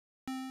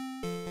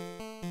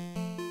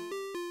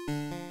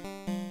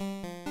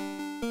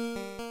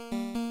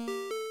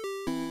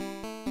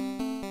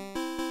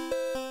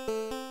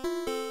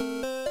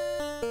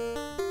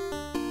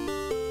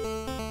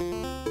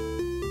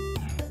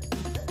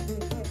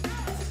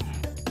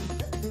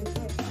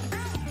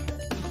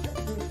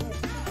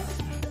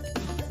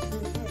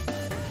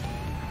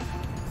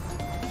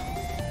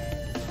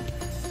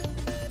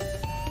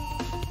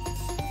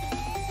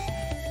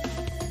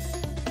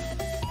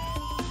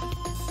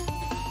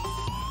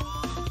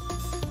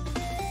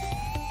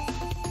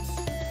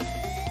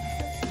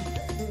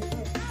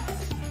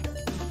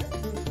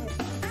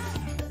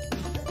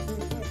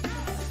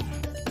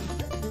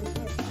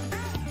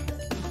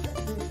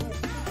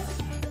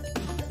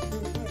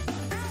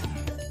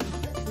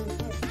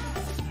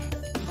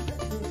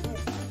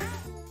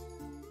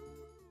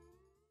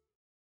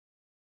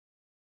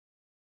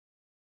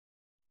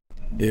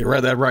You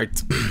read that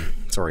right.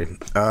 Sorry.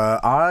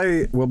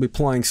 I will be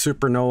playing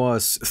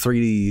Supernova's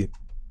 3D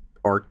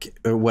Arc,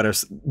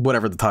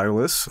 whatever the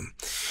title is.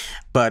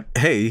 But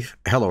hey,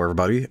 hello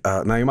everybody.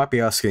 Now you might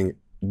be asking,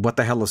 what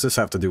the hell does this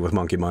have to do with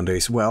Monkey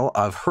Mondays? Well,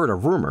 I've heard a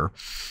rumor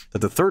that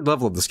the third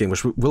level of this game,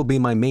 which will be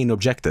my main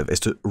objective,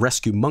 is to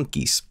rescue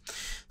monkeys.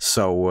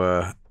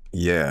 So,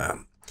 yeah.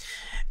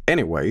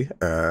 Anyway,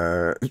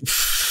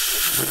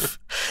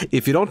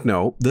 if you don't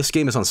know, this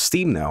game is on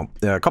Steam now.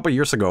 A couple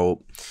years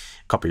ago,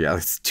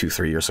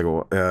 2-3 years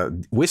ago,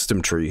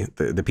 Wisdom Tree,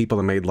 the people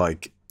that made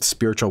like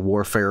Spiritual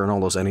Warfare and all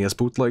those NES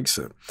bootlegs,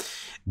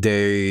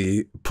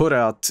 they put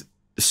out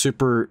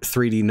Super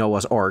 3D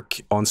Noah's Ark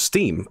on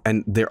Steam,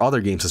 and there are other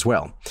games as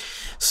well.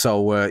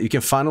 So you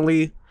can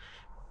finally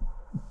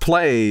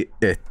play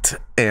it,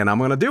 and I'm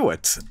gonna do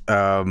it.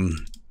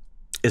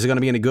 Is it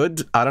gonna be any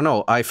good? I don't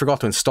know. I forgot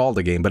to install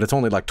the game, but it's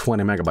only like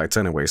 20 megabytes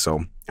anyway,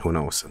 so who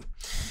knows.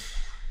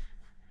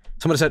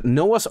 Somebody said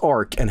Noah's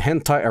Ark and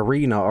Hentai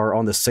Arena are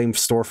on the same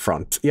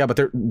storefront. Yeah, but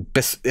they're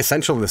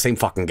essentially the same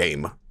fucking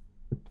game.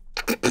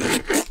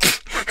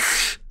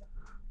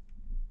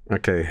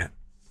 Okay.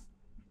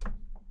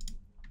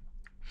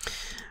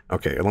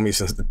 Okay, let me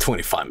sense the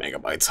 25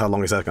 megabytes. How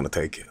long is that going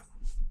to take?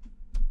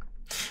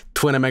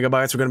 20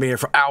 megabytes, we're going to be here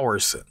for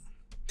hours.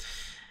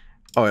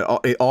 Oh,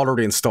 it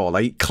already installed.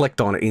 I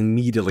clicked on it,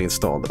 immediately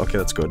installed. Okay,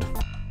 that's good.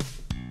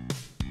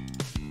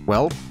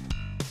 Well.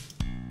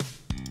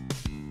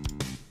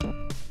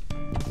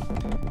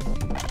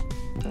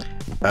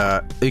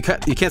 You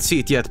can't see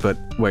it yet, but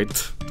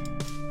wait.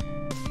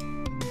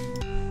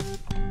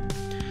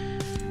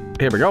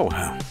 Here we go.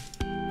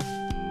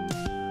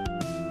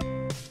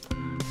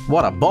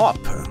 What a bop!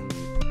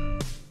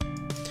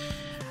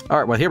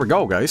 Alright, well here we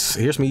go, guys.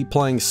 Here's me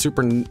playing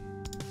Super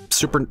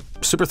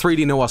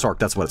 3D Noah's Ark,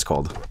 that's what it's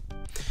called.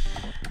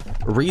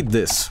 Read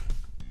this.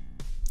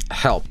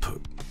 Help.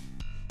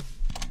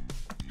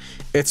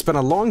 It's been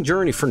a long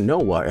journey for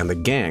Noah and the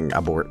gang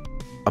aboard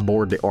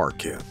the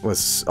Ark. It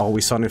was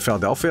always sunny in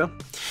Philadelphia.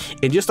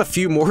 In just a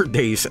few more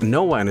days,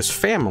 Noah and his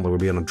family will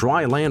be on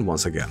dry land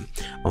once again.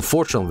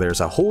 Unfortunately,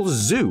 there's a whole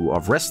zoo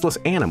of restless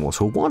animals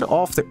who want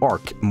off the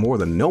Ark more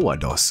than Noah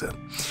does.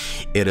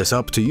 It is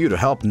up to you to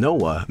help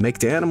Noah make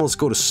the animals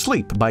go to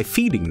sleep by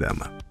feeding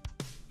them.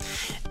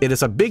 It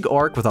is a big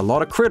Ark with a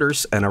lot of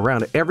critters, and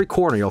around every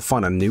corner you'll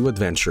find a new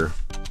adventure.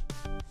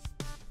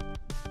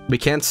 We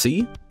can't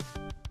see?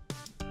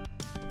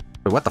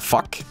 Wait, what the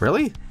fuck?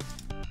 Really?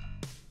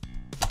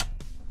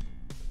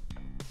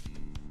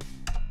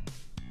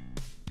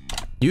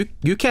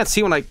 You can't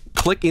see when I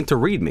click into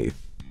readme.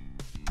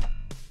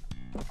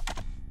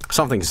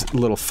 Something's a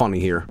little funny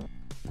here.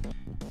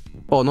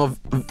 Oh no,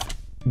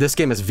 this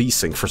game is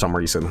V-Sync for some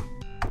reason.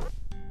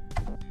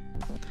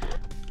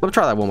 Let me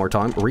try that one more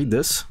time. Read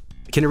this.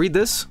 Can you read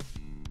this?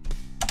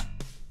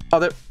 Oh,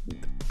 there.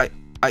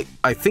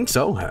 I think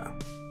so.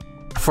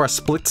 For a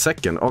split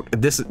second. Oh,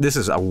 this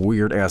is a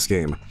weird ass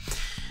game.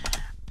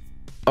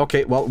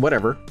 Okay, well,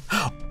 whatever.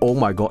 Oh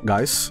my god,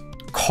 guys.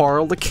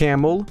 Carl the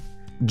Camel,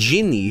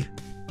 Ginny.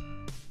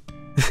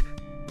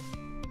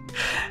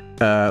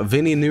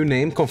 Vinny new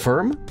name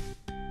confirm.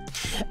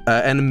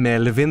 And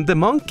Melvin the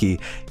monkey,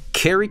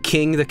 Kerry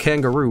King the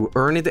kangaroo,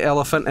 Ernie the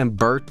elephant, and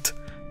Bert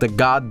the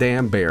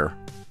goddamn bear.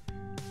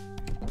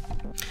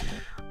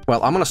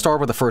 Well, I'm gonna start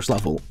with the first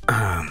level.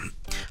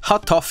 How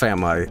tough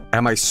am I?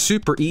 Am I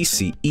super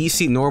easy,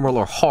 normal,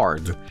 or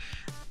hard?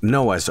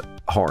 Noah's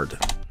hard.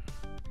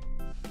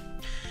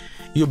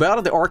 You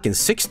battled the Ark in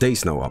 6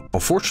 days, Noah.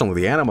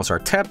 Unfortunately, the animals are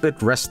a tad bit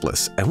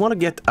restless and want to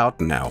get out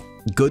now.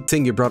 Good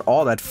thing you brought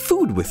all that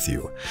food with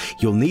you.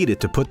 You'll need it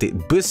to put the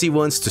busy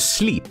ones to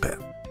sleep.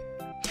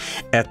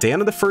 At the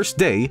end of the first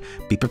day,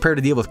 be prepared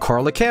to deal with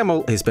Carl the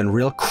Camel. He's been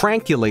real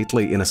cranky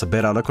lately and is a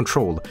bit out of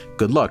control.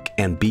 Good luck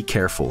and be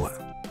careful.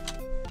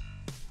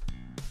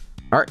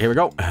 Alright, here we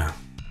go.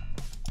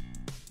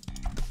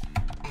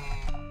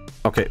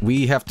 Okay,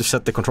 we have to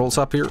set the controls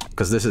up here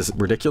because this is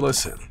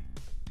ridiculous.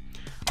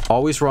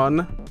 Always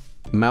run,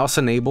 mouse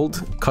enabled,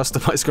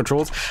 customized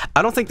controls.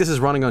 I don't think this is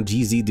running on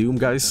GZ Doom,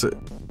 guys.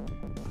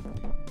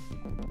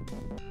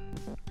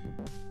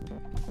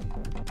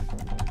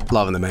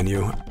 Loving the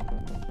menu.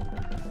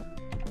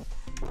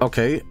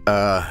 Okay,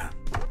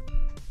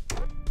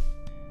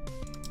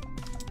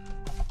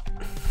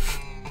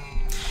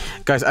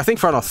 guys, I think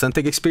for an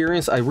authentic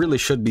experience, I really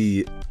should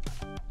be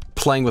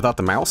playing without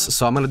the mouse,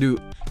 so I'm gonna do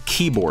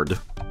keyboard.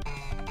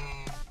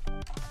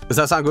 Does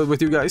that sound good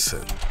with you guys?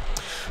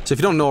 So if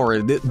you don't know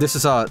already, this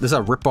is a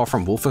ripoff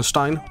from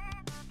Wolfenstein,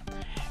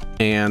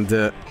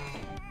 and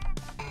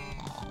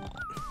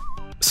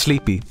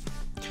Sleepy.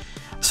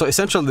 So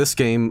essentially, this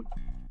game,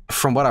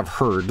 from what I've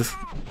heard,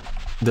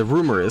 the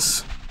rumor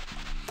is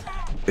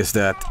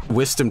that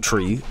Wisdom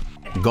Tree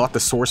got the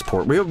source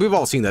port. We've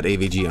all seen that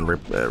AVG and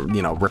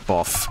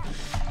rip-off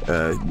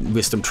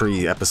Wisdom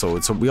Tree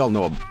episode, so we all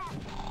know.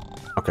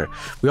 Okay,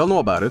 we all know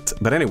about it.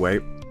 But anyway,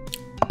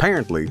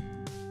 apparently,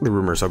 the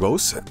rumor so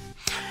goes,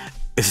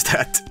 is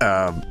that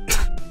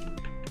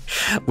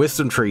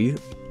Wisdom Tree,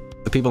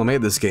 the people who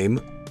made this game,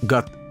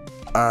 got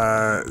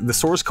the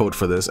source code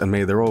for this and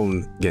made their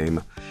own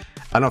game.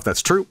 I don't know if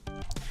that's true,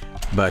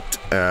 but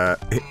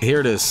here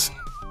it is.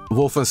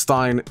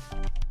 Wolfenstein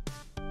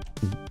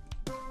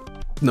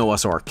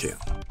Noah's Ark.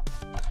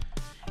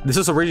 This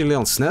is originally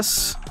on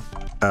SNES.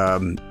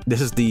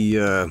 This is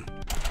the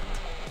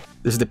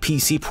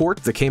PC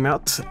port that came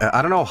out.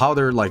 I don't know how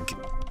they're like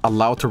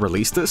allowed to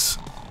release this,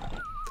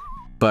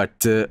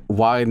 but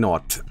why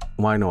not?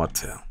 Why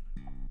not?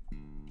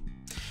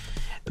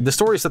 The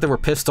story is that they were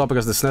pissed off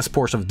because the SNES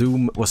port of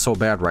Doom was so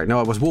bad, right?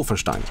 No, it was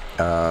Wolfenstein.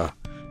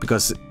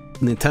 Because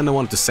Nintendo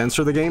wanted to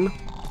censor the game.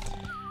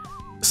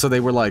 So they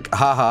were like,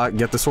 haha,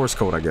 get the source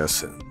code, I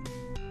guess.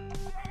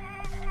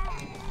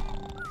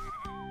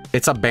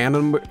 It's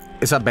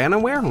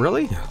abandonware?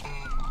 Really?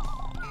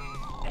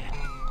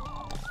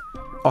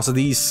 Also,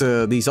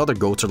 these other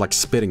goats are like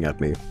spitting at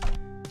me.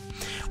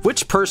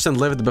 Which person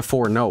lived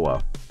before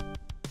Noah?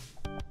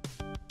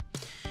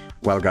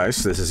 Well,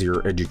 guys, this is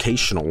your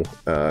educational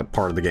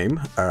part of the game.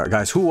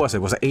 Guys, who was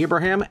it? Was it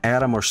Abraham,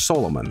 Adam, or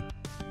Solomon?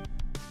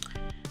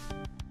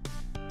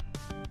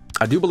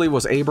 I do believe it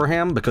was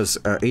Abraham, because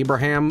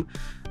Abraham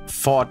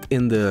fought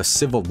in the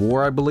Civil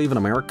War, I believe, in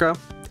America.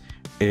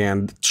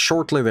 And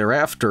shortly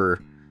thereafter,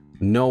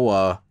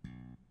 Noah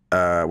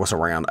was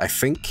around, I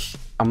think.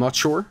 I'm not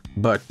sure,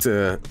 but,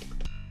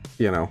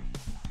 you know.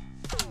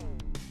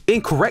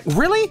 Incorrect?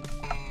 Really?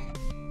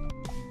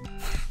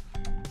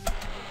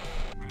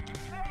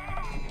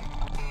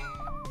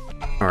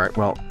 Alright,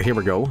 well, here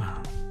we go.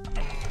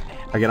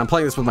 Again, I'm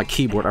playing this with my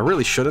keyboard. I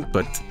really shouldn't,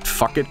 but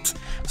fuck it.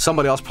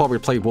 Somebody else probably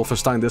played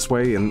Wolfenstein this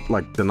way in,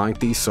 like, the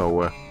 90s,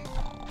 so,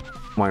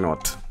 why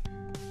not?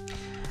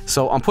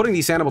 So, I'm putting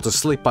these animals to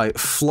sleep by,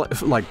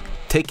 like,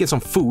 taking some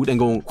food and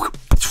going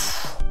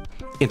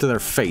into their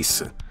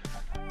face.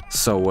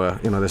 So,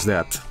 you know, there's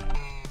that.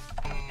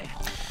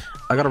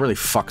 I got a really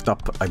fucked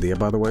up idea,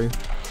 by the way.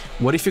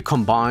 What if you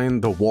combine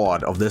the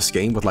WAD of this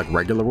game with, like,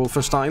 regular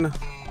Wolfenstein?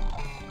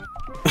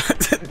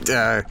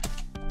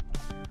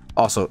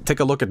 Also, take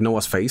a look at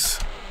Noah's face.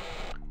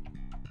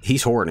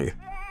 He's horny.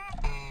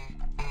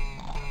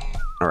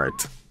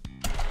 Alright.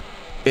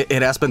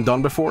 It has been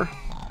done before?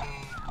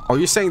 Are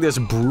you saying this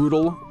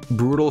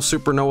brutal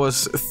Super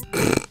Noah's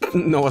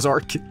Noah's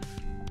Ark?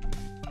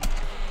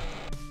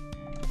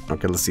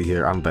 Okay, let's see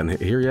here. I haven't been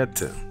here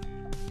yet.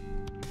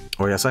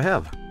 Oh, yes, I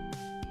have.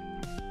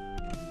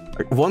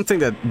 Like, one thing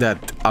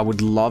that I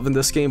would love in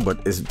this game,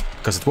 but is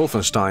because it's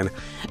Wolfenstein,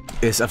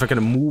 is if I can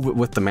move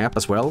with the map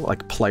as well,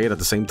 like play it at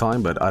the same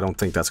time, but I don't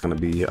think that's going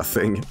to be a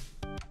thing.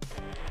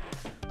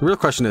 The real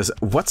question is,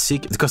 what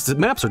secret? Because the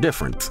maps are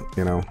different,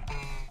 you know.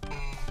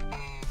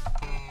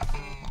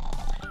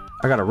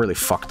 I got a really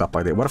fucked up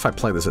idea. What if I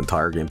play this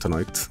entire game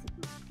tonight?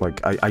 Like,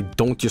 I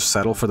don't just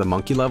settle for the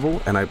monkey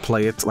level, and I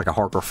play it like a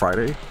Hardcore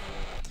Friday?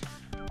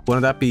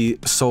 Wouldn't that be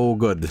so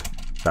good,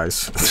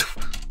 guys?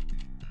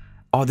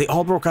 Oh, they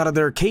all broke out of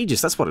their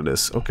cages. That's what it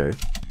is. Okay.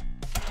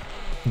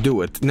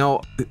 Do it.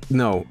 No,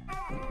 no.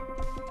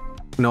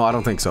 No, I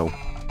don't think so.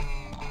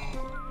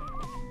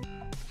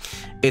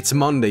 It's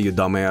Monday, you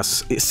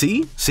dumbass.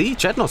 See? See?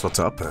 Chat knows what's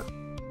up.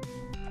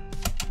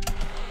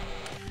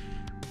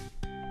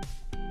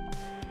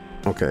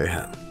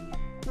 Okay.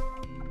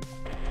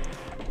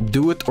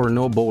 Do it or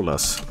no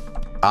bolas.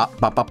 Ah,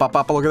 pop, pop, pop,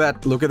 pop. Look at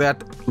that. Look at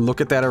that. Look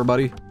at that,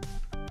 everybody.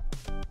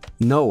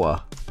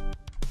 Noah.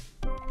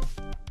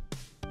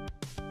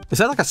 Is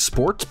that like a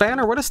sports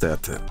banner? What is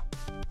that?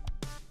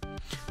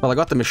 Well, I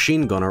got the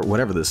machine gun or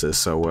whatever this is,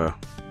 so,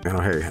 you know,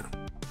 hey.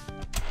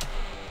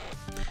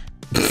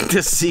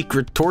 The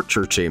secret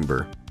torture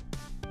chamber.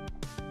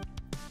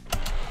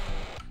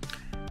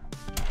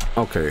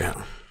 Okay.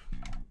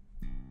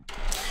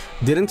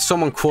 Didn't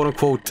someone,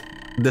 quote-unquote,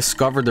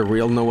 discover the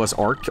real Noah's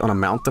Ark on a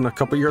mountain a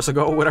couple years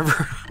ago or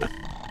whatever?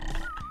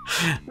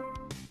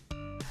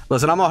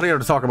 Listen, I'm not here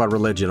to talk about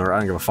religion, or I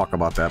don't give a fuck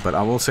about that, but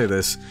I will say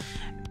this.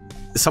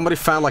 Somebody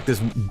found, like, this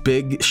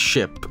big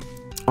ship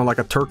on, like,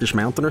 a Turkish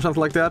mountain or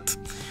something like that.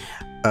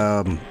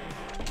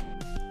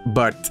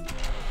 But,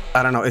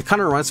 I don't know, it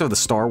kind of reminds me of the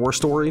Star Wars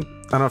story.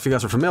 I don't know if you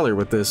guys are familiar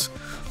with this,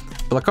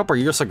 but a couple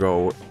of years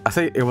ago, I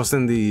think it was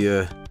in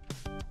the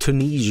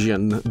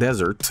Tunisian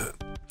desert.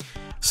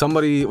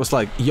 Somebody was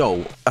like,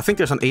 yo, I think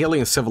there's an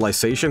alien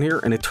civilization here,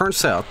 and it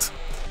turns out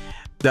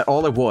that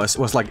all it was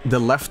like the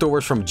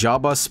leftovers from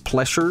Jabba's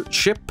pleasure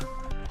ship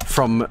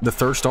from the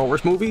third Star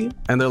Wars movie,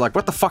 and they're like,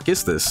 what the fuck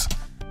is this?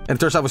 And it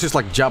turns out it was just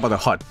like Jabba the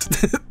Hutt.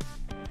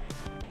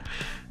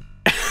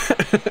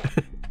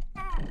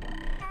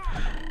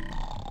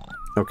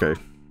 Okay.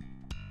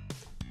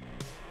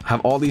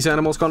 Have all these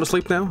animals gone to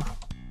sleep now?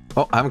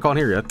 Oh, I haven't gone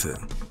here yet.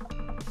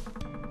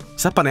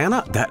 Is that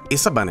banana? That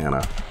is a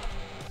banana.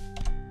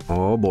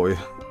 Oh boy.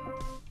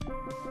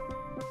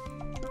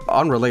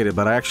 Unrelated,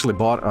 but I actually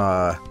bought,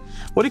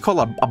 what do you call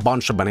a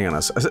bunch of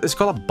bananas? It's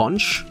called a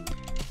bunch?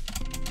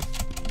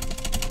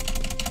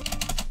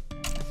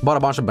 Bought a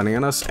bunch of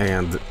bananas,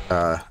 and,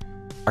 I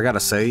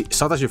gotta say,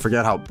 sometimes you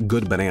forget how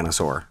good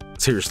bananas are.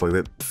 Seriously,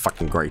 they're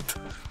fucking great.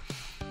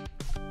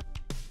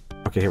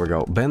 Okay, here we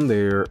go. Been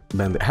there,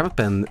 been there. Haven't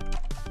been...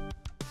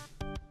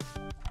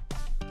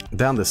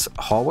 down this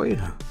hallway.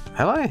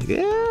 Have I?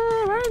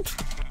 Yeah, right.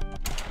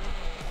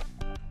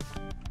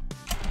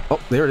 Oh,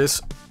 there it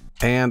is.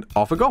 And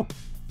off we go.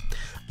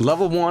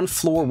 Level 1,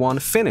 floor 1,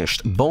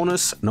 finished.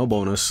 Bonus, no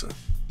bonus.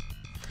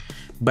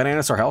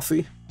 Bananas are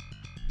healthy.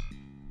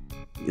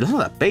 Listen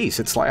to that bass,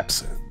 it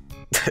slaps.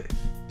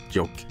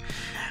 Joke.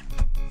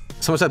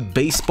 Someone said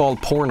baseball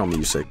porno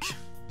music.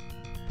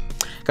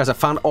 Guys, I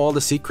found all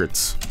the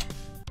secrets.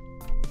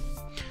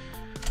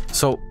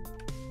 So,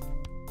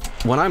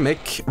 when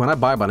I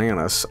buy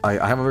bananas,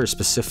 I have a very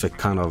specific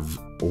kind of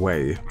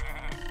way.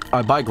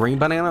 I buy green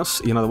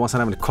bananas, you know, the ones that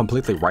haven't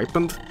completely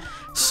ripened.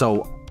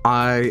 So,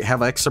 I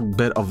have an extra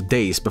bit of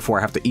days before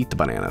I have to eat the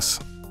bananas.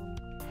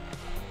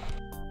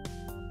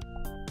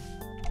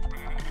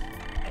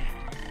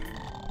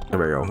 There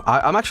we go.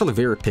 I'm actually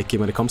very picky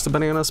when it comes to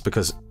bananas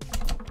because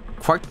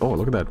oh,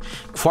 look at that.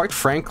 Quite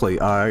frankly,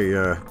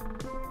 I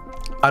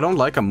don't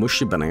like a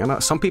mushy banana.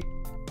 Some people...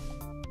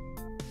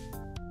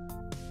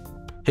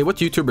 Hey, what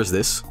YouTuber is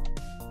this?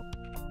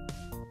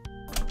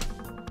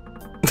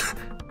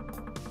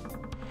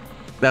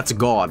 That's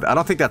God. I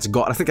don't think that's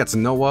God. I think that's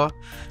Noah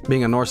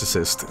being a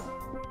narcissist.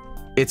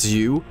 It's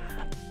you.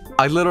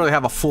 I literally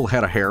have a full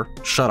head of hair.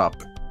 Shut up.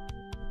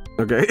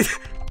 Okay?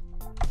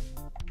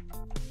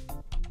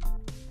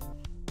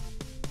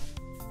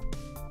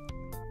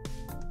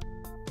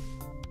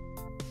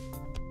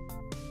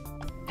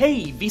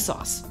 Hey,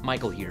 Vinesauce,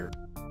 Michael here.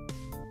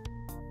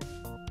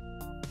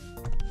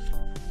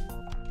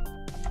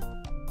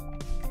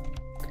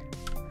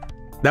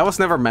 That was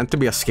never meant to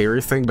be a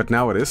scary thing, but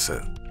now it is.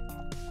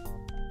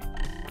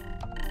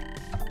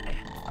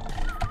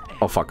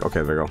 Oh fuck,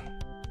 okay, there we go.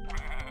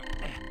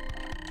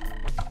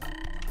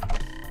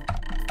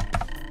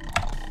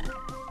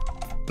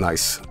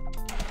 Nice.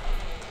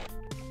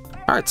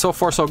 Alright, so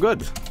far so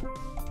good.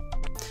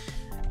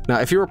 Now,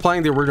 if you were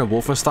playing the original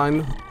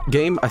Wolfenstein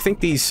game, I think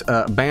these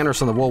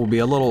banners on the wall would be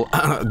a little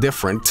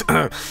different.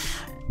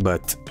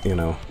 But, you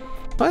know...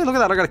 Hey, look at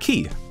that, I got a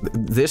key.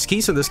 There's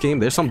keys in this game,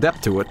 there's some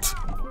depth to it.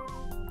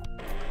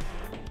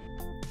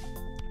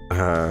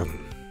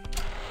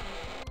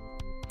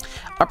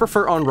 I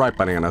prefer unripe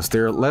bananas.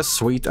 They're less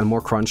sweet and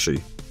more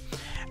crunchy.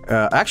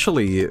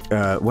 Actually,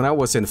 when I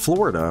was in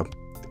Florida,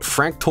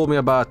 Frank told me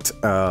about...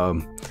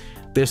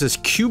 there's this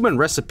Cuban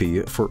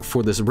recipe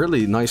for this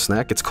really nice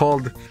snack. It's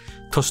called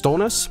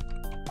tostones,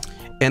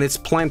 and it's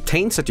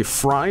plantains that you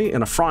fry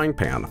in a frying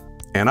pan.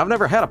 And I've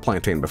never had a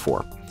plantain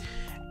before.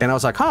 And I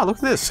was like, huh, look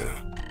at this.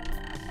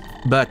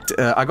 But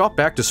I got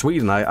back to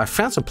Sweden, I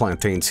found some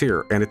plantains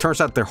here, and it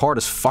turns out they're hard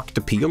as fuck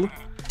to peel.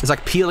 It's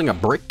like peeling a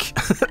brick.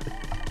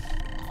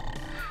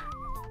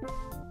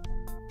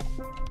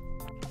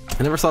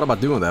 I never thought about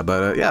doing that,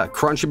 but yeah,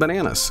 crunchy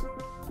bananas.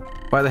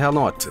 Why the hell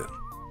not?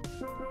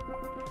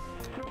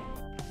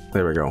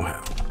 There we go.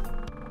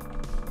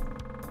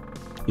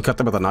 You cut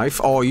them with a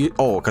knife?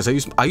 Oh, because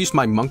I used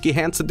my monkey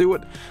hands to do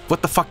it?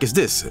 What the fuck is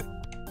this?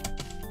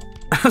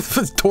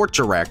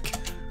 Torture rack.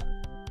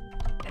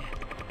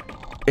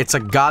 It's a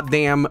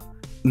goddamn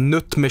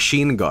nut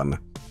machine gun.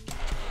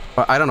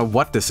 I don't know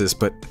what this is,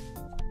 but...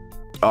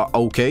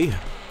 okay.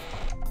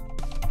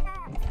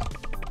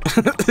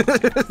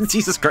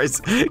 Jesus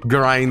Christ.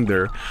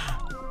 Grinder.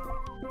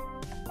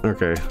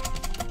 Okay.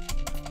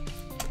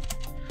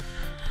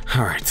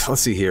 Alright,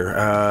 let's see here.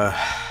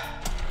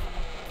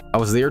 I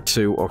was there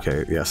too.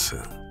 Okay, yes.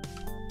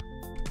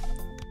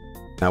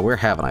 Now, where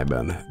haven't I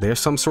been? There's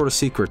some sort of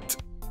secret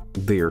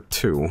there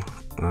too.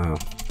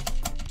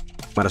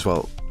 Might as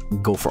well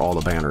go for all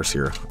the banners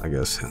here, I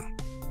guess.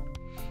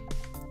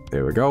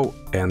 There we go.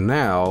 And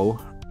now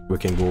we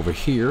can go over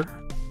here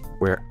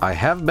where I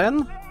have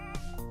been.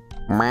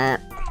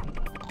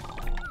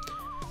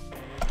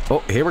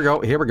 Oh, here we go.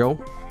 Here we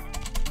go.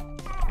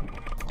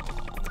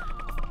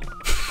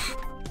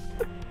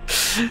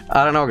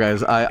 I don't know,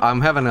 guys.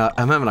 I'm having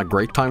a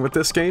great time with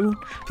this game.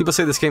 People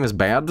say this game is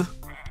bad,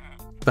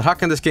 but how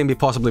can this game be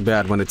possibly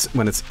bad when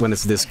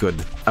it's this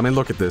good? I mean,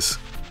 look at this.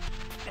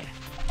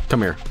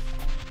 Come here.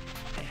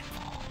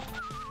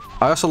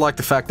 I also like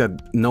the fact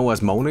that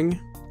Noah's moaning.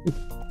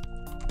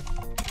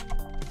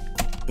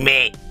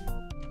 Me.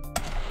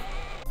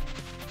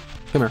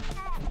 Come here.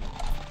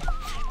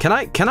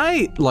 Can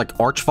I like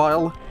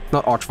archvile?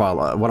 Not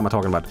archvile. What am I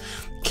talking about?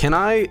 Can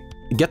I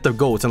get the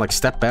goats and like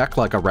step back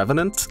like a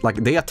revenant? Like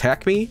they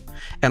attack me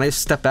and I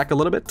step back a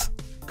little bit?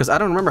 Because I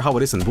don't remember how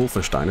it is in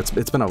Wolfenstein.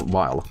 It's been a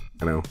while,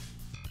 you know.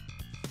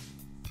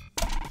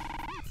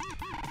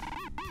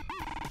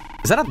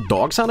 Is that a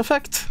dog sound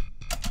effect?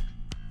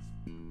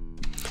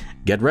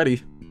 Get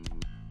ready.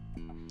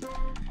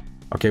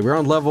 Okay, we're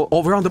on level...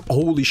 Oh, we're on the...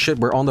 Holy shit,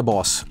 we're on the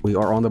boss. We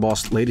are on the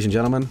boss, ladies and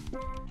gentlemen.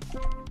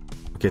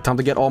 Okay, time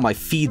to get all my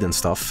feed and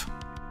stuff.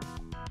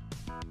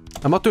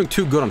 I'm not doing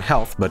too good on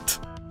health, but...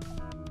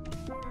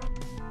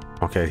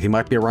 Okay, he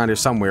might be around here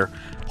somewhere.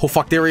 Oh,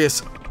 fuck, there he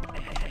is.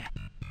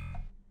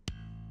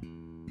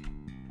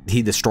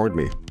 He destroyed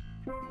me.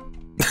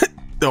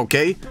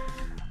 Okay.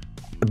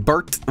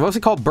 Bert... What was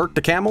he called? Bert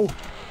the Camel?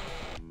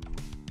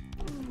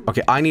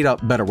 Okay, I need a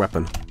better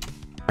weapon.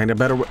 I need a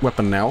better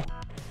weapon now.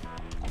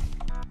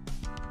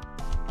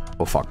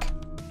 Oh, fuck.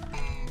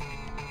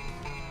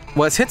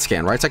 Well, it's hit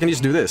scan, right? So I can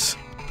just do this.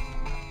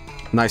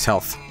 Nice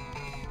health.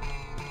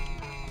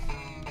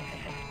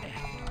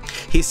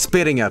 He's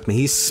spitting at me.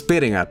 He's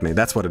spitting at me.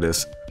 That's what it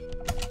is.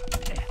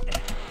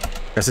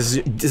 Guys,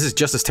 this is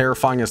just as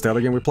terrifying as the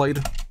other game we played.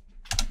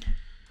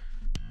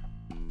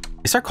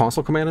 Is there a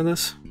console command in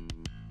this?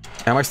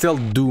 Am I still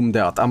doomed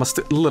out? I'm a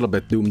little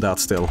bit doomed out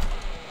still.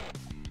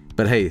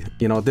 But hey,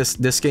 you know,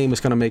 this game is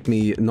gonna make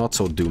me not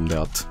so doomed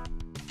out.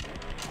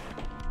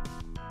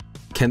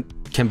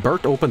 Can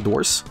Bert open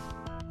doors?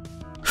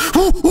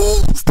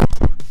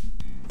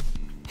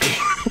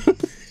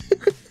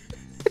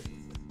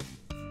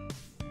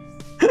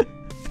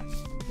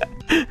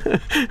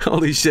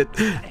 Holy shit.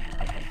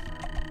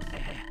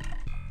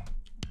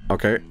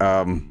 Okay,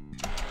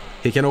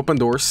 he can open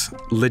doors.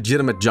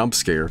 Legitimate jump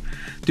scare.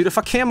 Dude, if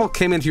a camel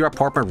came into your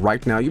apartment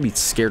right now, you'd be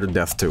scared to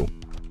death too.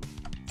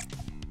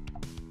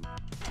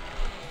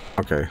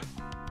 Okay.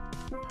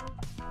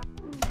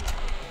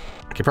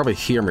 You can probably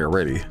hear me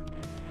already.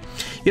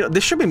 You know,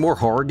 there should be more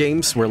horror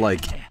games where,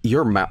 like,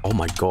 your oh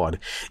my god.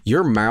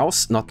 Your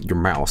mouse, not your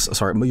mouse,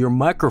 sorry, your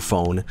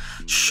microphone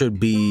should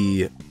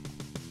be,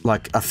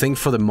 like, a thing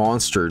for the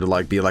monster to,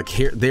 like, be like,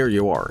 here, there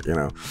you are, you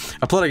know.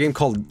 I played a game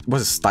called,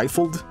 was it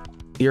Stifled?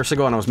 Years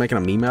ago, and I was making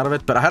a meme out of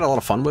it, but I had a lot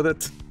of fun with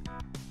it.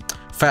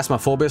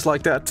 Phasmophobia is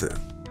like that.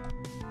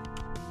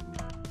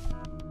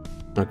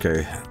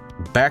 Okay.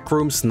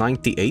 Backrooms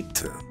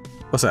 98?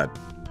 What's that?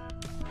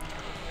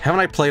 Haven't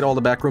I played all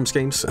the Backrooms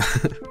games?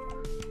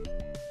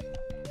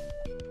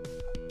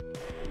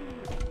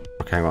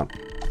 Okay, hang on.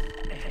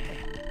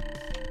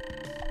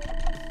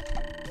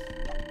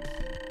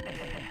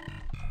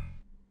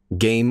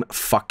 Game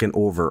fucking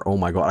over. Oh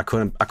my god, I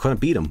couldn't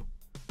beat him.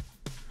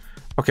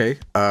 Okay,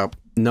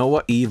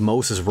 Noah, Eve,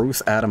 Moses,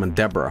 Ruth, Adam, and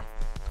Deborah.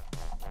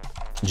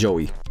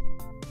 Joey.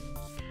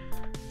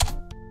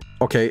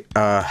 Okay,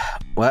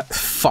 what?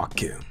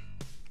 Fuck you.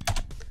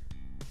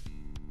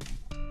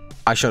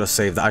 I should have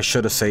saved. I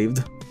should have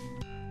saved.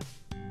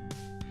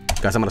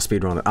 Guys, I'm gonna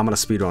speedrun it. I'm gonna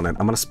speedrun it.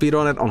 I'm gonna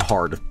speedrun it on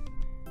hard.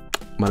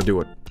 I'm gonna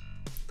do it.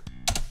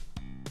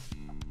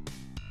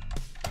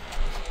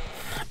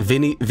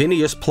 Vinny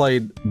just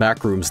played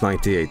Backrooms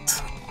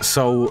 98.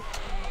 So,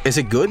 is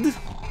it good?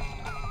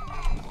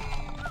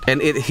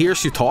 And it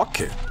hears you talk?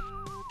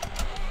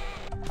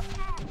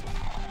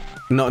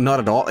 No, not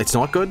at all. It's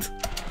not good?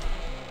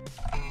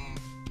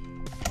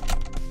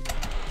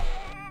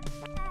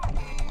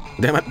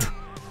 Damn it.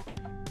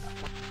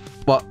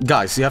 Well,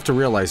 guys, you have to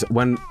realize,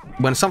 when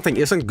something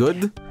isn't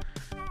good,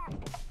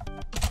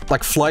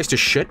 like flies to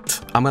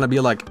shit, I'm gonna be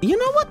like, you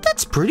know what,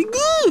 that's pretty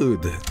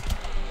good.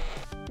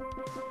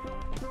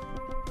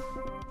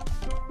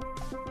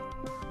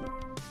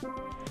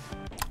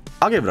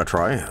 I'll give it a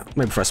try.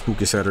 Maybe for a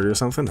spooky Saturday or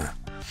something.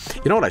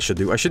 You know what I should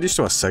do? I should just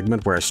do a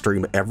segment where I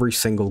stream every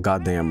single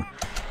goddamn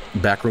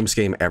Backrooms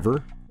game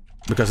ever.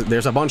 Because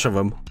there's a bunch of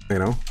them, you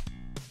know?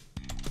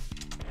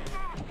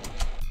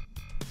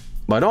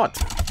 Why not?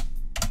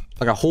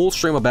 Like a whole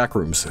stream of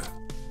Backrooms.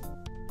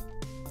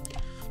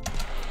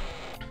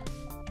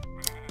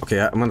 Okay,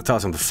 I'm gonna tell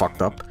you something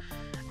fucked up.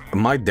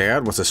 My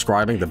dad was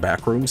describing the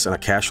Backrooms in a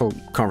casual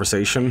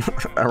conversation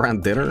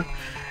around dinner.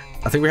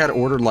 I think we had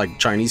ordered like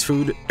Chinese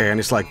food, and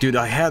it's like, dude,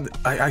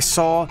 I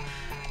saw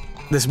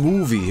this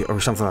movie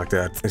or something like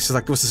that. It's just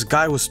like, there was this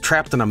guy who was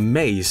trapped in a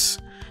maze,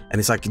 and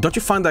he's like, don't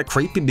you find that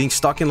creepy, being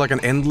stuck in like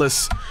an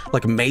endless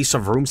like maze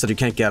of rooms that you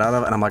can't get out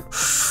of? And I'm like,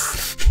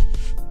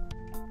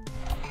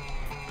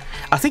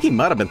 I think he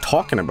might have been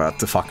talking about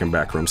the fucking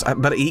Backrooms,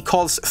 but he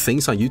calls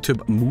things on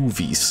YouTube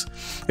movies.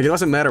 Like, it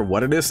doesn't matter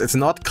what it is. It's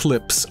not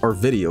clips or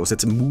videos.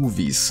 It's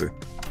movies.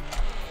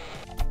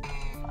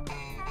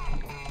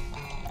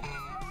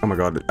 Oh my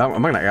god,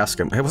 I'm gonna ask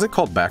him, hey, was it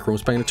called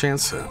Backrooms by any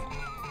chance?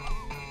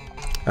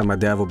 And my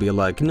dad will be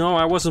like, no,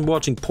 I wasn't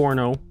watching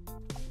porno.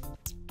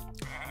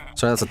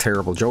 So that's a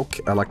terrible joke.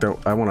 I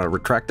want to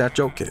retract that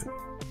joke.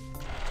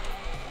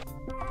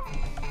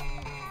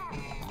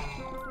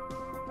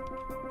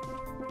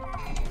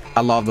 I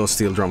love those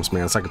steel drums,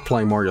 man. It's like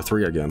playing Mario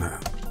 3 again.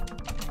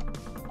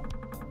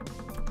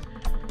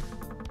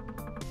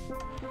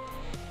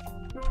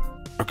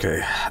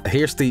 Okay,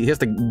 here's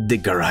the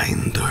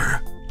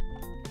grinder.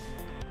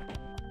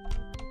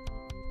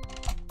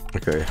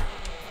 Okay.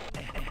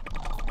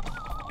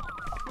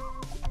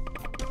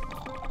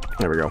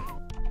 There we go.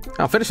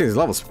 I'm finishing these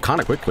levels kind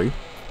of quickly.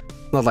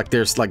 Not like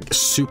there's like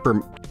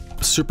super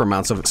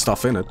amounts of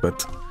stuff in it,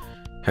 but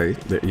hey,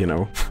 you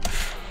know.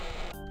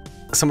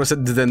 Someone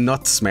said the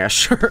nut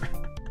smasher.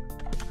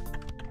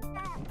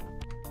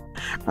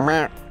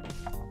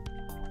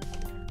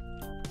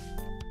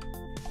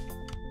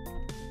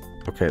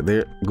 Okay,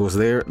 there goes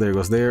there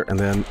goes there, and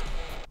then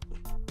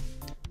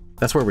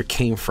that's where we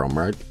came from,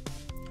 right?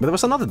 But there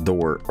was another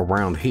door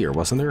around here,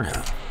 wasn't there?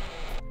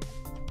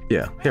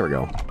 Yeah, here we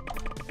go.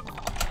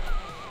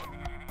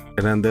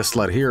 And then this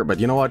led here, but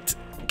you know what?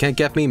 Can't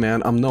get me,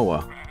 man. I'm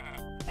Noah.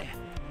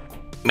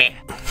 Meh.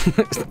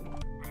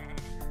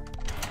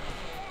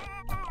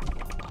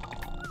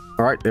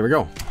 Alright, there we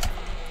go.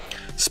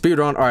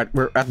 Speedrun. Alright,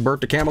 we're at Bert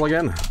the Camel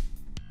again.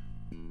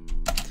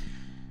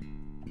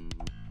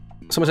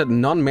 Someone said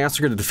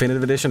Non-Massacre, the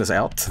Definitive Edition is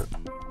out.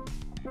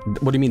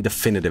 What do you mean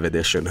Definitive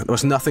Edition? There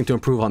was nothing to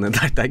improve on in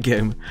that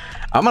game.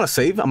 I'm gonna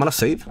save. I'm gonna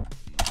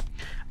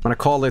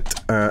call it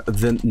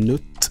the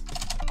Nut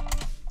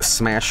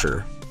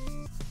Smasher.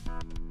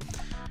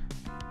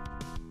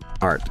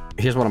 Alright,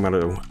 here's what I'm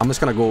gonna do. I'm just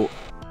gonna go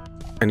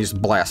and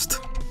just blast.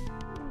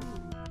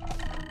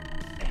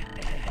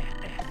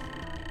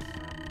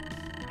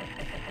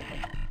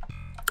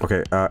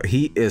 Okay,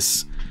 he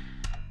is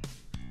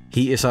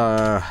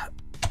a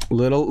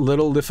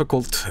little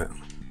difficult.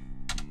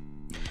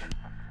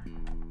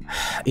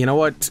 You know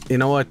what?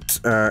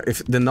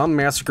 If the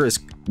Non-Massacre is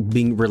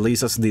being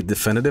released as the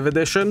Definitive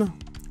Edition,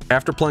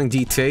 after playing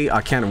GTA,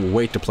 I can't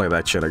wait to play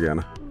that shit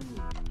again.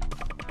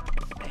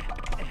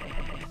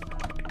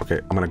 Okay,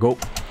 I'm gonna go.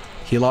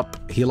 Heal up.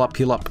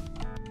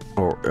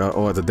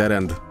 Oh, it's a dead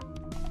end.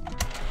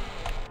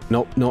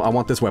 No, I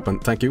want this weapon.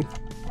 Thank you.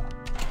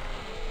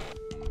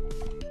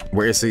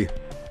 Where is he?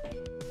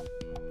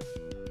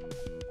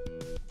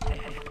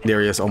 There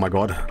he is. Oh my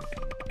god.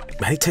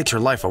 Man, he takes your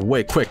life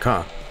away quick,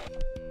 huh?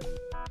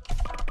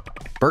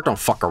 Bert don't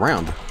fuck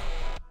around.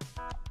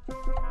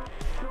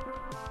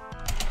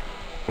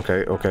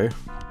 Okay.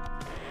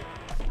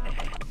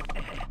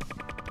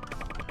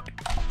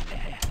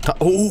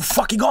 Oh,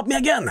 fuck, he got me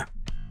again!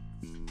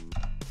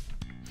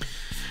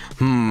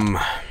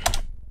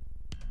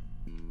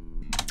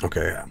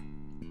 Okay.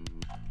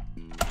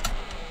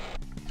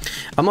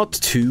 I'm not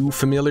too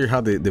familiar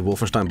how the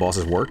Wolfenstein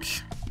bosses work.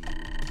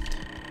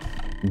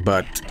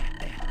 But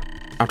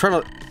I'm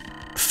trying to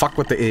fuck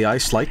with the AI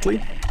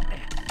slightly.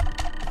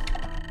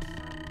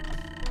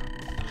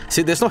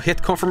 See, there's no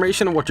hit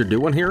confirmation on what you're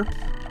doing here.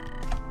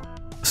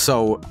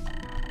 So...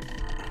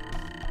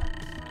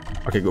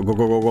 Okay,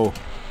 go.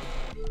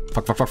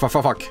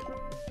 Fuck.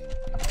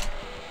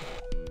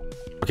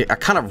 Okay, I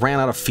kind of ran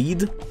out of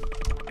feed.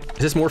 Is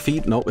this more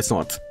feed? No, it's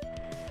not.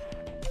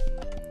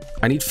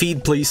 I need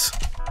feed, please.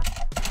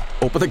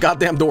 Open the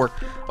goddamn door.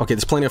 Okay,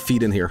 there's plenty of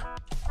feed in here.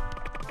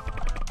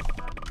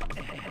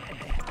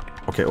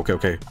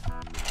 Okay.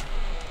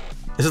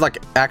 This is like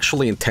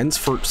actually intense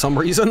for some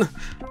reason.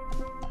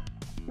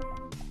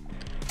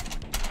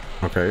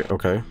 Okay.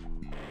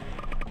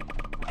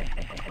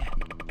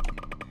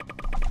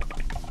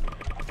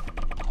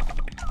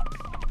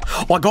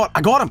 Oh,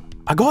 I got him!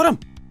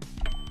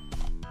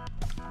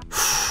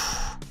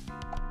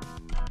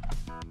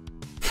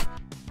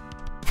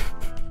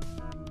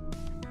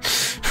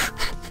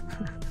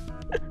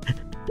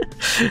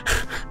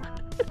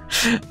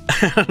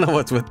 I don't know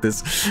what's with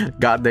this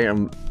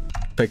goddamn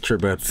picture,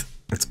 but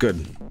it's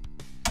good.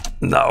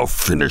 Now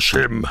finish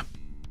him.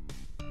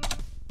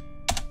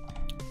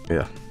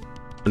 Yeah.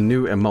 A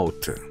new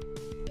emote.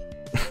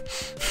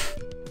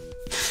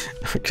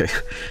 Okay.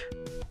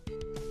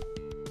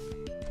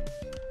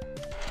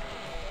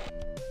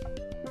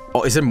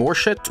 Oh, is there more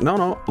shit?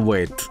 No.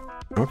 Wait.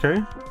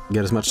 Okay.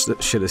 Get as much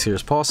shit as here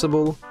as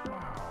possible.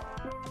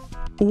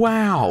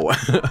 Wow.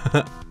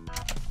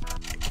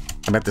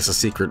 I bet there's a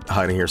secret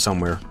hiding here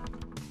somewhere.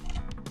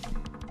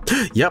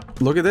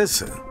 Yep, look at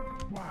this.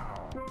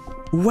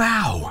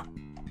 Wow.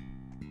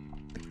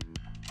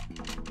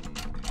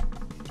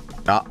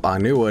 Ah, I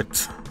knew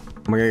it.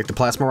 I'm gonna get the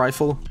plasma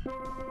rifle.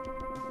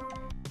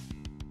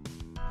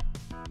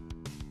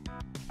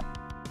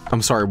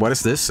 I'm sorry, what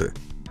is this?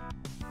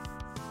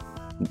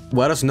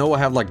 Why does Noah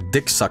have like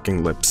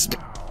dick-sucking lips?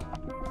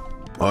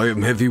 I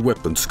am heavy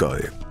weapons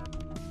guy.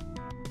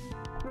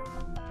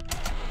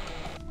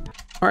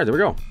 Alright, there we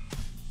go.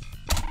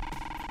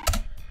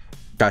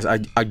 Guys, I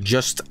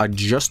just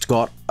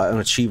got an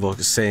achievo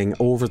saying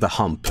over the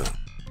hump.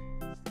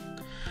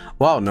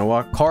 Wow,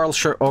 Noah. Carl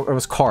sure... Oh, it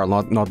was Carl,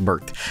 not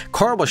Bert.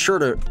 Carl was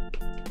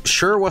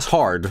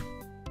hard.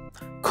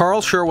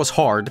 Carl sure was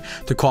hard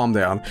to calm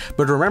down.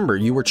 But remember,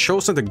 you were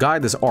chosen to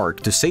guide this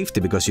arc to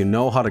safety because you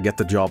know how to get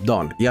the job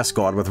done. Yes,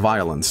 God, with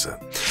violence.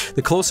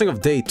 The closing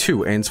of day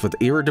 2 ends with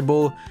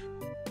irritable...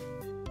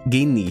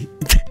 Guinea.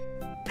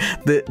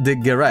 the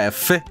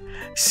giraffe.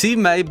 She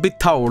may be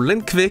tall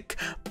and quick,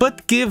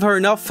 but give her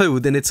enough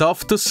food and it's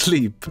off to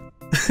sleep.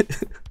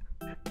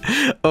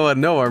 Oh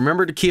no,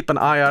 remember to keep an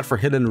eye out for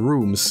hidden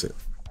rooms.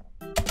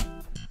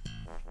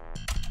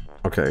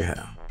 Okay.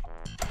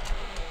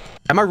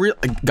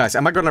 Guys,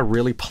 am I gonna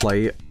really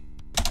play...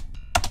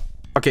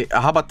 Okay,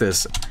 how about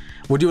this?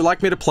 Would you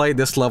like me to play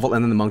this level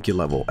and then the monkey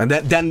level? And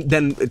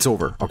then it's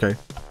over, okay?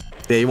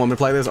 Yeah, you want me to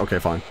play this? Okay,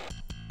 fine.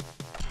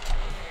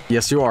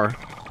 Yes, you are.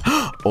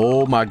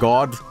 Oh my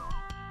god.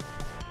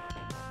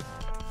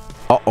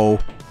 Uh-oh.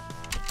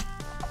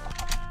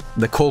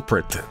 The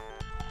culprit.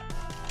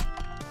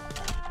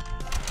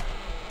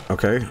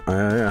 Okay,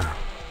 yeah.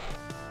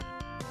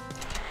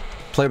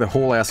 Play the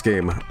whole ass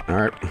game.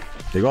 Alright,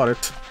 you got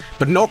it.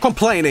 But no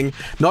complaining.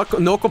 No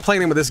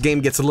complaining when this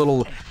game gets a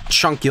little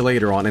chunky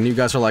later on and you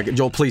guys are like,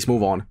 Joel, please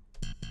move on.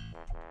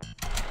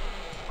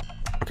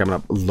 Okay, I'm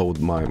gonna load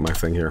my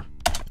thing here.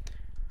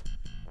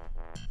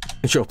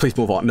 Joel, please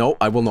move on. No,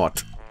 I will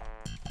not.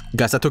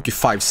 Guys, that took you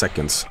 5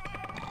 seconds.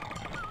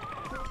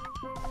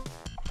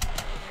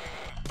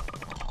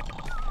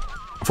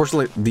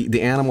 Unfortunately,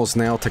 the animals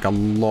now take a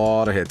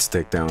lot of hits to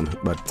take down,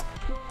 but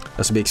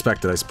that's to be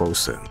expected, I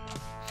suppose.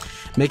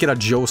 Make it a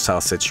Joe's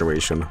house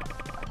situation.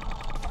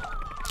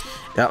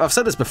 Yeah, I've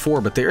said this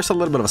before, but there's a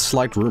little bit of a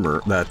slight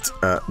rumor that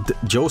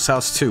Joe's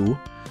House 2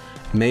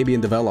 may be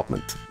in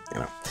development.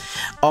 You know,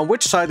 on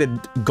which side did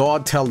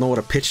God tell Noah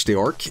to pitch the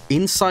ark?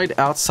 Inside,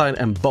 outside,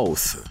 and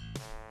both.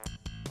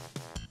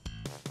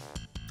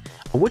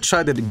 On which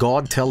side did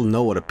God tell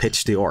Noah to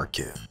pitch the ark?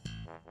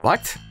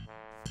 What?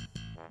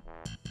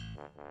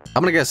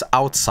 I'm gonna guess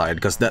outside,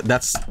 because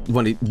that's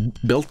when he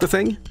built the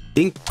thing.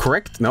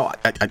 Incorrect? No,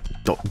 I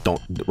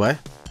don't. What?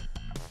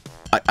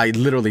 I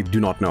literally do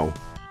not know.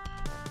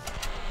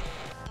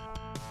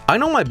 I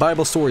know my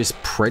Bible story is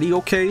pretty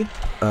okay.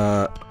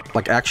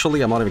 Like,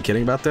 actually, I'm not even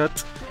kidding about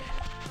that.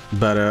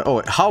 But,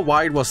 oh, how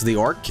wide was the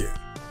ark?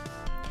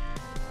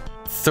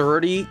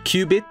 30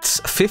 cubits?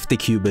 50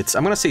 cubits?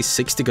 I'm gonna say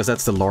 60 because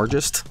that's the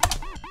largest.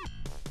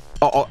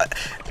 Oh,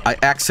 I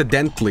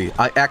accidentally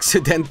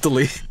answered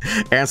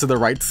the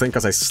right thing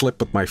because I slipped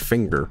with my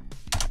finger.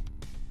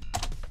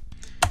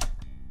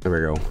 There we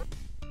go.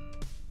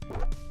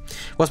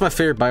 What's my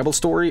favorite Bible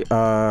story?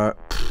 My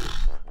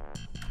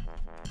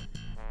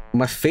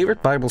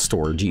favorite Bible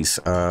story, geez.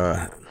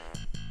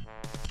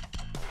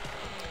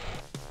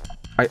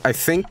 I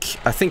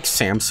think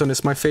Samson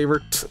is my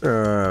favorite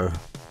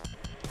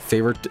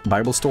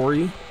Bible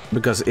story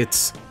because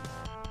it's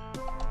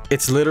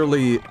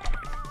literally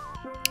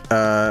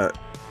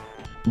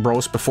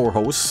bros before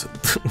hoes.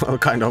 Well,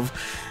 kind of.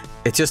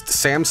 It's just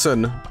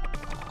Samson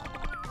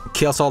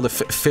kills all the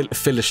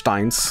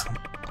Philistines,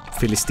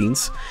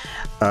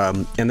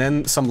 and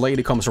then some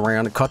lady comes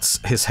around and cuts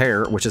his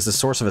hair, which is the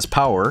source of his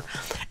power,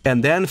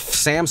 and then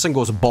Samson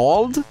goes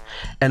bald,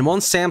 and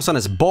once Samson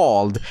is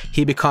bald,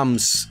 he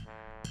becomes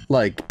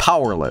like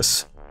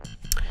powerless,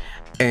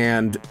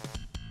 and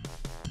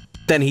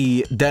then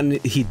he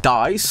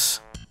dies,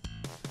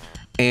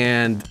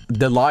 and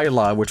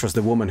Delilah, which was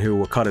the woman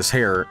who cut his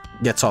hair,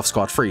 gets off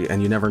scot-free,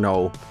 and you never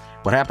know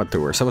what happened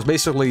to her. So it's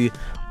basically,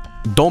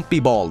 don't be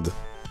bald.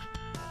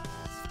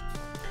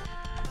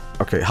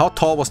 Okay, how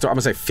tall was the... I'm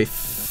gonna say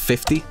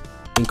 50?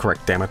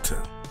 Incorrect, damn it. Do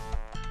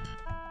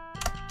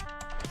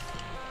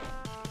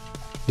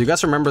you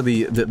guys remember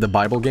the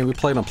Bible game we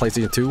played on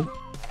PlayStation 2?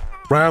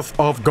 Wrath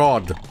of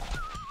God.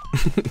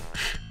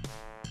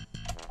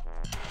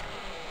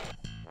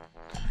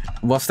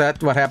 Was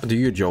that what happened to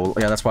you, Joel?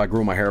 Yeah, that's why I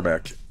grew my hair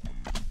back.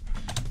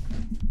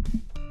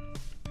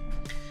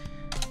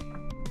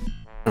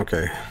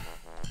 Okay.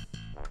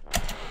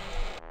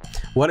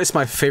 What is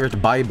my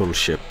favorite Bible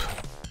ship?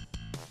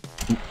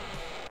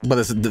 But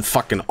it's the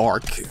fucking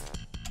Ark.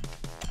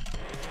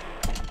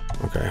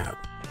 Okay.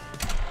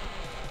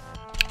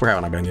 Where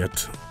haven't I been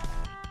yet?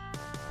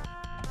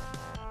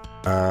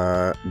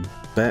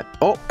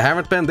 Oh,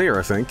 haven't been there,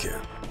 I think.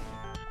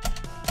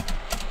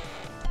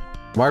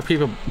 Why are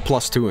people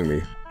 +2ing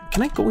me?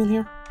 Can I go in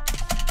here?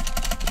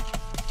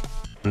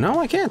 No,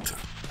 I can't.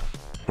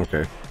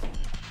 Okay.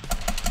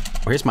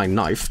 Well, here's my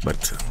knife,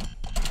 but...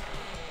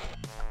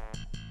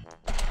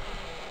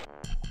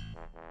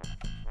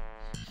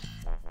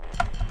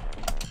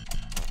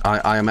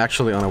 I am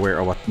actually unaware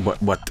of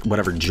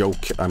whatever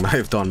joke I might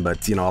have done,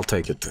 but, you know, I'll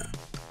take it.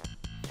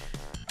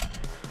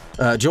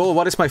 Joel,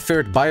 what is my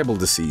favorite Bible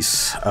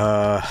disease?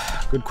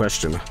 Good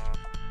question.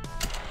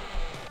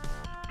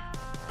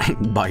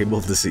 Bible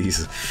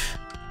disease.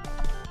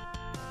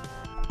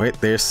 Wait,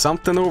 there's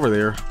something over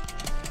there.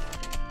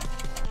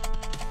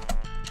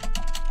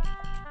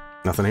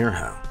 Nothing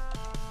here.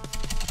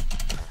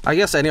 I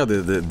guess any of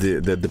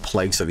the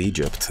plagues of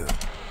Egypt.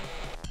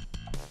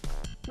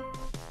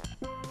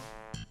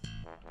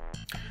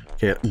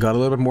 Okay, got a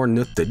little bit more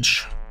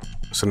nuttage.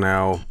 So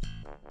now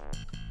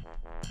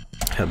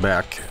head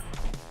back.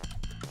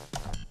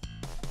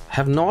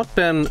 Have not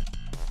been...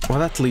 Well,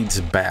 that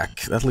leads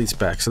back. That leads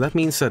back. So that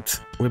means that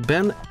we've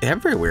been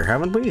everywhere,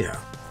 haven't we?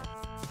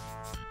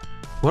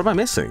 What am I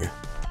missing?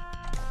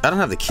 I don't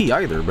have the key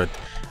either, but...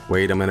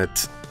 Wait a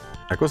minute.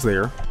 That goes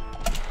there.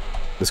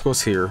 This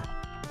goes here.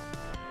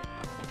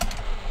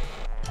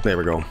 There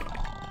we go.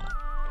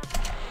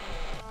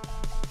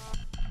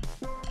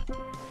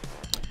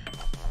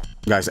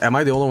 Guys, am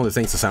I the only one that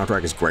thinks the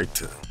soundtrack is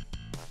great?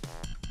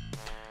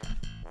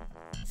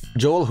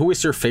 Joel, who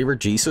is your favorite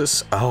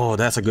Jesus? Oh,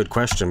 that's a good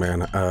question,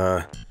 man.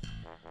 Well,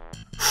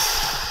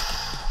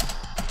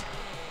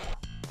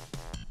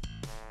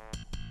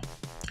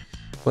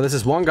 there's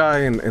this one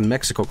guy in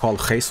Mexico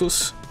called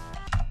Jesus,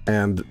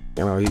 and,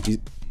 you know, he's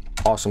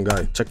awesome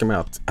guy. Check him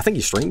out. I think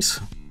he streams.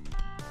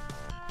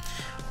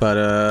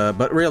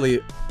 But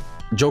really,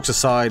 jokes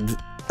aside,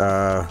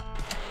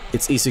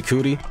 it's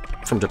Isakuri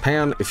from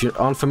Japan. If you're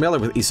unfamiliar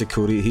with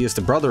Isakuri, he is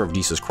the brother of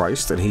Jesus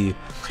Christ, and he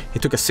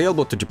took a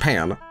sailboat to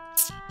Japan.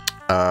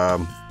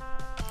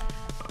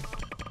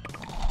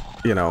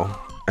 You know,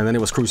 and then he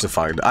was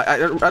crucified. I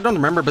don't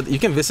remember, but you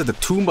can visit the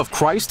Tomb of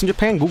Christ in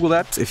Japan. Google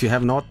that if you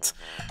have not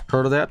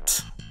heard of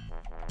that.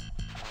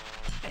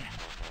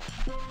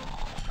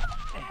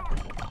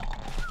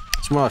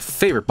 It's one of my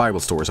favorite Bible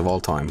stories of all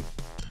time.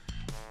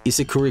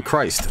 Isikuri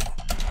Christ.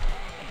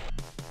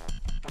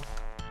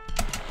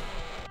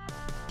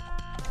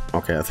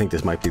 Okay, I think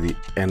this might be the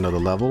end of the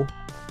level.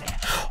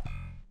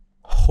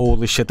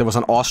 Holy shit, there was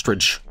an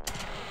ostrich.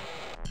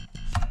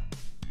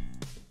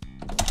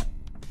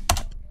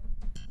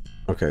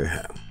 Okay.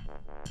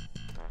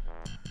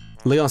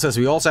 Leon says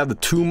we also have the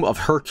Tomb of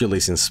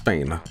Hercules in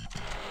Spain.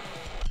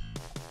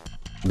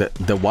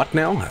 The what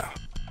now?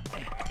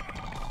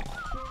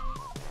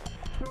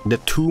 The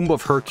Tomb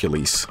of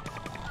Hercules.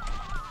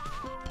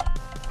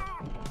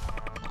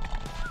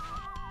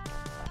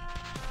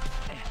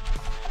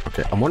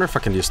 Okay, I wonder if I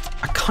can just...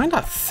 I kind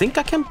of think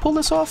I can pull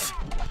this off.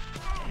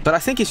 But I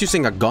think he's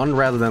using a gun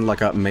rather than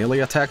like a melee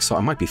attack, so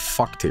I might be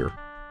fucked here.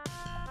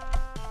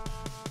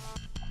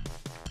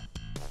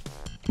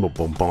 Okay,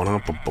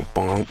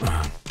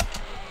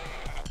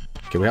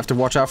 we have to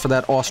watch out for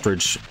that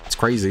ostrich. It's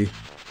crazy.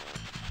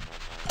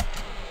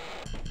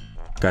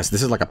 Guys,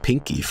 this is like a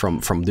pinky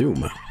from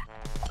Doom.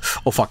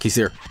 Oh fuck, he's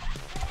here.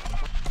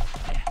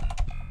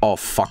 Oh,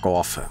 fuck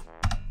off.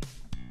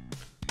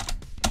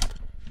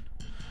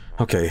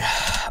 Okay,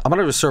 I'm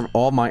gonna reserve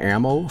all my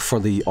ammo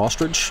for the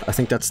ostrich. I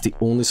think that's the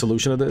only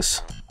solution to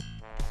this.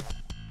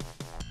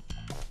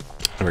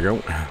 There we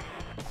go.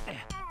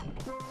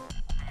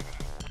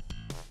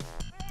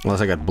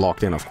 Unless I get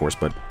blocked in, of course,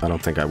 but I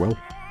don't think I will.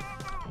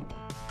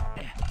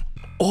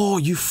 Oh,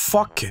 you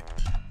fuck!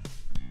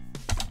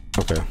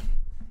 Okay.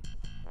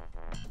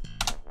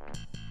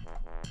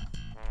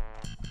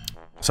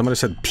 Somebody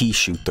said pea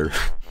shooter.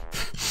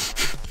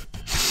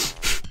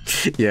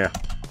 Yeah.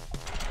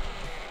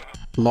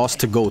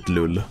 Lost to goat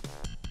lul.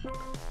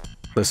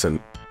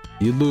 Listen,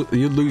 you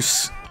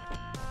lose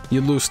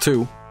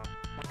too.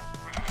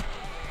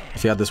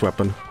 If you had this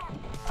weapon.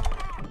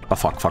 Oh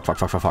fuck.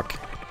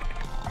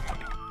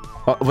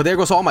 Oh, well, there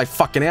goes all my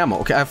fucking ammo.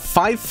 Okay, I have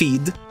 5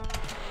 feed.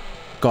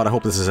 God, I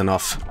hope this is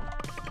enough.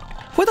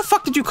 Where the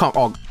fuck did you come?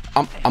 Oh,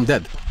 I'm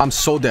dead. I'm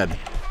so dead.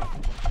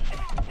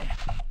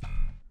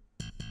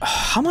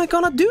 How am I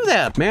gonna do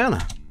that,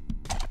 man?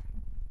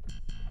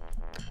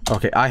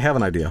 Okay, I have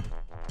an idea.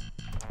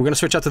 We're gonna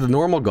switch out to the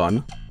normal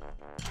gun.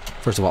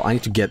 First of all, I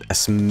need to get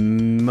as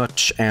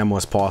much ammo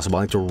as possible.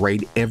 I need to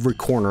raid every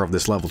corner of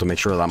this level to make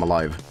sure that I'm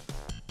alive.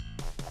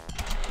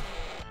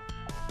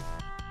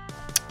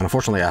 And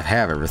unfortunately, I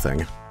have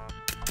everything.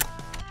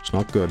 It's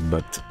not good,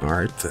 but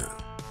alright.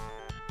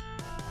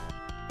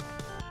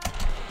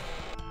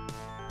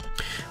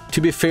 To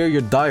be fair,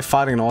 you die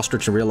fighting an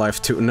ostrich in real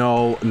life too.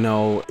 No,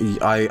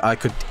 I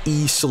could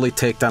easily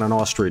take down an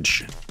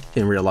ostrich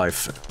in real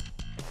life.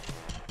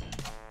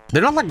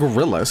 They're not like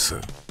gorillas.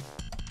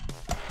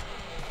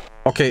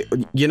 Okay,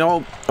 you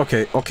know...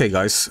 Okay,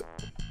 guys.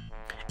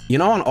 You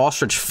know how an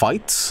ostrich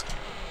fights?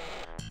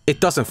 It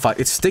doesn't fight.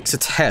 It sticks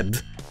its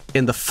head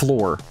in the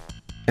floor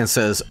and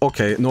says,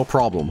 okay, no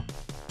problem.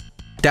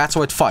 That's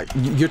how it fights.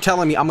 You're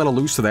telling me I'm gonna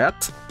lose to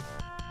that?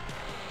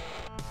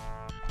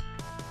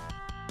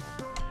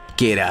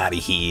 Get out of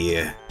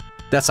here.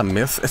 That's a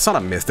myth. It's not a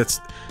myth. That's...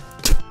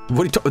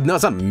 What are you talking... No,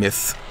 it's not a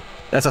myth.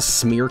 That's a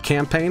smear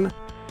campaign.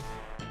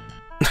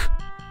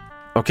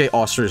 Okay,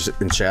 ostrich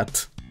in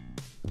chat.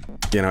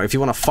 You know, if you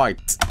want to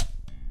fight,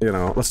 you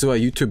know, let's do a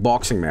YouTube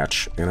boxing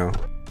match, you know.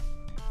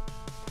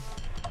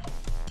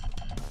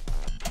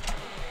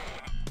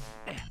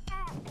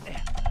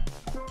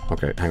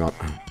 Okay, hang on.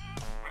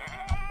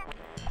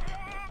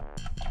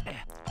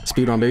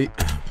 Speed on, baby.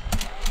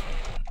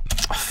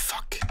 Oh,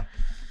 fuck.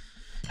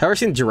 Have you ever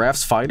seen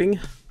giraffes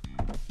fighting?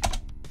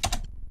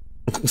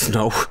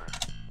 No.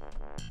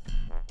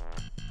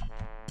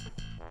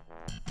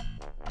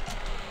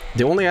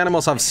 The only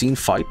animals I've seen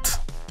fight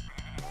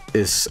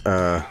is,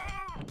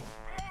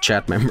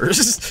 chat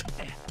members.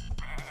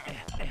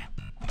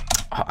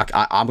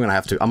 I'm gonna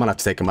have to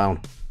take him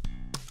out.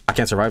 I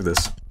can't survive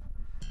this.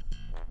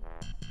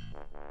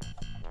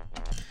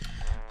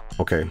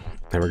 Okay,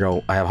 there we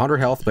go. I have 100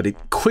 health, but it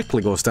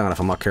quickly goes down if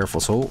I'm not careful,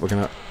 so we're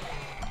gonna...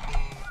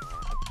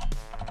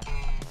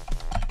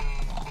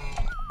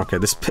 Okay,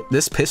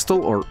 this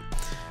pistol, or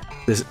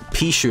this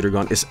pea shooter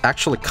gun, is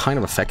actually kind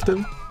of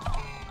effective.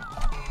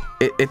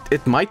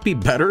 It might be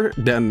better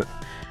than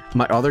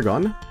my other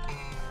gun.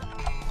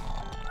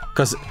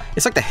 Because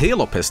it's like the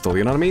Halo pistol,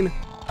 you know what I mean?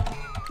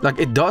 Like,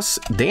 it does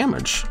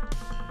damage.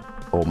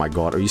 Oh my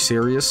god, are you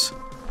serious?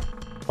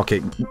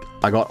 Okay,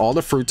 I got all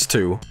the fruits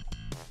too.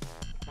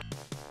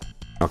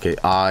 Okay,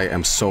 I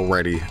am so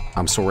ready.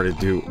 I'm so ready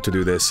to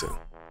do this.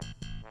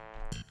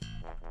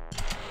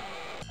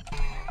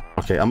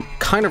 Okay, I'm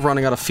kind of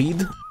running out of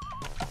feed.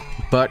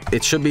 But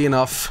it should be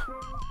enough.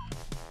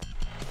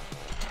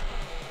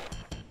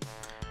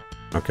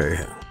 Okay.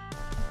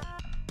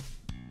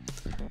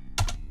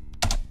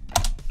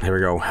 Here we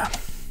go.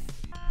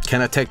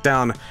 Can I take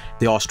down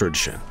the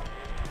ostrich?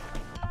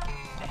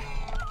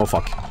 Oh,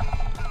 fuck.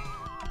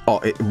 Oh,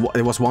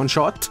 it was one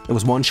shot? It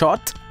was one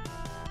shot?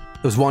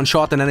 It was one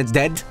shot and then it's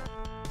dead?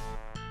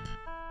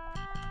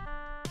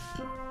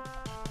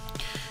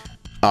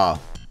 Ah,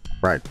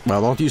 right.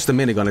 Well, don't use the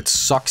minigun. It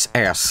sucks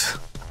ass.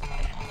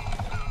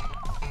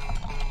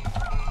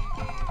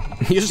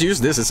 You just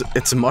use this,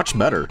 it's much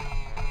better.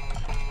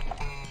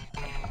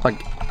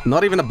 Like,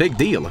 not even a big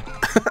deal.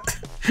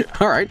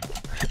 Alright,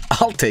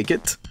 I'll take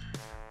it.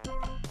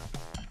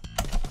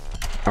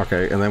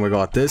 Okay, and then we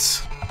got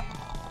this.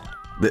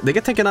 They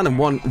get taken on in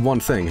one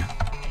thing.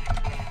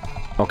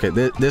 Okay,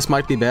 this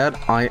might be bad.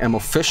 I am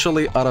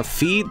officially out of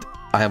feed.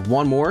 I have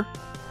one more.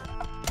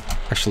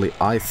 Actually,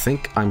 I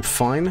think I'm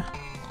fine.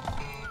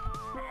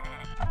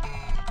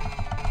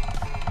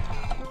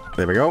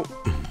 There we go.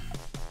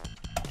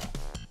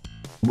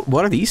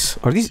 What are these?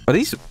 Are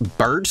these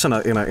birds in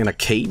a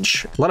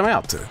cage? Let them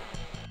out.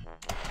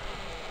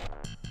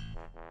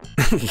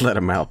 Let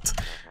them out.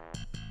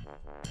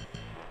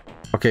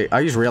 Okay,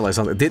 I just realized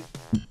something.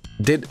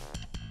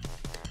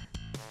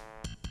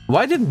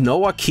 Why did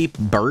Noah keep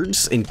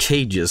birds in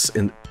cages?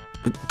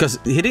 Because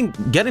he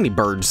didn't get any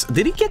birds.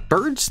 Did he get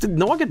birds? Did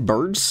Noah get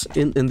birds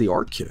in the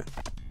ark?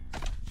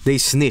 They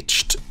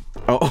snitched.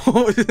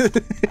 Oh,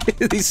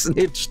 he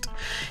snitched.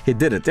 He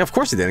did it. Of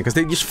course he didn't, because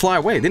they just fly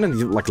away. They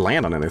didn't, like,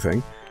 land on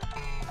anything.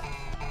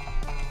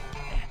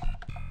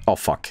 Oh,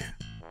 fuck.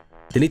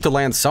 They need to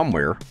land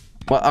somewhere.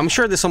 Well, I'm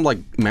sure there's some, like,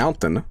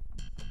 mountain.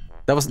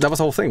 That was the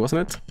whole thing,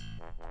 wasn't it?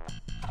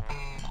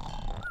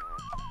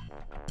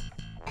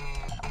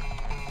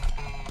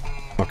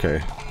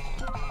 Okay.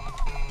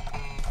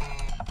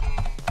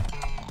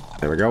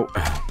 There we go.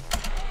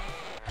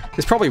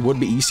 This probably would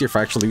be easier if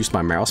I actually used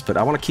my mouse, but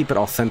I want to keep it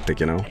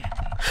authentic, you know?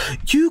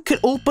 You can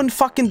open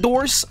fucking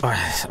doors?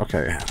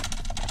 Okay.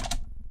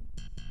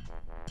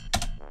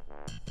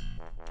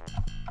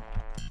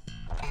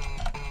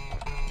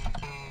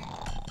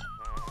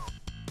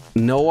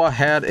 Noah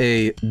had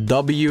a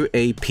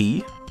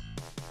WAP.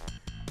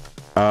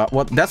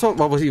 Well, that's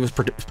what he was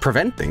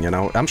preventing, you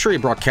know? I'm sure he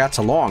brought cats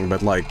along,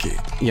 but, like,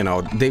 you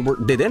know, they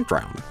didn't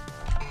drown.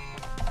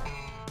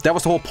 That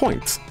was the whole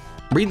point.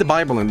 Read the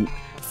Bible and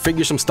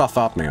figure some stuff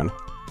out, man.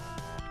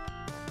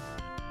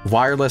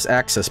 Wireless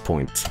access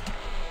point.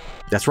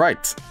 That's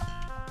right.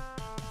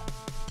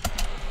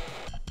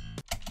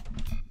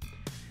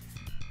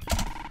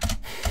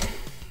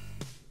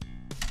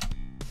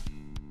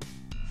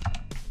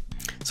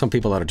 Some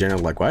people out of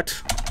general like, what?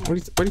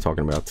 What are you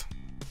talking about?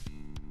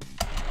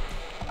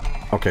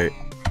 Okay,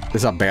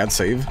 this is a bad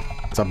save.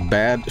 It's a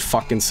bad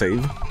fucking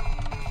save.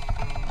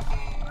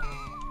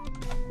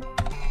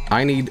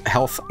 I need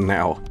health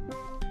now.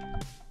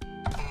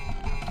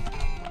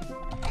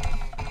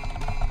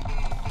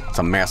 It's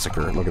a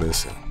massacre. Look at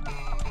this.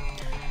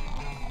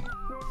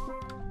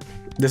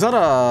 There's not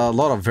a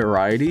lot of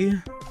variety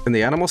in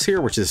the animals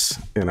here, which is,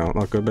 you know,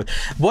 not good. But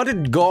what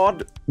did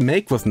God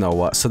make with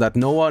Noah so that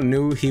Noah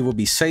knew he would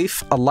be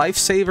safe? A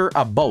lifesaver,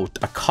 a boat,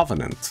 a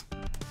covenant.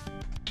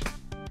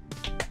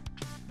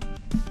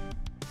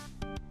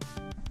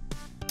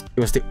 It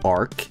was the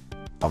Ark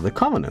of the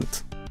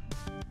Covenant.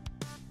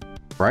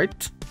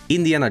 Right?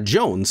 Indiana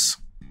Jones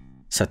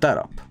set that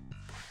up.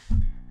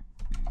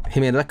 He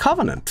made a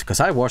covenant,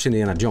 because I watched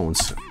Indiana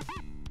Jones.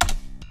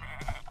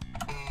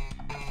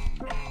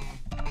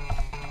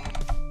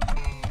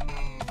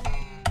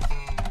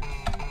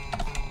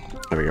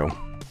 There we go.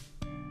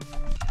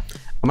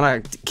 I'm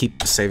gonna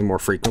keep saving more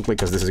frequently,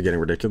 because this is getting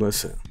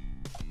ridiculous.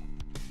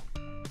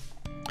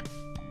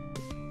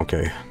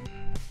 Okay.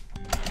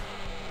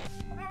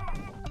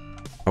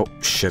 Oh,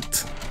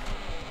 shit.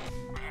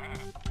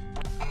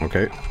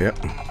 Okay, yep.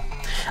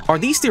 Are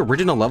these the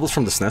original levels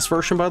from the SNES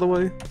version, by the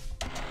way?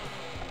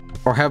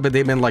 Or have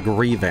they been, like,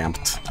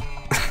 revamped?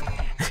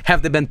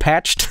 Have they been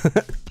patched?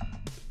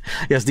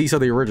 Yes, these are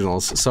the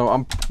originals. So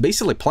I'm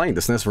basically playing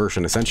the SNES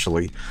version,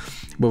 essentially,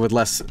 but with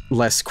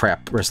less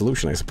crap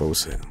resolution, I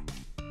suppose.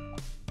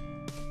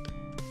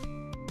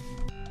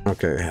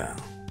 Okay.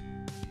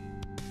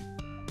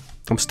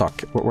 I'm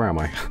stuck. Where am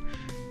I?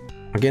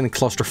 I'm getting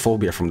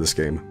claustrophobia from this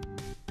game.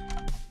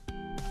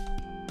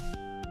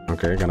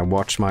 Okay, gonna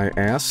watch my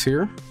ass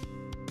here.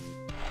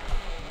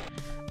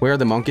 Where are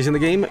the monkeys in the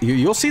game?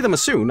 You'll see them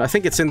soon. I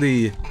think it's in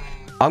the...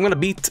 I'm gonna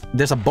beat...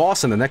 There's a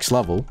boss in the next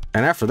level.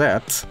 And after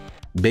that,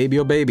 baby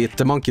oh baby, it's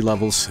the monkey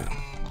levels.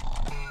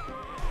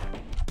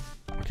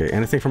 Okay,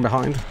 anything from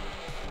behind?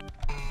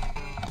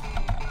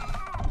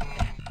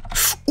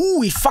 Ooh,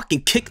 he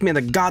fucking kicked me in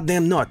the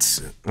goddamn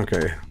nuts.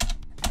 Okay.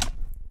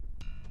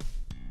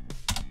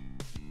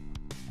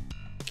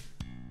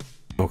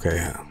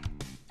 Okay.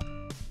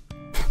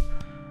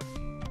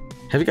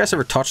 Have you guys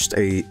ever touched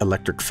a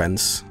electric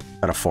fence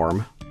at a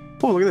farm?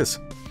 Oh, look at this.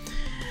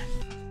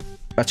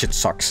 That shit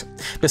sucks.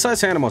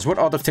 Besides animals, what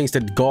other things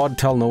did God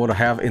tell Noah to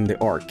have in the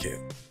ark?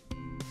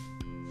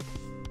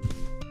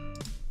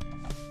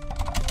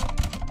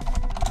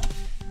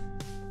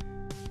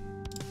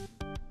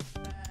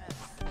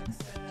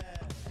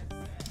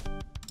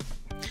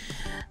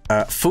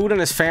 Food and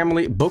his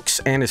family,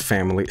 books and his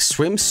family,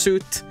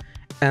 swimsuit,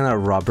 and a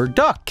rubber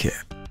duck.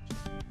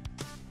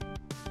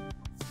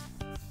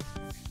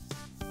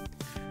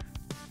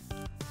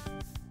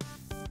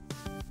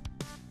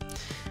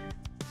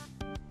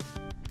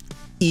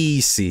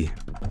 Easy.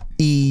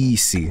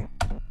 Easy.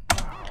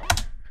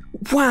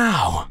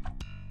 Wow.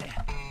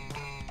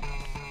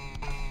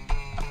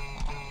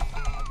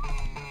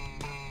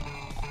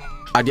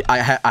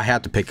 I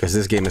had to pick because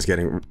this game is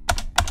getting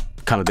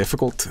kind of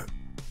difficult.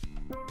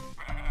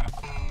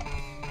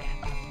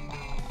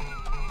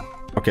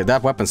 Okay,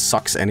 that weapon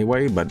sucks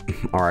anyway, but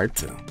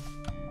alright.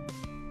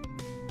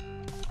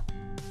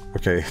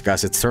 Okay,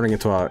 guys, it's turning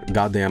into a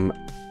goddamn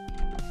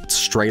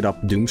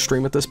straight-up Doom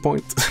stream at this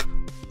point.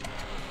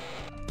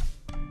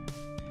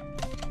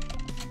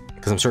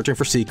 Because I'm searching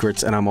for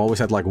secrets, and I'm always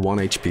at like 1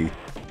 HP.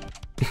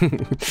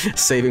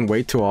 Saving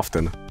way too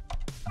often.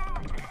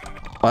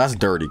 Oh, that's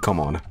dirty, come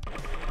on.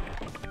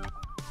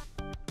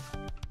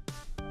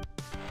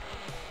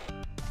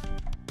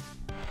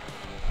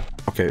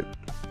 Okay.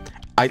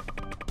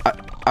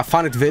 I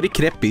find it very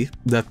creepy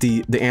that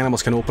the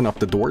animals can open up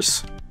the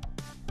doors.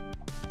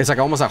 It's like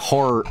almost a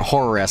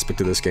horror aspect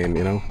to this game,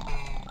 you know?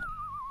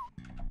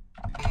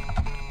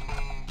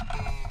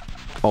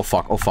 Oh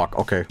fuck,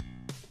 okay.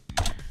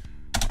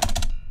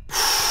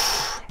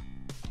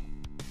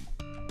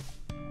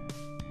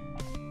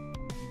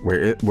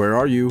 Where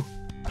are you?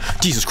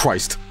 Jesus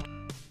Christ!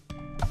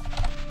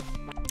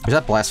 Is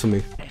that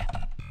blasphemy?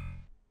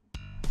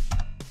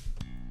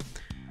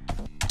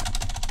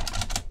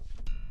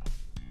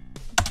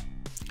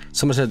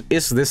 Someone said,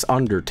 is this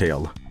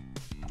Undertale?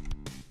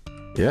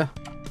 Yeah.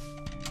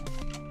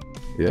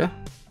 Yeah.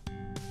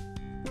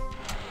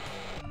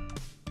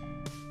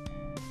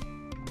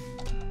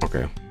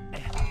 Okay.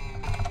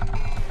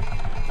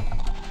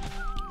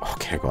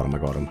 Okay, I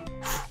got him.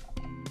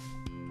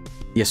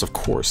 Yes, of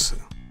course.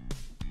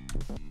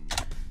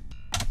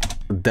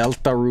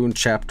 Deltarune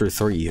Chapter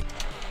 3.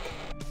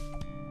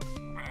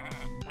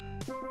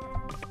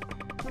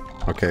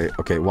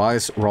 Okay, why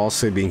is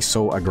Rossi being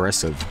so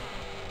aggressive?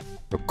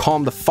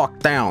 Calm the fuck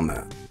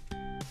down.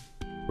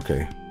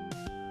 Okay.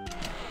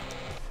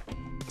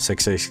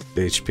 6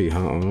 HP, huh?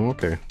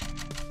 Okay.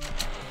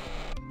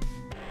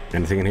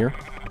 Anything in here?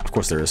 Of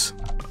course there is.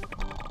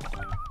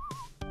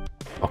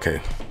 Okay,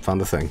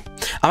 found the thing.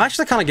 I'm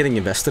actually kind of getting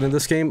invested in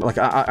this game. Like,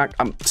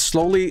 I'm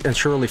slowly and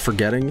surely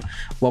forgetting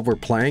what we're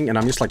playing, and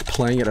I'm just like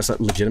playing it as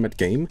a legitimate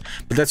game.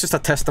 But that's just a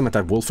testament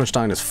that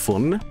Wolfenstein is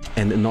fun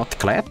and not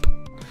clap.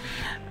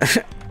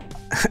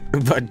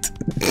 But,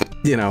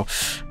 you know.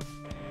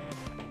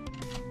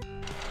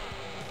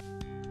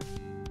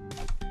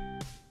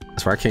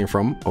 That's where I came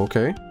from.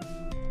 Okay.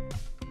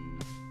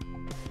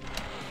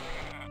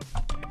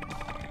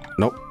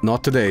 Nope,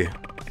 not today.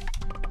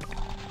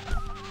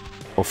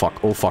 Oh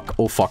fuck, oh fuck,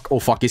 oh fuck, oh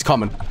fuck, he's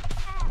coming.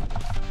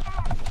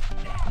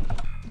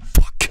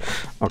 Fuck.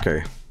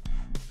 Okay.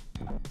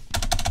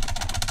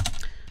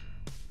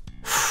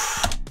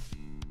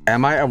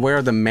 Am I aware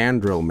of the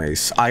Mandrill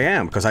Mace? I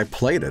am, because I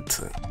played it.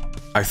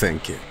 I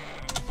think.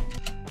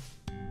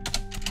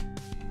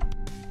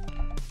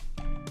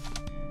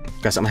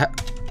 Guys, I'm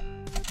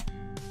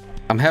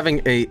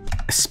having a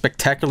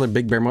spectacular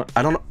big bear moment.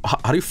 I don't know.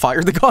 How do you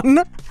fire the gun?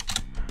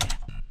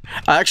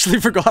 I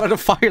actually forgot how to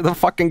fire the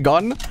fucking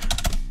gun.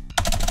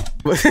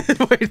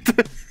 Wait.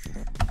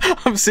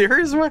 I'm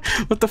serious?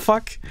 What the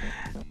fuck?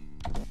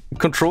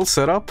 Control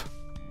setup?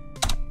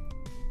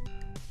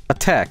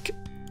 Attack.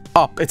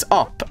 Up. It's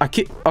up. I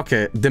keep...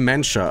 Okay.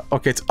 Dementia.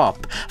 Okay, it's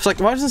up. It's like,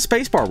 why doesn't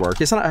spacebar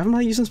work? Am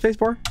I using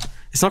spacebar?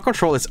 It's not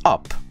control, it's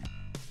up.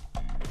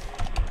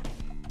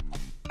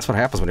 That's what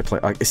happens when you play.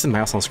 Like, it's the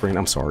mouse on screen.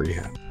 I'm sorry.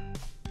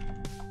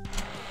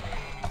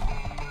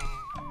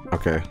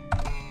 Okay.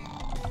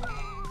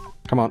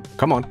 Come on.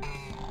 Come on.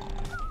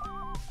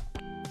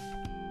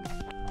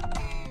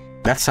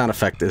 That sound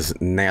effect is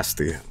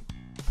nasty.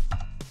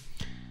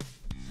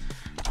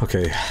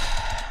 Okay.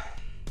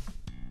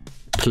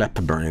 Plep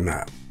brain.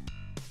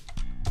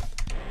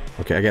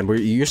 Okay, again, we're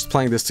just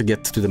playing this to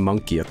get to the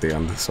monkey at the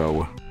end,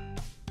 so...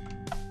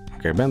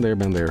 Okay, bend there,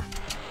 bend there.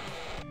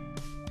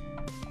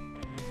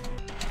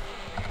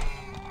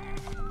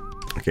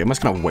 Okay, I'm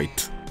just gonna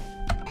wait.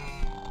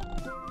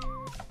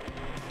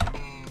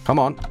 Come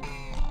on.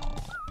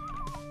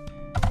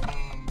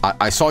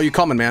 I saw you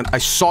coming, man. I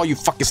saw you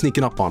fucking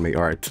sneaking up on me.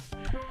 Alright.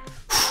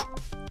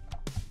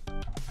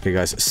 Okay,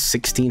 guys.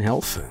 16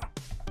 health.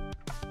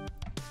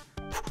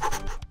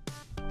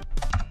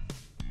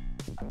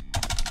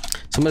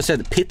 Somebody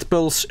said pit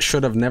bulls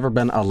should have never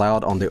been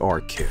allowed on the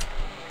Ark.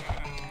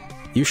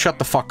 You shut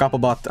the fuck up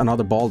about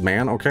another bald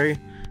man, okay?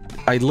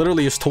 I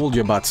literally just told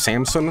you about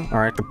Samson,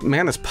 alright? The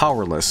man is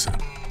powerless.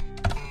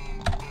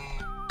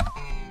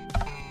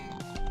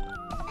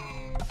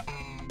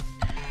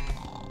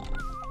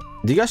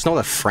 Do you guys know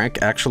that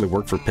Frank actually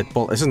worked for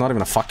Pitbull? This is not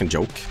even a fucking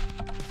joke.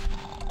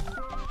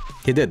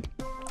 He did.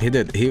 He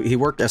did. He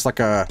worked as like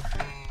a...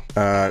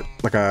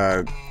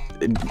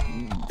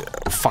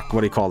 fuck,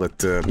 what do you call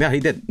it? Yeah, he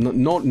did.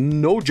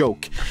 No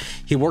joke.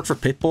 He worked for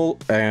Pitbull,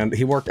 and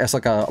he worked as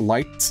like a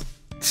light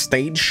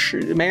stage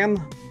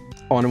man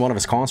on one of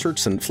his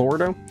concerts in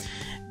Florida.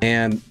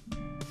 And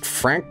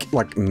Frank,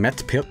 like, met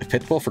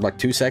Pitbull for like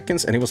 2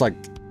 seconds, and he was like,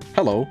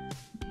 hello.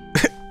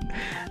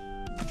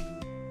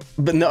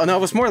 But no, it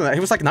was more than that. He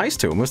was like nice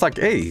to him. It was like,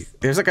 hey,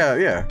 it was like a,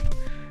 yeah.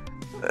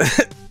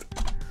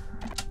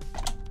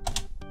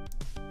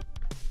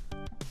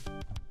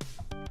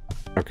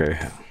 Okay.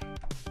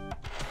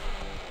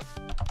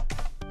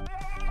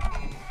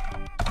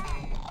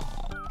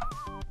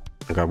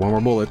 I got one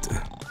more bullet.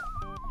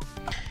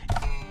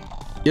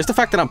 Just the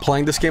fact that I'm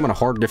playing this game on a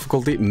hard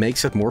difficulty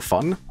makes it more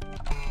fun.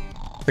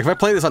 Like, if I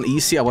played this on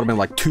easy, I would have been,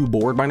 like, too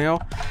bored by now.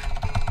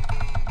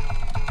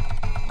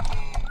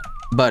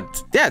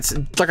 But, yeah, it's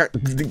like a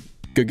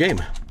good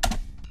game.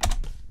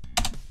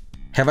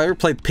 Have I ever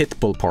played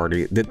Pitbull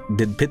Party? Did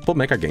Pitbull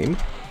make a game?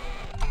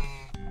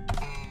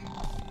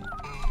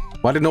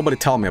 Why did nobody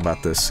tell me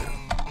about this?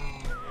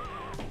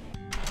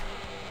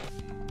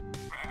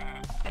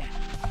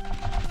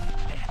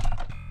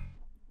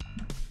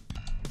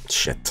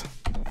 Shit.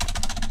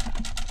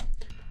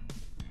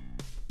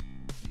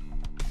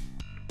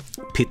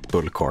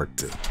 Pitbull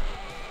cart.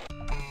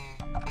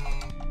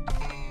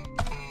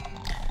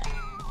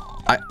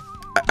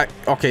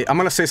 Okay, I'm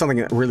gonna say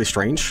something really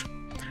strange,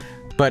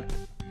 but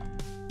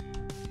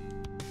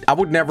I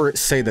would never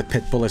say that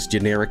Pitbull is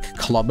generic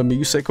club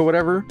music or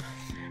whatever,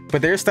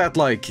 but there's that,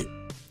 like,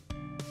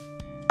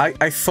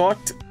 I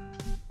thought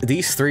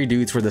these three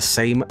dudes were the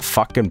same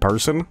fucking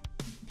person.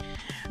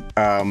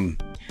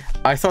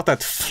 I thought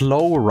that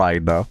Flow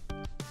Rida,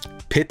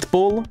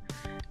 Pitbull,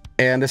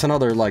 and there's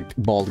another, like,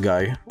 bald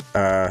guy.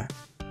 I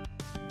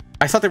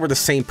thought they were the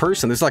same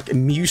person. There's, like, a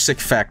music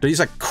factor. He's,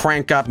 like,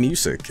 crank up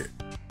music.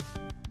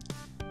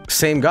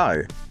 Same guy.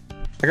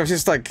 Like, I was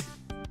just, like...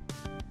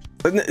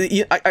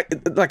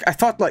 I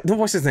thought, like... What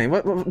was his name?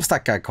 What's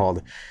that guy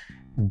called?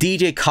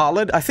 DJ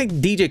Khaled? I think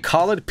DJ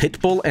Khaled,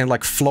 Pitbull, and,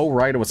 like, Flow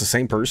Rida was the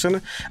same person.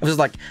 I was just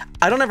like,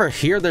 I don't ever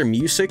hear their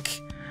music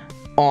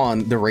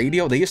on the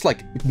radio. They just,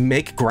 like,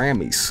 make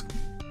Grammys.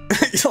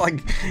 It's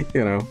like,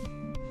 you know...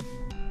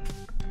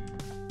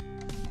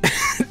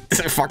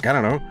 Fuck, I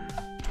don't know.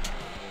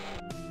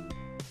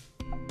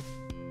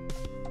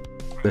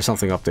 There's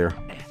something up there.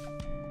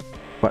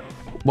 What?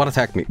 What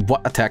attacked me?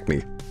 What attacked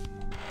me?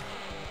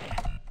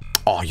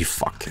 Oh, you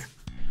fuck.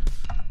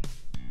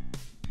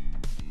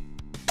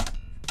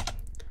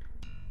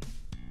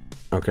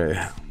 Okay.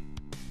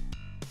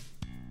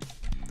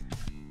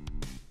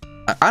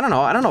 I don't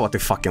know. I don't know what they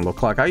fucking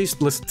look like. I used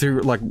to listen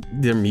to, like,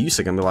 their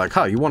music and be like,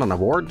 huh, you won an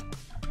award?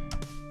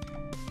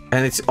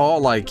 And it's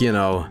all like, you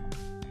know...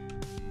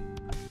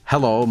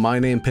 Hello, my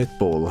name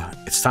Pitbull.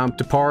 It's time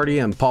to party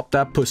and pop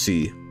that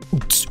pussy.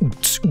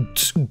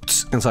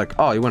 And it's like,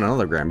 oh, you won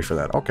another Grammy for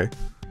that. Okay.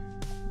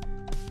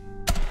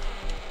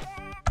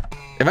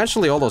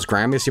 Eventually, all those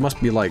Grammys, you must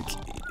be like...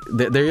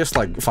 They're just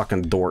like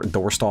fucking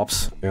door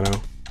stops, you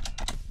know?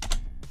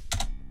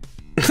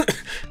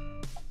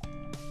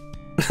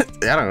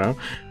 I don't know.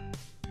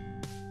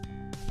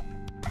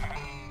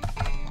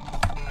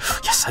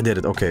 Yes, I did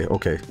it. Okay,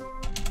 okay.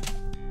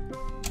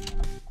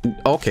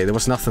 Okay, there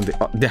was nothing.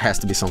 There has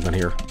to be something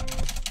here.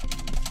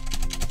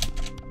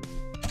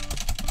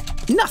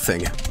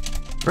 Nothing.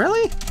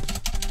 Really?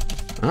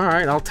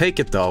 Alright, I'll take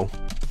it though.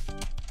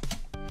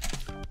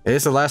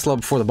 It's the last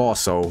level before the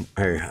boss, so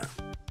hey.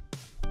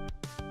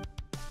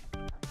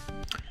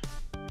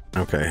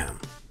 Okay.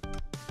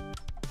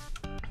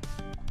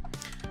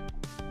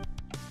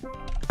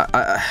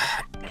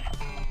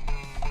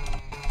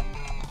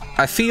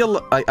 I feel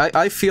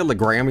the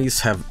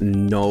Grammys have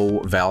no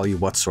value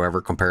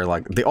whatsoever compared,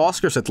 like, the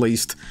Oscars at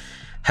least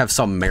have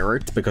some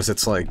merit because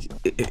it's like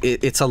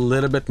it's a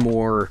little bit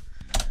more.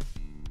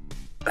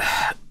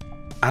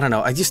 I don't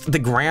know. The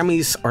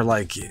Grammys are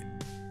like,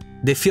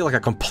 they feel like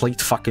a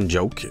complete fucking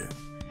joke.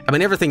 I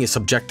mean, everything is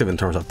subjective in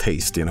terms of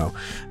taste, you know,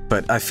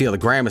 but I feel the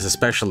Grammys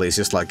especially is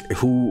just like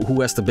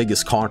who has the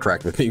biggest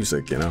contract with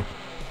music, you know.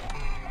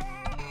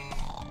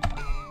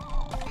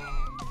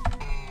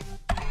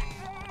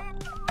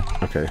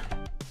 Okay.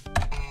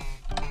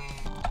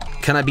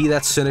 Can I be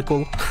that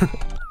cynical?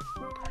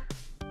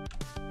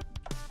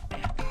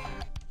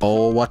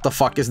 Oh, what the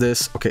fuck is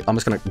this? Okay, I'm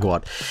just gonna go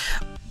out.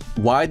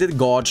 Why did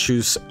God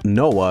choose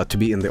Noah to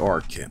be in the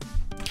ark?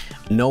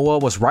 Noah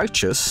was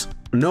righteous.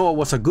 Noah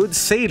was a good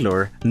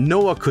sailor.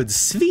 Noah could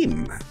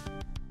swim.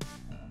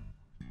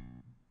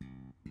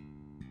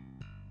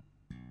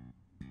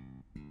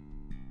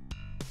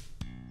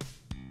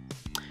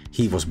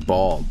 He was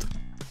bald.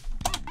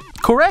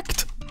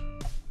 Correct!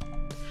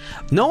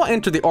 Noah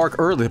entered the ark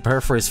early to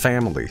prepare for his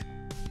family.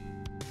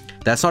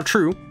 That's not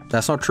true.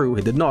 That's not true.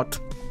 He did not.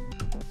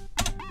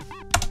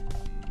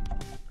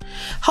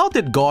 How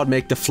did God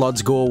make the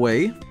floods go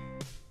away?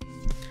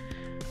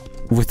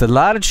 With a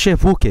large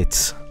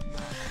buckets.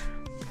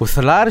 With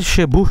a large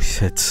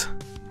buckets.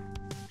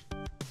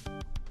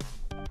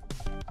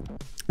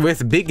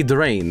 With big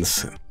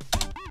drains.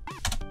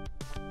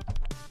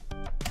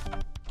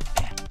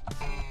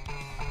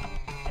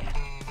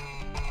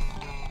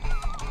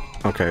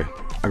 Okay.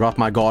 I got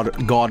my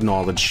God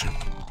knowledge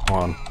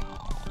on.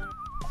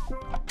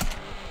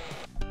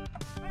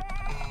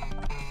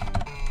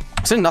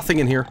 Is there nothing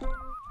in here?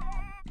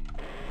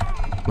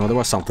 No, there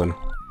was something.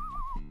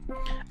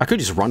 I could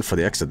just run for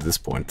the exit at this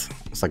point.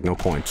 It's like no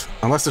point.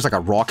 Unless there's like a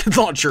rocket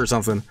launcher or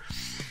something.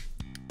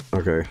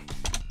 Okay.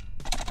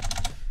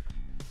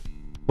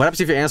 What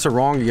happens if you answer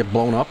wrong, you get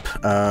blown up?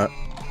 I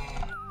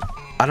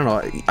don't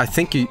know. I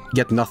think you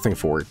get nothing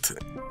for it.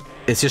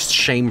 It's just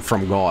shame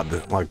from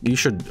God. Like, you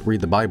should read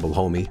the Bible,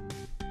 homie.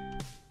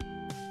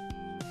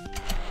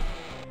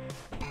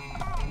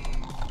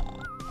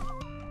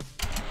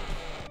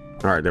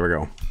 Alright, there we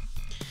go.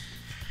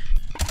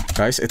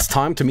 Guys, it's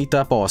time to meet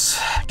that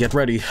boss. Get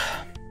ready.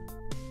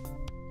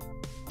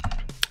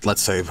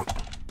 Let's save.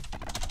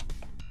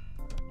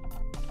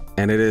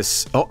 And it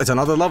is... Oh, it's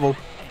another level.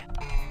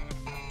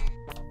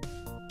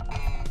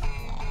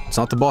 It's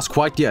not the boss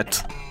quite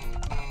yet.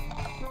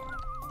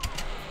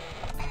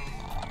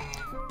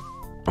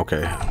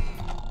 Okay.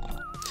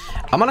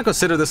 I'm gonna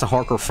consider this a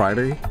Hardcore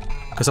Friday.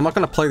 Because I'm not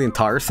gonna play the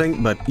entire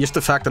thing, but just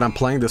the fact that I'm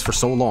playing this for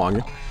so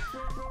long...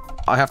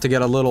 I have to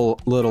get a little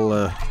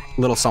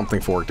something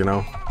for it, you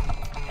know?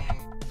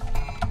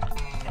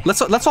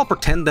 Let's all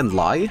pretend and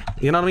lie,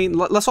 you know what I mean?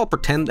 Let's all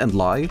pretend and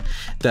lie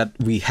that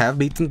we have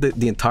beaten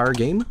the entire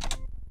game.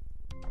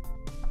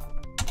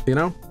 You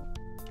know?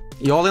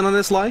 You all in on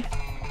this lie?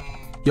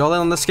 You all in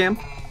on this scam?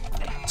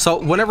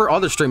 So whenever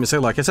other streamers say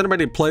like, has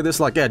anybody played this?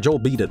 Like, yeah, Joel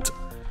beat it.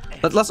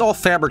 Let's all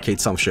fabricate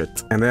some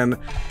shit. And then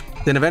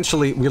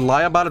eventually we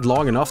lie about it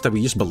long enough that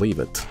we just believe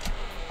it.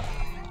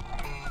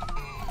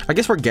 I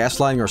guess we're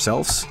gaslighting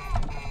ourselves,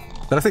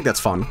 but I think that's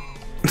fun.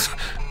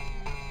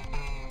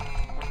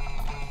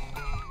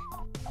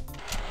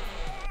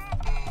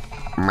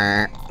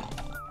 Meh.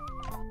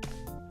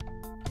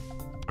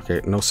 Okay,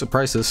 no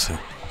surprises.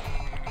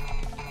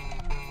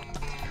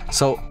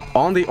 So,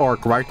 on the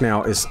arc right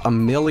now is a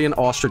million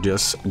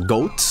ostriches,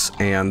 goats,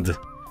 and...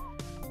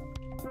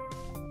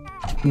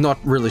 Not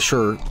really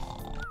sure,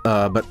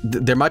 but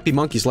there might be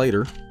monkeys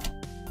later.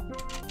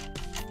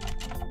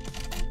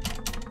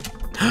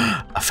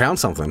 I found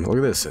something. Look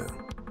at this.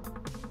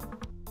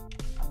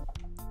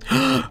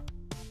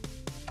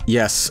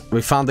 Yes,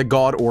 we found the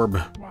god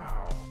orb.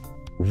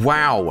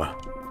 Wow.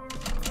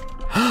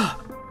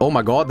 Oh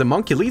my god, the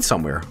monkey leads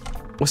somewhere.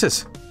 What's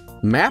this?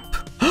 Map?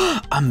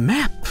 A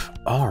map!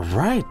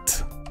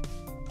 Alright.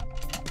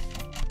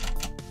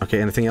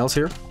 Okay, anything else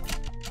here?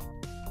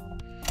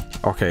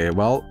 Okay,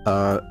 well,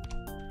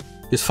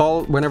 just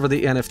follow whenever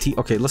the NFT...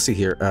 Okay, let's see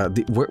here.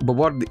 But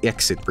what the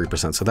exit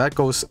represent? So that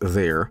goes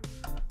there.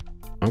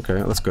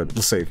 Okay, that's good.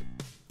 Let's save.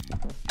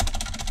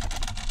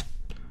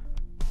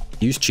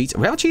 Use cheats.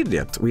 We haven't cheated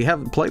yet. We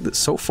haven't played this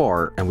so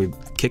far, and we've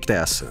kicked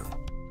ass.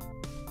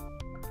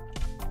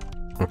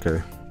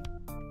 Okay.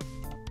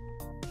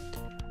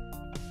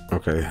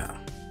 Okay.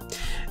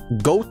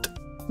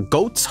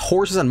 Goats,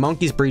 horses, and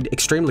monkeys breed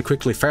extremely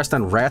quickly, faster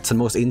than rats and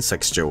most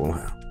insects, Joel.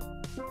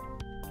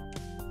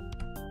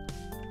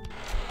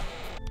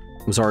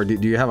 I'm sorry,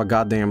 do you have a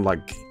goddamn,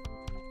 like,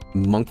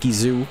 monkey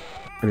zoo?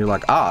 And you're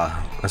like,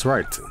 ah, that's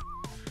right.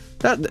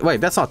 Wait,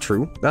 that's not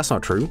true. That's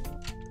not true.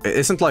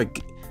 Isn't,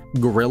 like,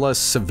 gorillas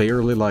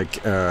severely, like,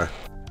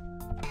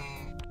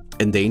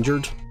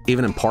 endangered?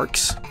 Even in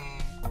parks?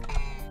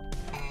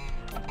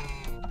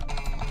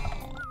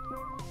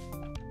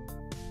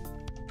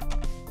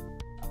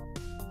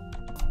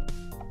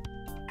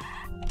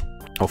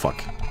 Oh,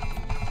 fuck.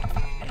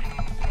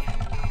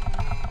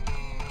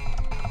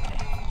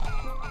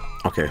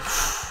 Okay.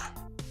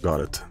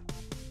 Got it.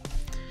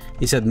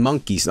 He said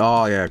monkeys.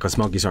 Oh, yeah, because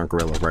monkeys aren't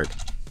gorillas, right?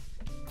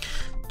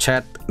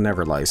 Chat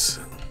never lies.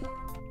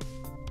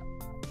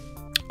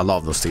 I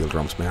love those steel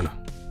drums, man.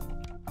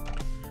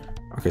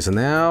 Okay, so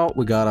now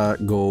we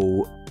gotta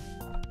go...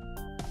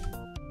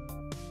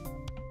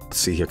 Let's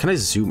see here. Can I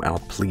zoom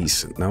out,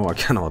 please? No, I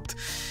cannot.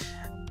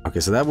 Okay,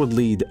 so that would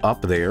lead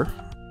up there.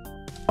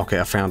 Okay,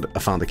 I found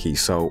the key.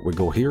 So we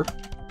go here.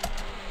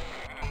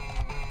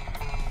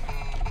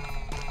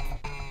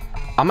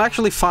 I'm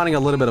actually finding a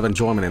little bit of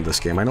enjoyment in this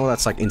game. I know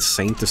that's like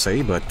insane to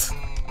say, but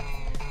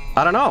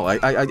I don't know.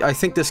 I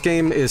think this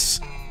game is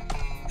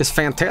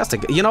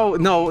fantastic. You know,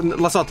 no,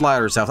 let's not lie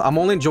to ourselves. I'm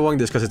only enjoying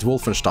this because it's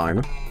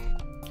Wolfenstein.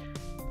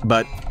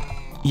 But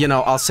you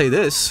know, I'll say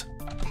this: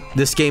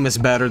 this game is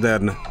better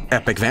than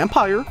Epic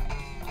Vampire.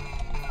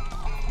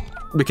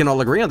 We can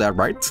all agree on that,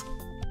 right?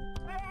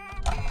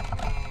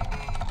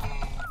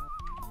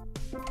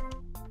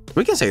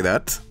 We can say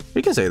that.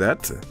 We can say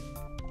that.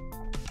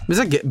 It's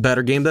a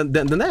better game than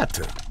that.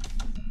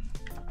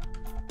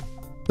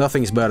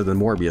 Nothing's better than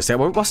Morbius. Yeah,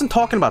 I wasn't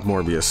talking about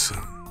Morbius.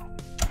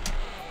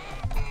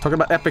 Talking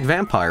about Epic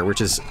Vampire,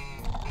 which is,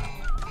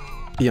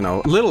 you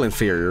know, a little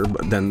inferior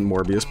than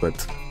Morbius,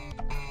 but...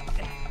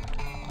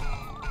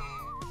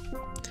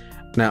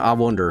 Now, I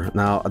wonder,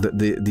 now,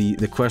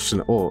 the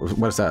question... Oh,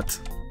 what is that?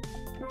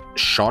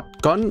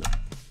 Shotgun?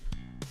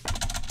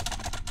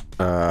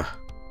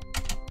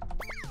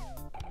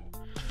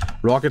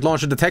 Rocket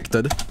launcher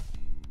detected.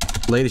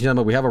 Ladies and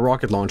gentlemen, we have a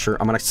rocket launcher.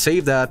 I'm gonna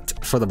save that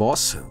for the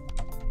boss.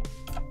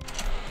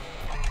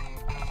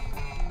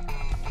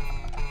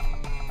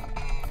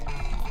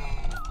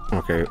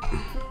 Okay.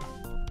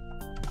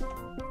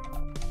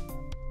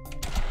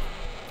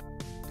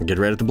 Get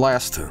ready to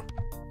blast.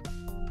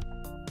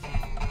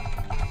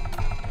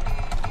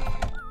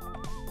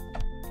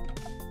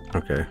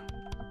 Okay.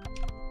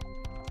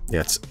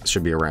 Yeah, it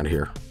should be around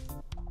here.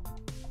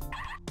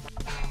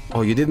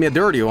 Oh, you did me a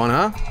dirty one,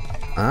 huh?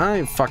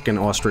 I fucking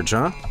ostrich,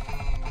 huh?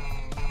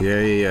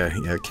 Yeah.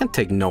 I can't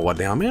take Noah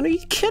down, man. Are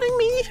you kidding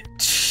me?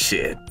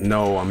 Shit,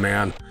 Noah,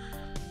 man.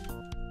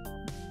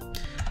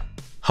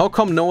 How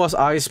come Noah's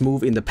eyes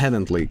move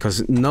independently?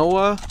 Because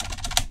Noah's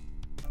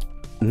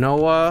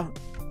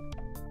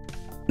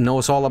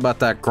all about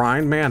that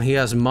grind, man. He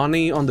has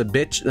money on the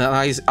bitch,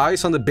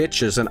 eyes on the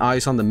bitches and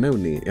eyes on the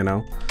moony, you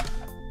know?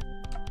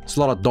 There's a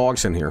lot of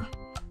dogs in here.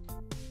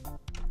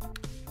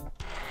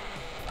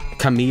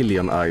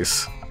 Chameleon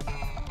eyes.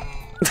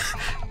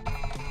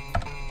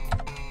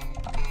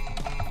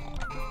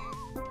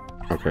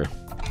 Okay.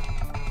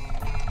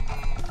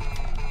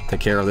 Take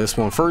care of this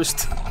one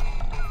first.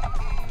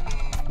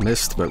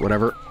 Missed, but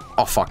whatever.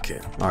 Oh, fuck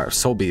it. Alright,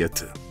 so be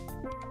it.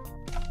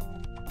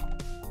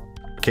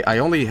 Okay,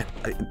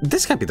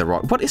 this can't be the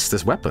wrong... What is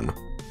this weapon?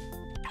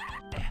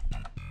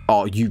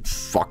 Oh, you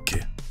fuck.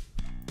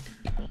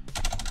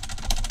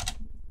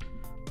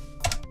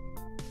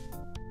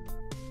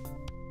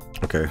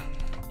 Okay.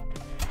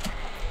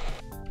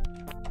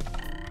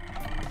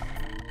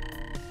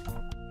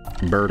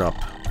 Bird up.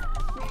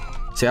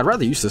 See, I'd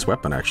rather use this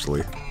weapon,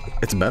 actually.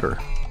 It's better.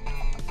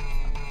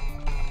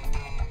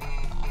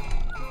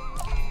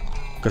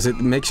 Because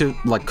it makes you,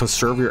 like,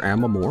 conserve your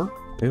ammo more,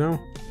 you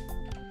know?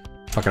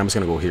 Fuck it, I'm just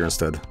gonna go here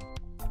instead.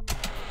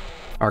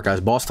 Alright, guys,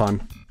 boss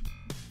time.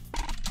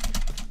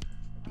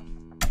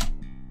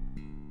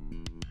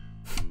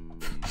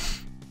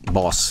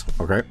 Boss,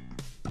 okay?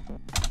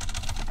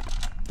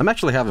 I'm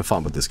actually having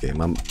fun with this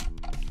game.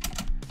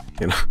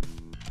 You know...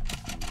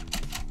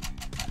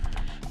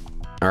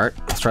 Alright,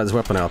 let's try this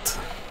weapon out.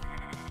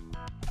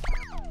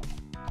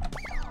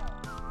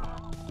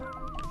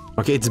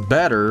 Okay, it's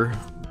better.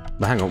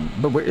 But hang on,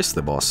 but where is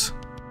the boss?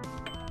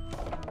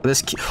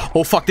 This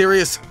oh fuck, there he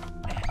is!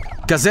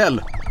 Gazelle!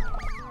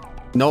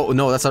 No,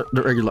 that's not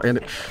the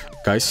regular...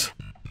 Guys.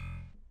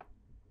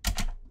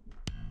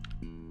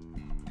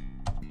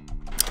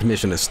 The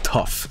mission is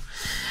tough.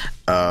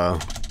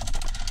 Uh-oh.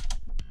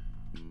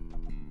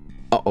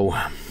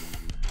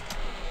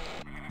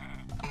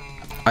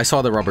 I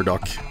saw the rubber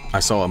duck. I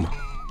saw him.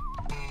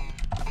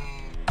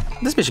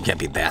 This mission can't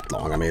be that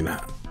long, I mean...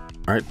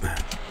 Alright.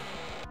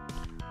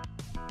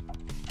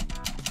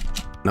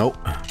 Nope.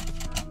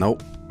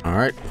 Nope.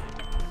 Alright.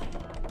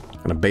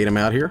 Gonna bait him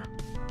out here.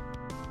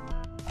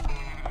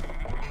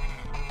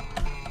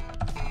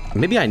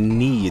 Maybe I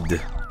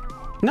need...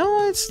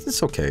 No,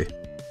 it's okay.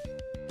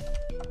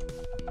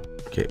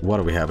 Okay, what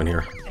do we have in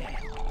here?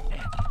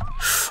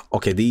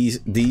 Okay, these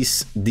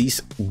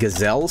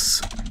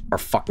gazelles are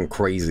fucking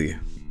crazy.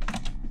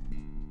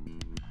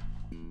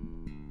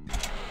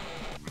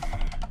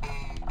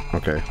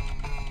 Okay.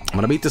 I'm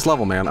gonna beat this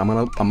level, man. I'm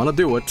gonna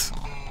do it.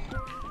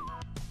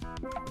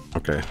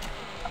 Okay.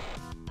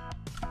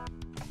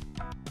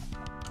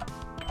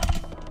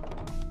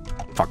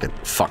 Fuck it.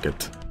 Fuck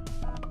it.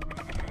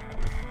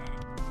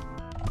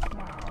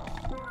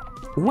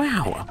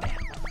 Wow.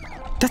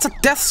 That's a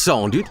death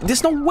zone, dude.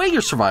 There's no way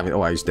you're surviving.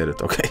 Oh, I just did it.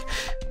 Okay.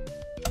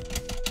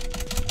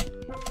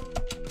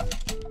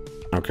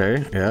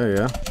 Okay.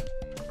 Yeah.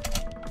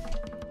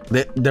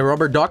 The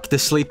rubber duck, the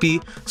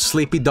sleepy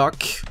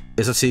duck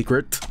is a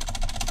secret.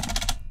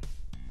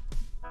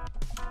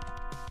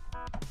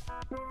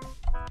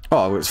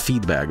 Oh, it was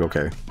feedback.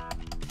 Okay.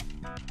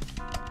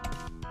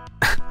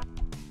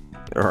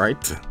 All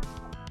right.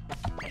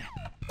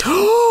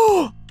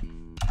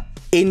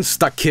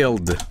 Insta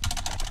killed.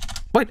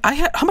 Wait,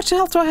 how much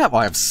health do I have? Oh,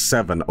 I have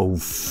 7. Oh,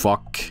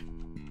 fuck.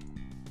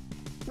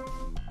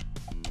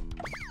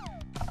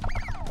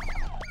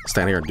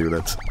 Stand here and do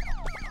that.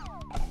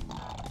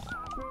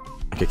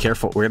 Okay,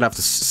 careful. We're gonna have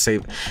to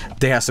save.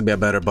 There has to be a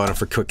better button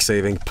for quick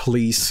saving,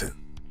 please.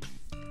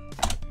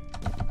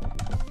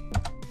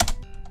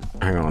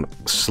 Hang on.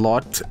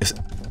 Slot is...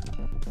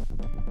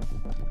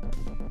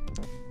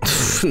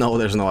 No,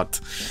 there's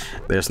not.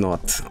 There's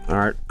not.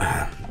 Alright.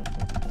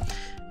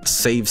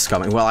 Save's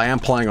coming. Well, I am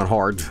playing on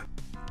hard.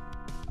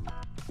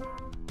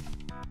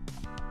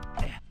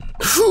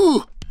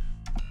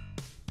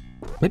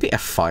 Maybe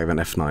F5 and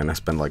F9 has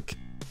been like...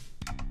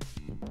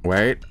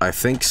 Wait, I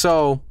think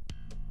so.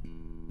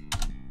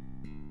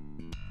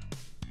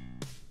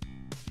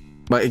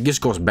 But it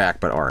just goes back,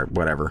 but alright,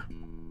 whatever.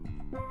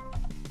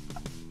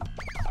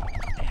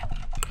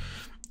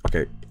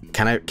 Okay,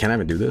 can I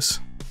even do this?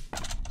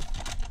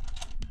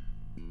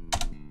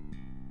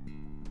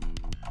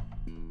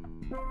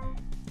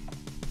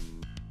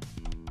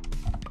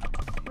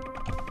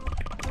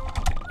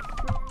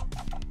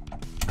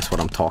 That's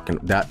what I'm talking.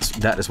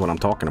 That is what I'm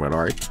talking about.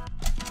 All right.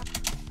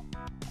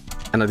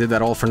 And I did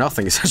that all for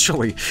nothing,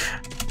 essentially.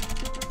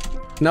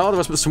 No, there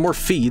was some more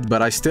feed,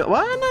 but I still...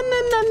 Well,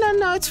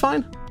 no, it's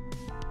fine.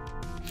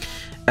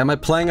 Am I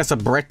playing as a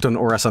Breton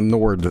or as a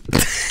Nord?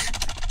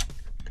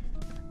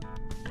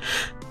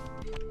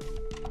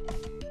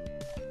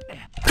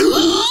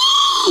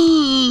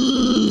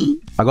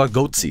 I got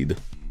goat seed.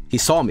 He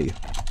saw me.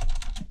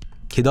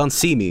 He don't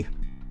see me.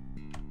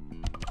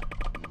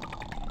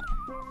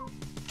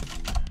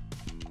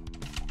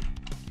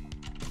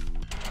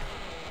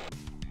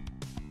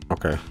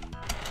 Okay.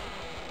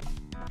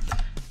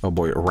 Oh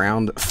boy,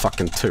 round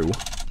fucking 2.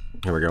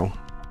 Here we go.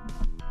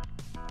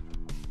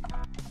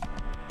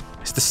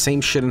 Is the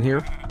same shit in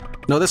here?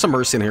 No, there's some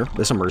mercy in here.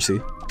 There's some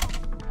mercy.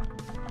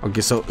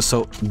 Okay, so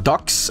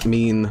ducks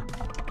mean...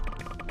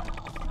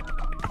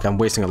 Okay, I'm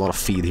wasting a lot of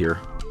feed here.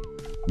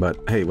 But,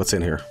 hey, what's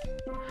in here?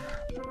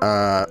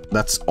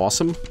 That's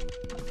awesome.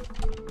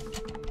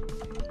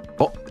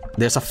 Oh,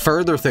 there's a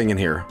further thing in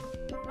here.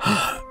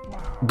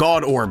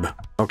 God orb.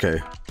 Okay.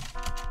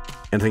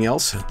 Anything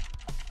else?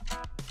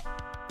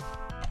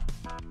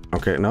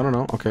 Okay,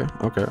 no.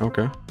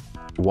 Okay.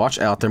 Watch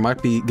out, there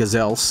might be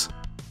gazelles.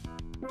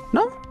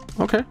 No?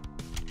 Okay.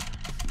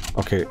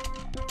 Okay.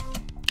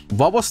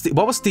 What was the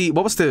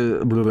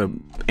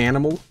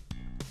animal?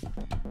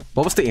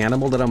 What was the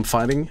animal that I'm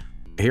fighting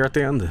here at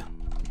the end?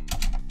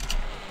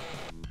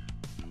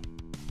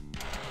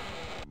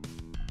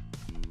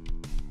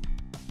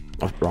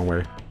 Oh, wrong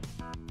way.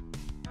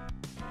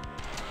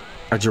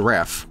 A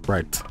giraffe,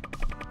 right.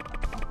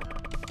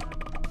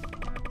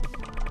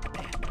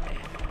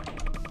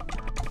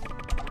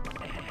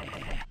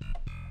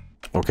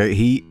 Okay,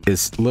 he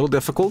is a little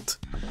difficult,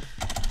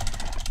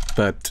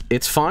 but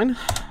it's fine,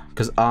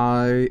 because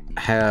I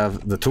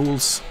have the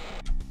tools.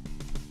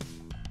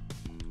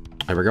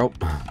 There we go.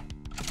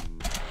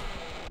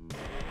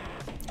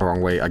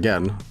 Wrong way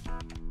again.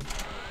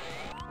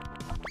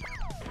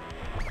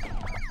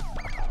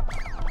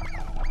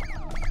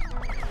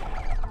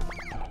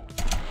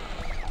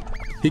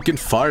 He can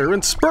fire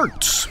in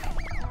spurts.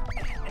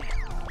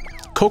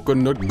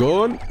 Coconut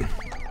gun.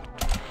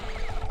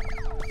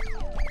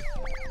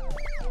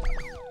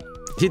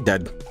 He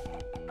dead.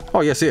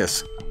 Oh, yes, he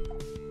is.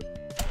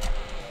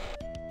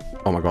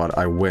 Oh my god,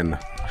 I win.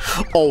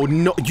 Oh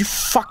no, you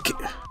fuck.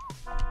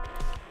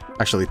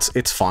 Actually,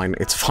 it's fine.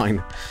 It's fine.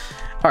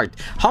 All right.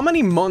 How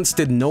many months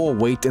did Noah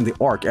wait in the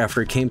Ark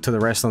after he came to the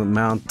rest of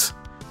Mount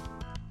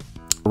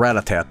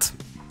Ratatat?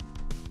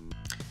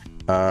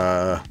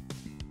 I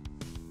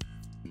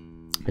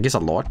guess a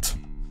lot.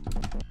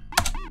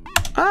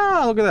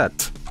 Ah, look at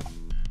that.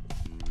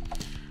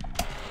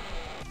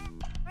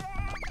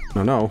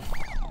 No.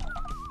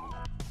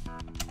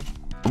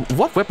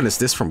 What weapon is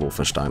this from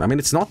Wolfenstein? I mean,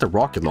 it's not the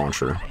rocket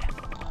launcher.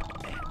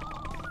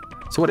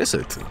 So what is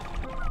it?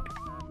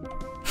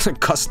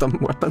 Custom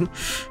weapon?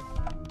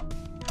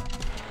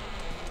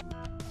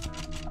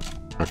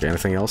 Okay,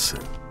 anything else?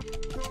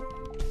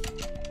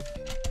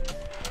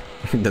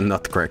 The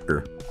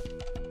nutcracker.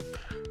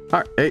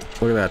 Alright, hey,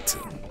 look at that.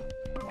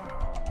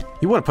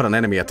 You wouldn't put an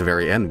enemy at the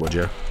very end, would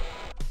you?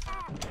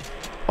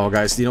 Oh,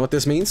 guys, do you know what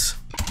this means?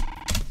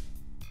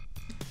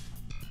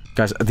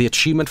 Guys, the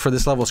achievement for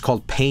this level is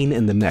called Pain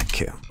in the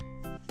Neck.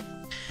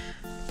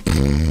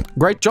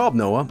 Great job,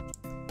 Noah.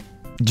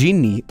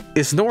 Genie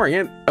is snoring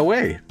it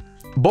away.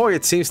 Boy,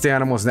 it seems the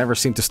animals never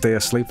seem to stay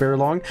asleep very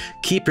long.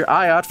 Keep your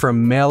eye out for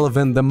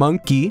Melvin the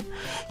monkey.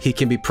 He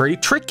can be pretty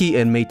tricky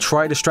and may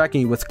try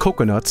distracting you with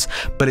coconuts,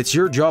 but it's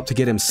your job to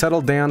get him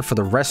settled down for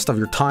the rest of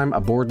your time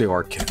aboard the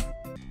Ark.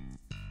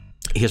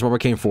 Here's what we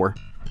came for.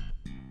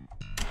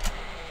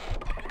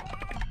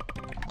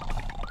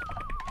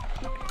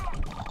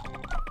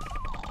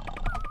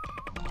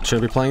 Should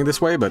I be playing this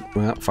way, but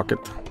well, fuck it.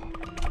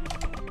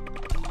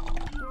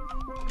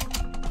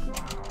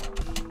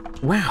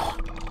 Wow.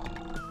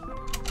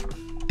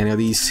 Any of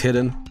these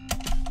hidden?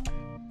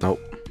 Nope.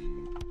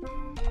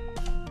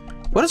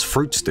 What does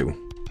fruits do?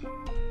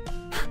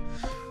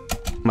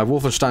 My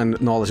Wolfenstein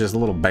knowledge is a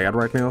little bad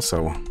right now,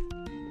 so...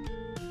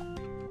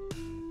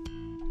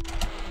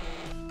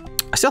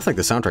 I still think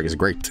the soundtrack is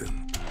great.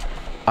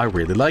 I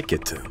really like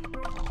it.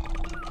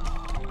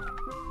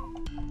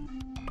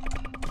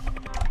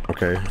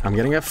 Okay, I'm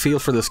getting a feel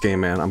for this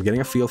game, man. I'm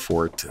getting a feel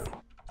for it.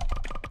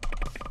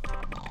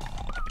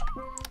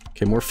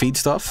 Okay, more feed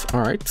stuff.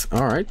 Alright,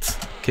 alright.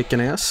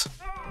 Kicking ass.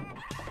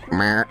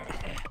 Meh.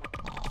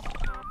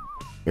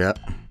 Yeah.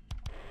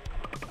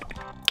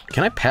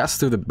 Can I pass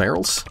through the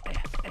barrels?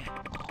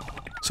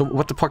 So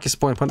what the fuck is the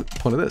point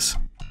of this?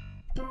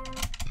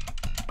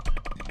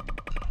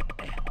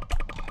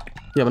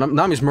 Yeah, but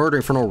now I'm just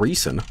murdering for no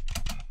reason.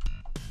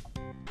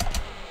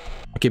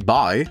 Okay,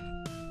 bye.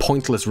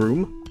 Pointless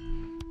room.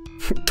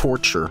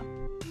 Torture.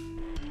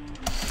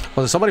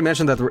 Well, somebody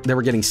mentioned that they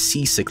were getting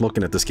seasick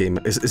looking at this game.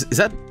 Is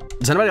that...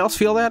 Does anybody else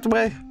feel that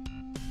way?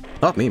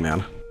 Not me,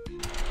 man.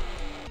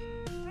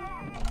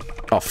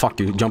 Oh, fuck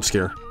you. Jump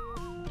scare.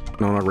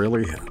 No, not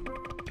really.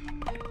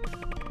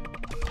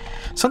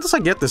 Sometimes I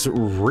get this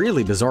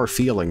really bizarre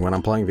feeling when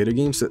I'm playing video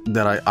games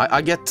that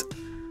I get...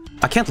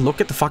 I can't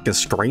look at the fucking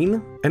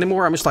screen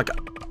anymore. I'm just like,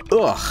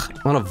 ugh,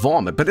 I want to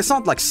vomit. But it's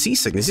not like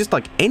seasickness. It's just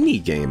like any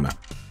game.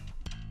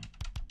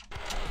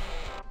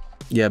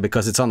 Yeah,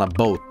 because it's on a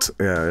boat.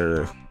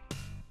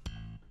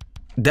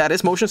 That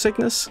is motion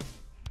sickness?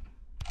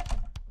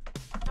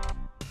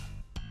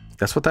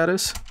 That's what that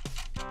is?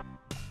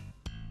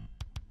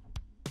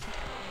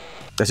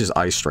 That's just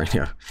eye strain,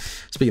 yeah.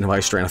 Speaking of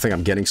eye strain, I think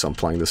I'm getting some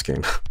playing this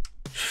game.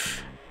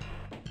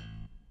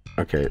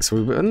 Okay, so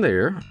we've been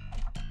there.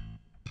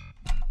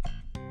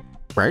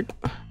 Right?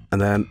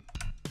 And then...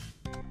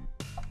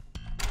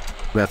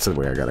 That's the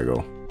way I gotta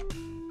go.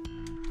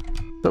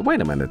 But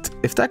wait a minute.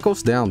 If that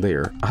goes down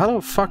there, how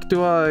the fuck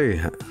do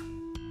I...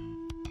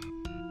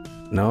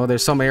 No,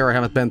 there's some area I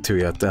haven't been to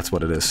yet. That's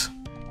what it is.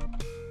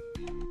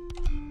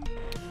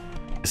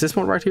 Is this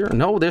one right here?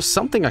 No, there's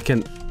something I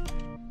can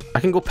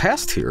go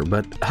past here,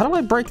 but how do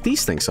I break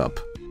these things up?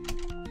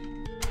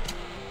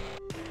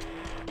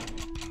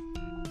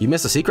 You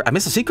missed a secret? I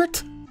missed a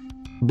secret?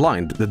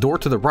 Blind, the door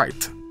to the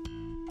right.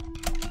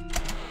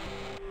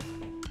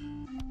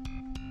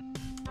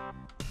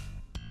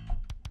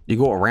 You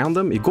go around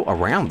them? You go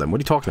around them? What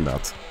are you talking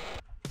about?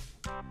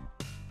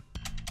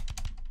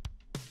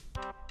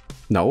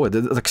 No, it's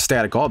like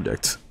static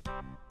objects.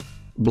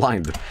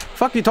 Blind.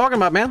 Fuck you talking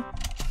about, man?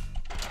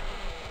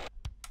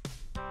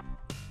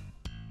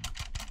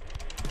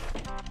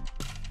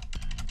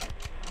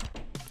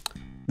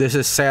 This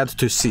is sad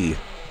to see.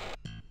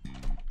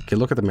 Okay,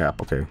 look at the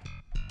map, okay.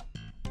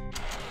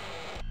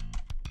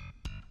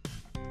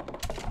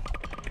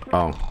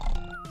 Oh.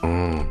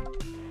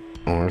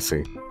 Oh, I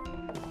see.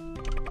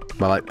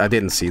 Well, I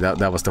didn't see that.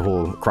 That was the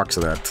whole crux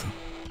of that.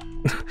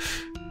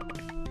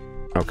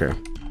 Okay.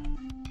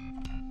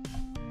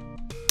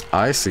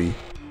 I see.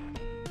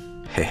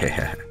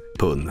 Hehehe.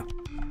 Pun.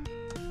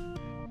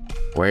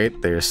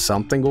 Wait, there's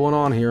something going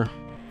on here.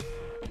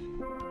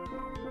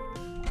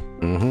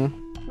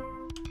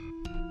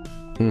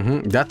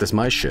 That is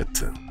my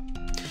shit.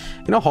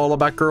 You know,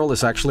 Hollaback Girl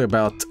is actually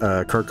about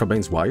Kurt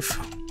Cobain's wife.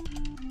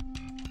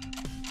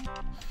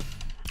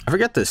 I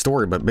forget the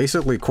story, but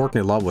basically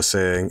Courtney Love was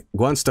saying,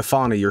 Gwen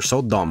Stefani, you're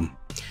so dumb.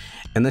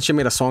 And then she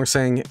made a song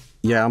saying,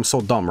 yeah, I'm so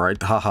dumb,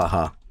 right? Ha ha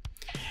ha.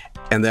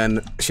 And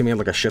then she made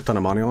like a shit ton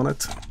of money on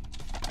it.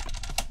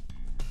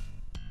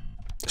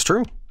 It's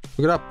true.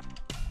 Look it up.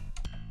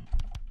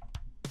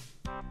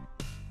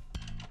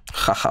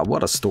 Haha,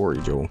 what a story,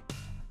 Joe.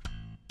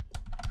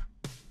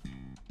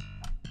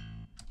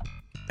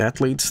 That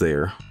leads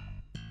there.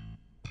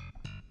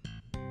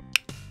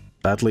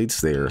 That leads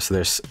there.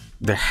 So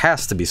there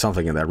has to be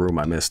something in that room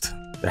I missed.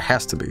 There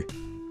has to be.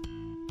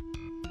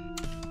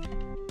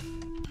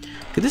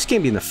 Could this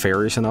game be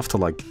nefarious enough to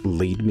like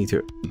lead me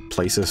to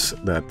places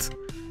that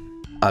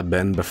I've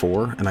been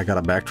before and I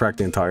gotta backtrack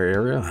the entire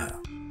area?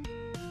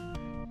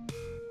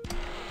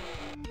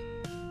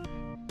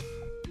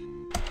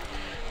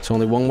 It's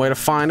only one way to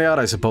find out,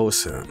 I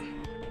suppose.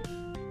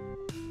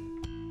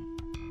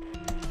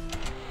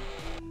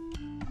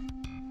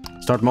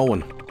 Start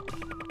mowing.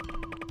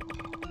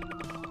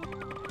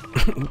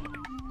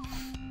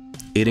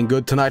 Eating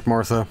good tonight,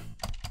 Martha.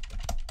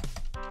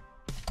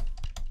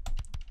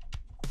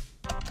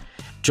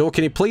 Joe,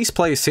 can you please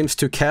play Sims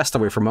 2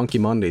 Castaway for Monkey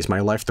Mondays? My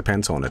life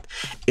depends on it.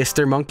 Is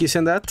there monkeys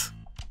in that?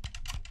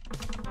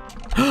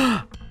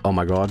 Oh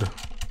my god.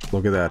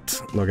 Look at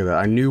that. Look at that.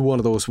 I knew one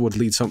of those would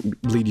lead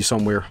you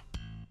somewhere.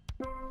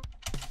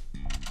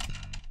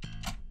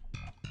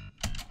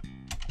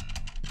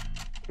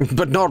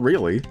 But not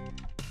really.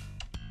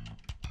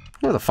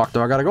 Where the fuck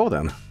do I gotta go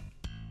then?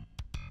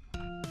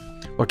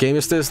 What game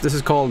is this? This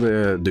is called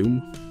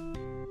Doom.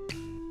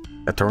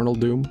 Eternal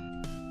Doom.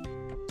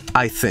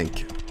 I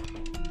think.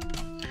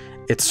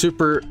 It's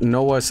Super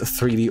Noah's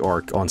 3D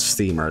Arc on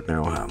Steam right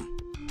now.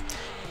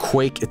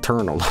 Quake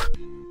Eternal.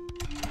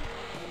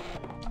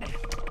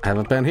 I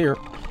haven't been here.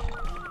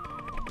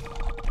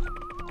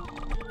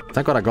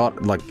 Thank God I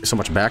got like so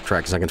much backtrack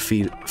because I can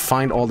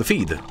find all the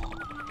feed.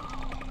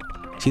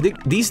 See,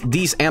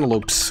 these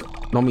antelopes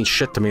don't mean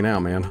shit to me now,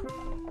 man.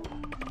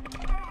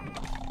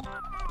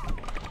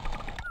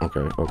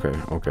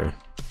 Okay.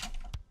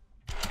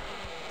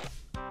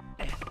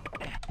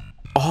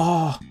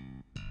 Oh!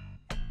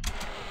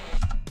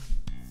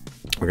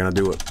 We're gonna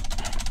do it.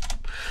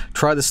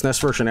 Try the SNES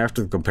version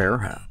after the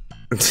compare.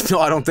 No,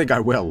 I don't think I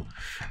will.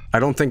 I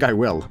don't think I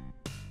will.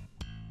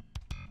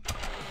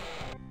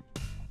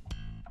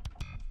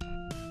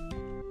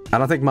 I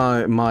don't think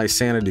my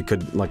sanity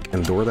could, like,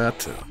 endure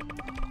that.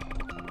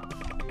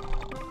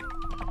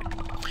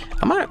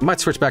 I might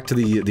switch back to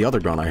the other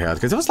gun I had,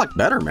 because it was, like,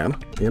 better, man.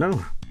 You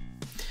know?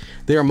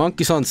 There are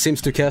monkeys on Sims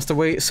 2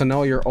 Castaway, so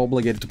now you're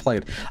obligated to play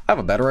it. I have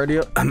a better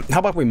idea. How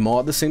about we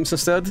mod the Sims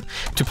instead?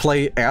 To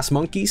play as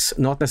monkeys,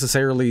 not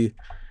necessarily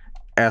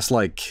as,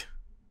 like...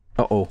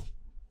 Uh-oh.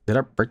 Did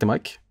I break the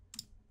mic?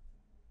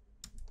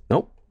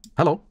 Nope.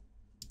 Hello.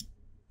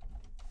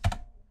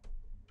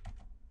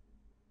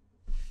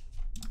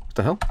 What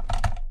the hell?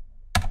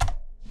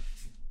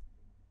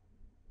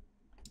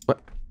 What?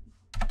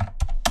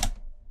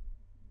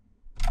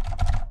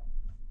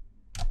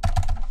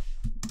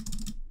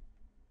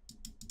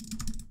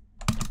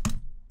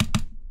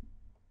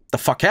 The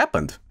fuck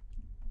happened?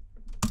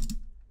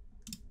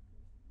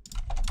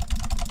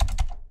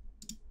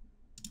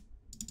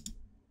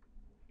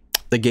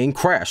 The game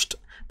crashed.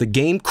 The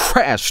game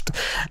crashed.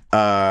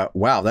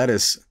 Wow, that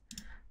is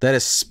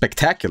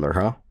spectacular,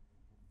 huh?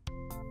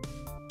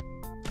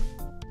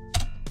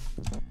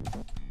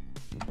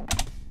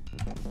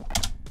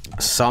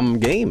 Some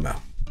game.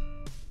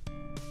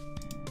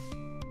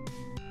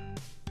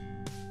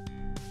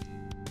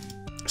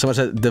 Someone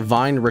said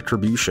divine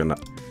retribution.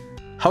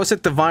 How is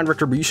it divine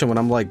retribution when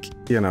I'm like,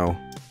 you know,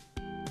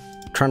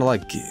 trying to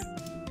like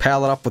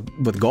pal it up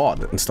with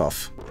God and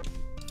stuff?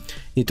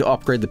 Need to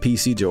upgrade the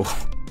PC, Joe.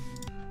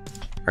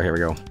 Alright, here we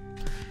go.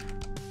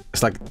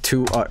 It's like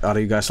 2 out of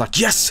you guys like,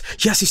 yes!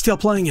 Yes, he's still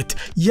playing it!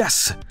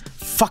 Yes!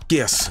 Fuck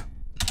yes!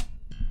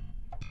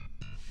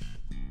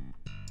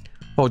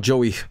 Oh,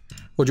 Joey.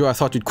 Oh, Joey, I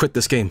thought you'd quit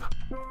this game.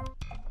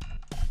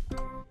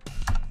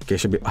 Okay,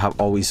 should have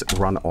always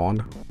run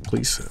on,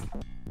 please.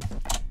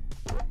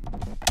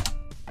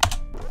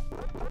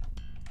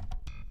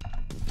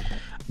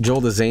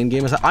 Joel, the Zane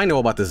game is out. I know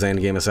about the Zane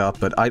game is out,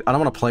 but I don't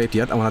want to play it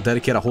yet. I want to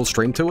dedicate a whole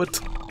stream to it.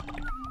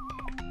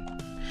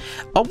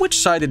 On which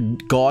side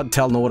did God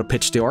tell Noah to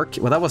pitch the ark?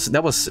 Well, that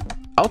was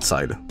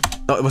outside.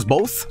 Oh, it was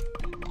both?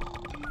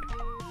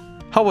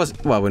 How was...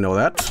 Well, we know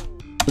that.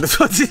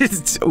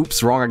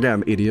 Oops, wrong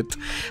again, idiot.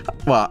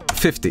 Well,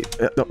 50.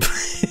 No.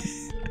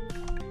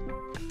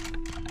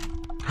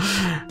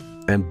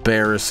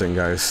 Embarrassing,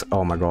 guys.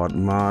 Oh my god.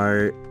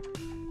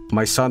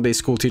 My Sunday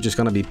school teacher's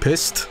gonna be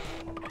pissed.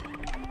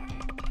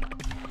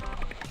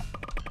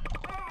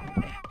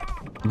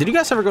 Did you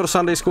guys ever go to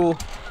Sunday school?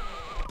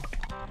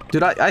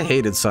 Dude, I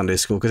hated Sunday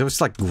school because it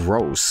was like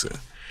gross.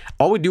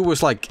 All we do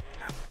was like...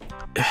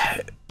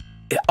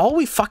 All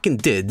we fucking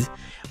did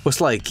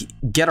was like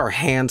get our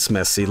hands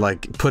messy,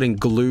 like putting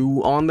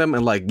glue on them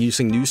and like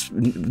using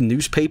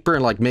newspaper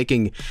and like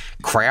making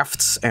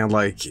crafts and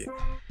like... It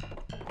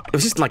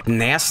was just like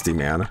nasty,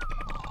 man.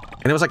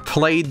 And it was like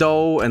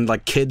Play-Doh and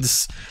like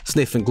kids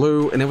sniffing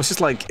glue and it was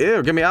just like,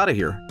 ew, get me out of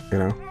here, you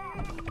know?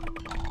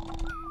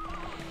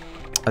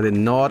 I did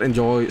not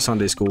enjoy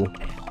Sunday school.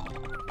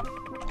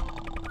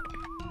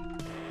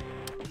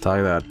 Tell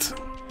you that.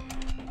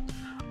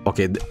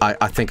 Okay,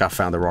 I think I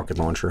found the rocket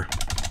launcher.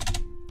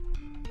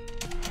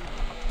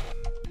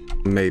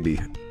 Maybe.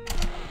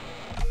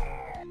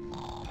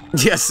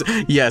 Yes,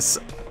 yes.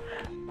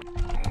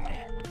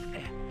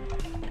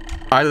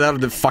 Either that or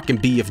the fucking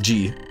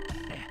BFG.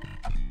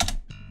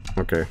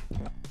 Okay.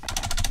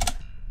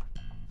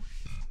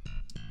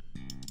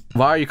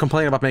 Why are you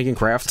complaining about making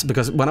crafts?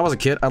 Because when I was a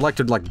kid, I liked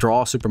to like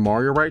draw Super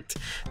Mario, right?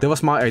 That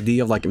was my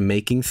idea of like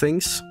making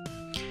things.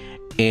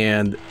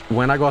 And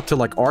when I got to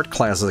like art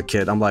class as a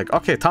kid, I'm like,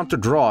 okay, time to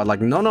draw.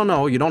 Like, no, no,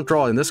 no, you don't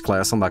draw in this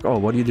class. I'm like, oh,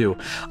 what do you do?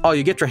 Oh,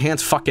 you get your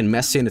hands fucking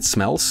messy and it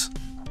smells.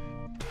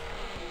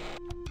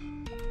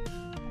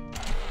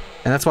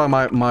 And that's why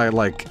my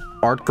like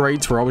art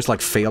grades were always like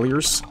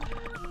failures.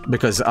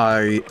 Because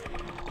I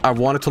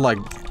wanted to like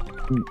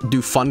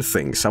do fun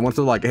things. I wanted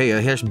to like,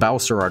 hey, here's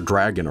Bowser or a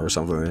dragon or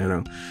something, you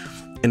know.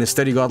 And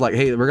instead you got like,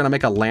 hey, we're gonna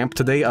make a lamp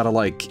today out of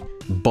like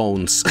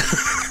bones.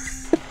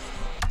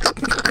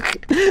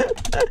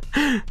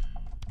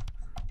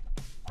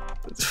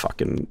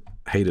 Fucking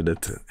hated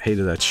it.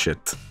 Hated that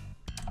shit.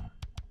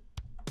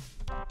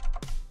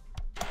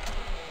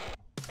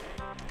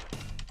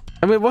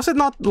 I mean, was it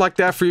not like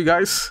that for you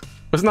guys?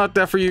 Was it not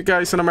that for you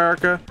guys in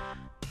America?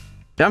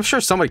 Yeah, I'm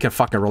sure somebody can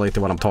fucking relate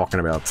to what I'm talking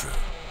about.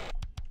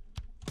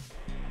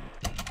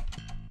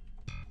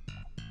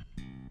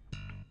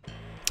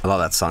 I love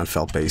that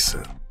Seinfeld bass.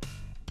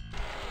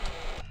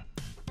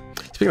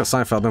 Speaking of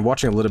Seinfeld, I've been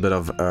watching a little bit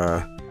of,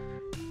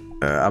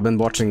 I've been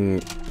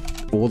watching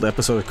old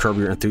episodes of Curb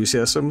Your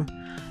Enthusiasm,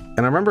 and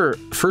I remember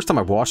first time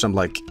I watched them,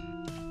 like,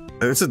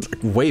 this is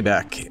like way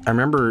back. I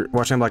remember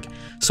watching them like,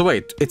 so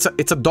wait, it's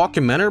a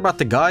documentary about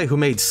the guy who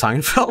made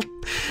Seinfeld?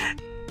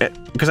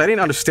 Because I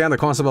didn't understand the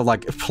concept of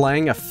like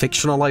playing a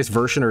fictionalized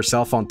version of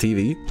yourself on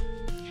TV.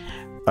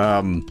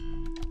 And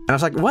I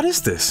was like, what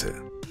is this?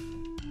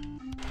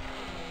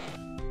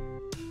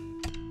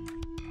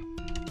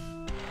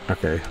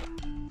 Okay.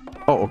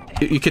 Oh,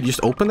 you could just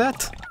open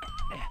that?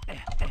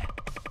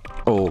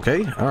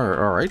 Okay,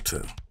 alright.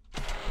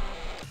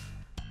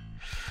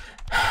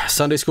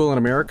 Sunday school in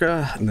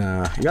America?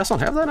 Nah, you guys don't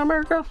have that in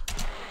America?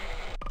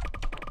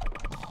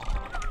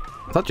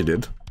 I thought you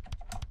did.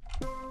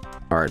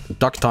 Alright,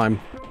 duck time.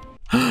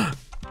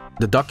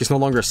 The duck is no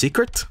longer a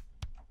secret?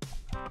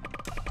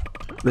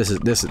 This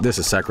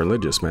is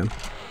sacrilegious, man.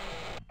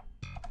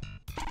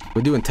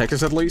 We do in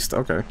Texas at least?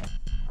 Okay.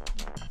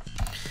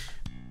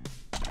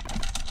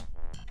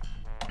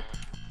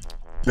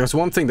 There's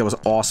one thing that was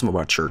awesome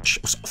about church.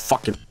 It was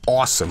fucking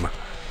awesome.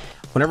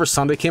 Whenever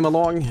Sunday came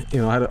along,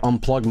 you know, I had to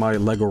unplug my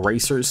Lego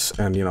racers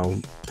and, you know,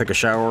 take a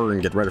shower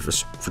and get ready for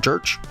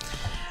church.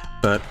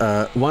 But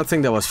one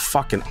thing that was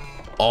fucking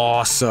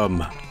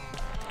awesome.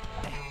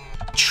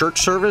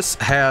 Church service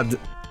had,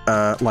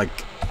 like,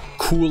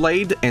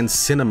 Kool-Aid and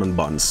cinnamon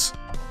buns.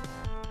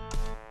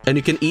 And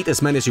you can eat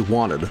as many as you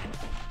wanted.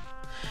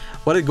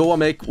 What did Goa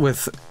make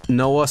with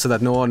Noah so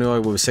that Noah knew I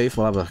was safe?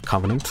 We'll have a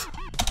covenant.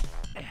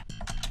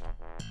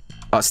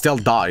 Still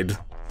died.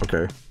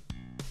 Okay.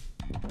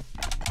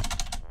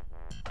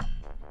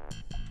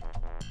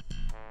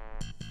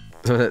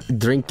 So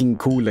drinking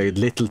Kool-Aid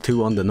little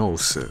too on the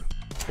nose.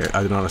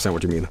 I don't understand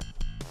what you mean.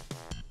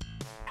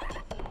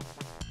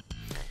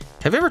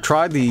 Have you ever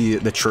tried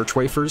the church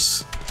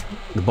wafers?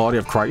 The body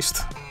of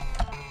Christ?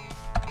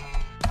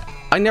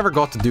 I never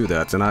got to do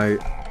that, and I've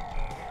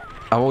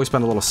always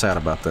been a little sad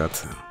about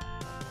that.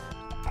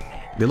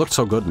 They looked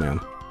so good, man.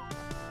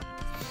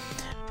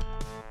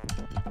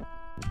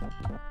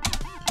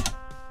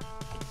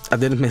 I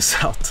didn't miss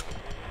out.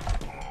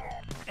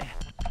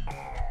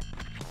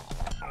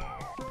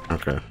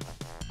 Okay.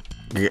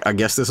 I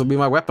guess this will be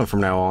my weapon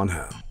from now on.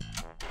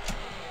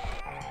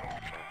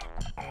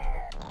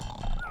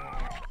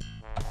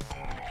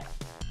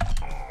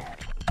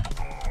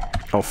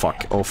 Oh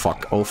fuck, oh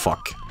fuck, oh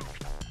fuck.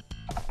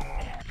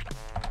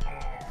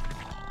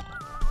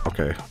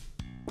 Okay.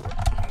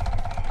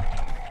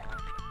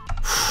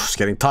 It's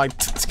getting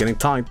tight, it's getting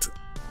tight.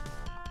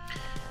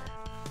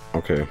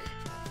 Okay.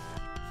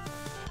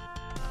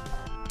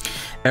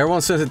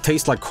 Everyone says it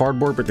tastes like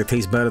cardboard, but it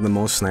tastes better than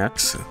most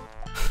snacks.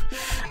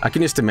 I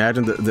can just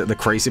imagine the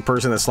crazy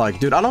person that's like,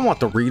 dude, I don't want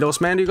Doritos,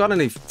 man. You got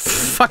any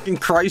fucking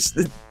Christ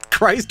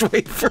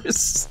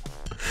wafers?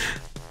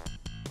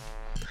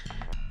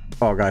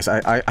 Oh, guys,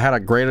 I had a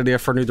great idea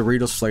for a new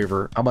Doritos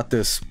flavor. How about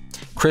this?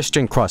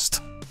 Christian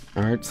crust.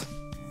 All right.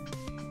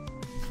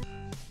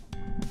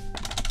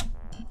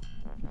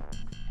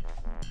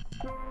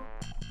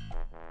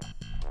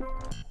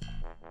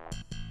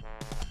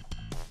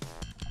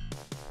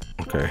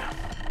 Okay.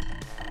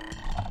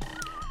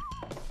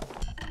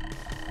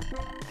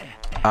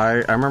 I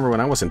remember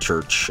when I was in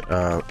church,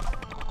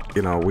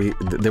 you know,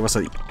 there was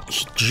a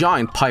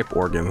giant pipe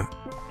organ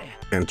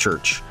in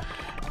church.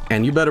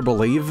 And you better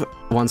believe,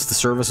 once the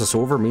service was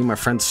over, me and my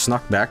friend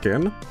snuck back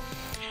in.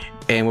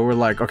 And we were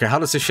like, okay, how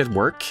does this shit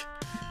work?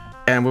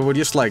 And we were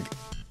just like,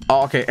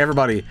 oh, okay,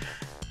 everybody,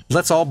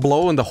 let's all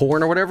blow in the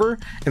horn or whatever.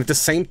 And at the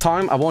same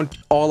time, I want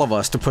all of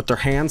us to put their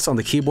hands on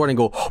the keyboard and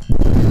go,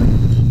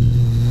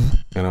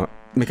 you know,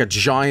 make a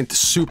giant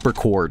super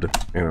chord,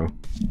 you know.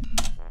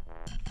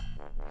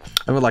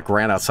 I would like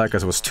ran outside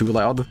because it was too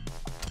loud.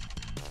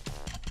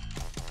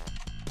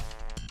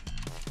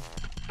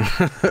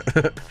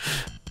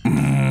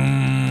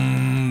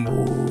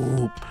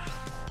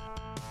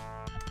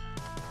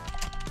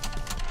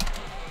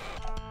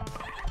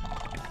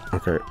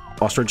 Okay,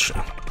 ostrich.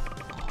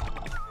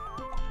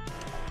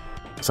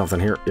 Something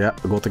here. Yeah,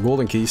 we got the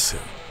golden keys.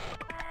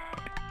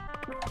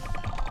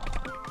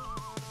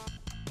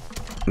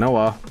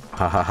 Noah.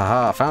 Ha ha ha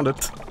ha, found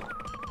it.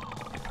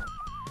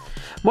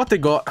 What they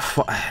got...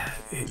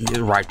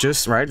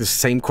 Righteous, right? The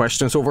same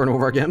questions over and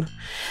over again.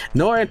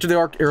 Noah entered the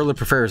ark early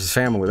prefers his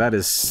family. That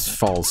is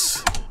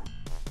false.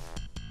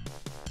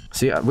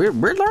 See, we're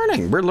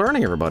learning. We're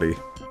learning, everybody.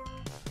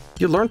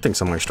 You learn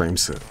things on my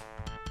streams.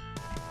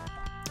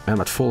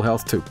 I'm at full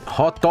health too.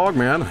 Hot dog,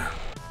 man.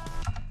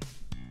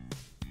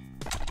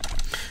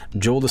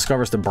 Joel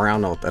discovers the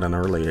brown note at an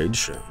early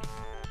age.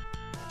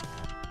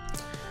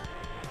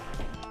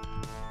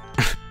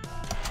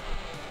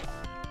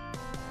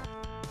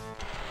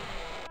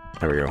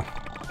 There we go.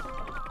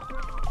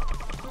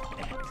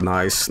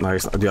 Nice,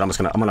 nice. Dude, I'm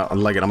gonna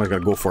like it. I'm just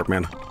gonna go for it,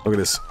 man. Look at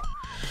this.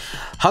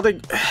 How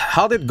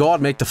did God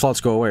make the floods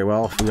go away?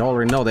 Well, we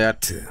already know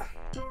that.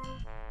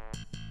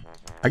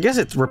 I guess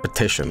it's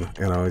repetition,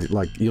 you know,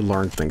 like you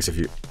learn things if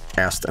you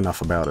asked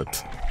enough about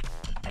it.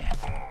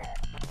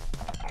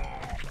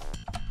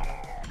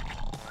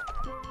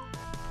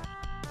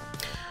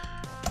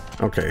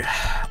 Okay,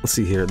 let's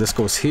see here. This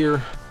goes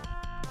here.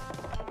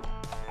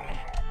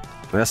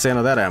 That's the end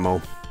of that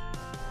ammo.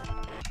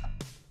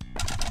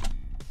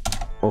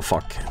 Oh,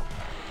 fuck.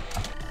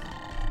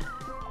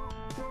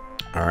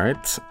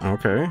 Alright,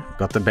 okay.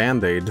 Got the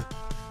Band-Aid,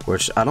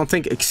 which I don't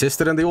think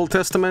existed in the Old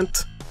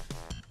Testament.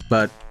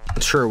 But,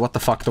 sure, what the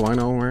fuck do I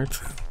know, right?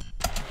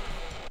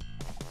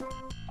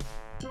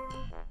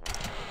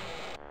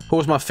 Who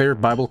was my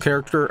favorite Bible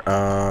character?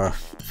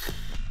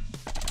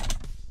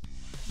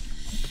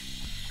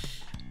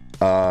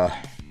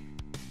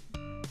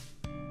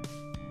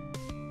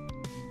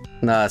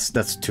 Nah,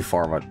 that's too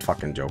far of a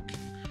fucking joke.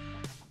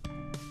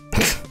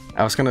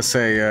 I was gonna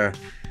say,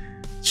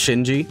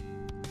 Shinji.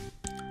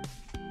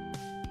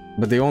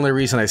 But the only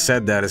reason I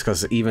said that is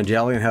because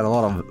Evangelion had a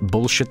lot of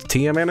bullshit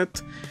TM in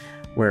it.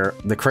 Where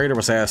the creator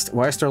was asked,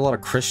 why is there a lot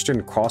of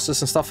Christian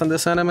crosses and stuff in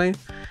this anime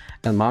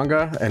and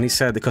manga? And he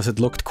said, because it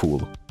looked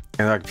cool.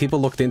 And like people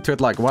looked into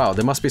it like, wow,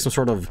 there must be some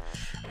sort of,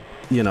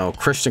 you know,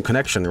 Christian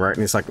connection, right?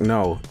 And it's like,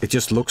 no, it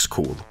just looks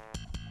cool.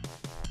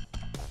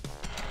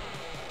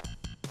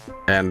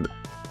 And,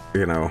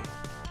 you know...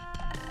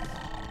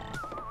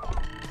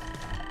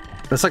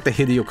 That's like the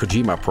Hideo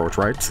Kojima approach,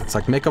 right? It's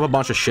like, make up a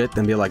bunch of shit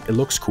and be like, it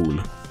looks cool.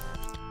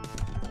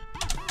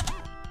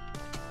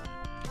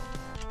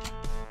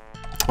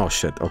 Oh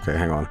shit, okay,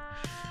 hang on.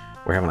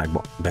 Where haven't I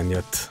been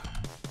yet?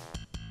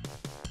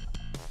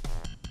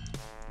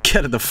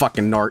 Get in the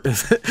fucking ark. Get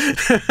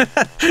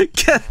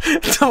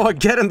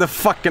in the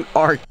fucking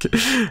ark.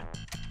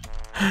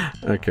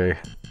 Okay.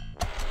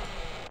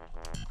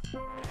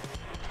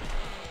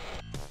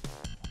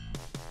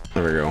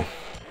 There we go.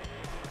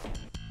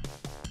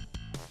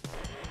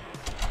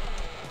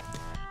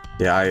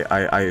 Yeah,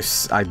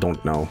 I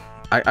don't know.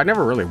 I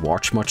never really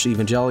watched much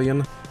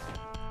Evangelion.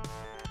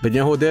 But you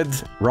know who did?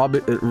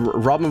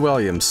 Robin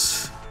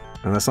Williams.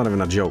 And that's not even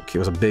a joke. He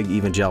was a big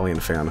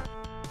Evangelion fan.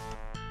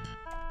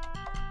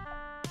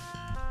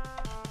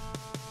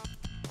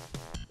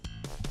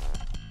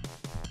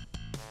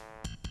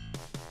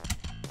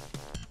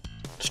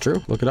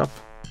 true. Look it up.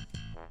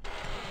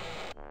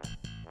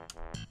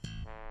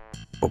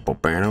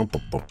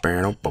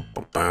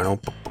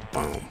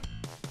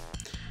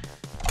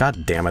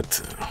 God damn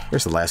it.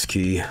 Where's the last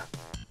key?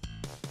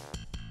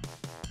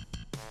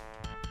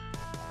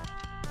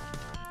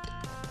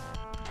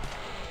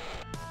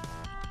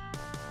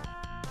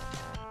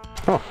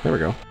 Oh, there we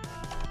go.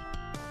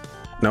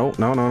 No,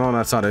 no, no, no,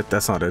 that's not it.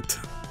 That's not it.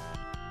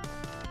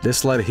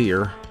 This led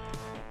here.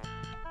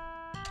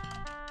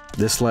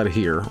 This led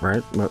here,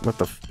 right? What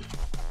the...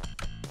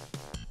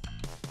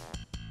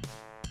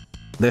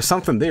 There's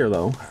something there,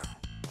 though.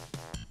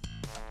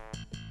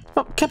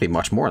 Well, can't be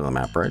much more on the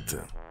map, right?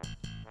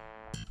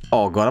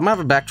 Oh, God, I'm gonna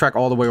have to backtrack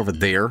all the way over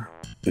there.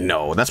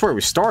 No, that's where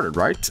we started,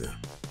 right?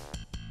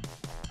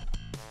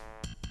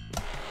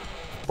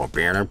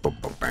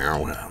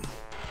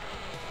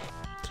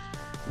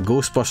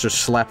 Ghostbusters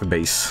slap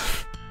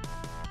bass.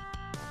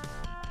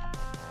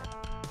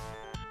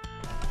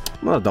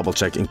 I'm gonna double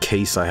check in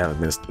case I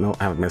haven't missed... No,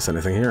 I haven't missed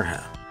anything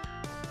here.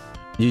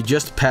 You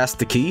just passed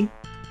the key?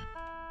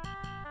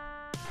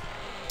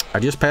 I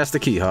just passed the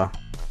key, huh?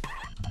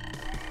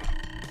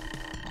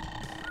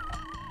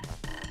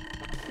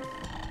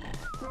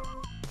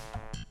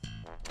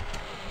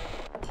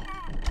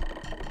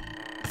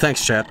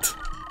 Thanks, chat.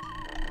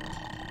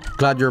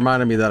 Glad you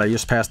reminded me that I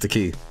just passed the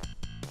key.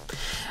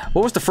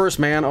 What was the first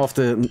man of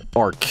the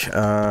Ark?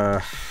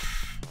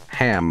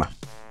 Ham.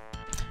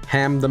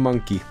 Ham the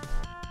monkey.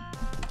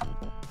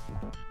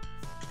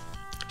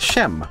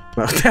 Shem.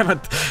 Oh, damn it.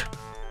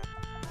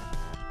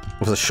 It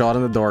was a shot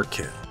in the dark.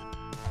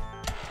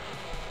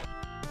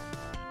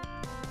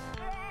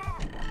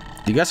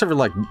 You guys ever,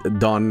 like,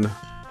 done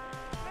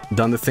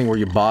the thing where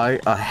you buy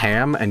a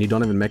ham and you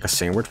don't even make a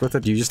sandwich with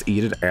it? You just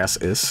eat it as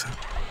is?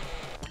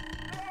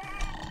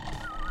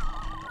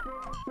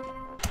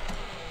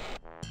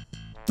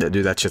 Yeah,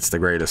 dude, that shit's the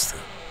greatest.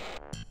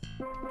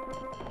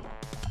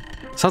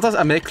 Sometimes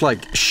I make,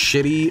 like,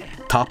 shitty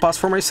tapas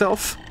for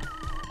myself.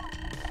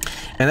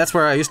 And that's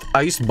where I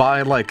used to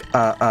buy, like,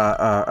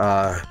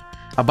 I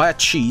buy a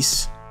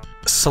cheese,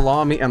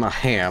 salami, and a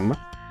ham.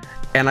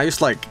 And I used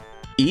to, like,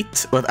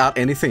 eat without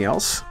anything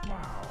else.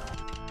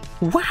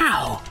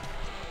 Wow!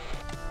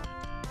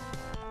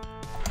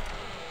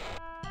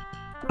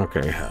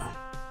 Okay.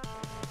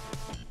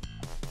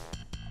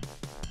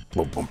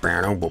 Oh,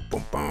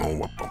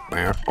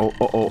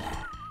 oh, oh.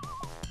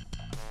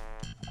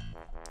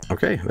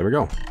 Okay, there we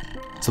go.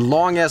 It's a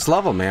long-ass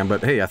level, man,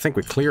 but hey, I think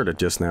we cleared it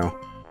just now.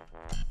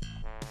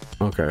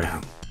 Okay.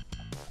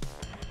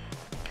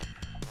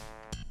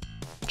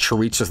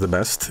 Chorizo's the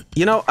best.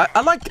 You know,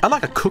 I like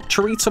a cooked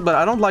chorizo, but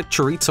I don't like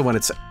chorizo when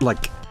it's,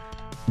 like,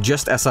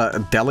 just as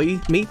a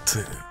deli meat.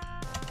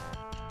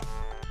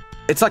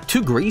 It's, like,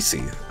 too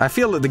greasy. I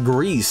feel the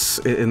grease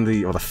in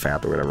the... or the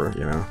fat or whatever,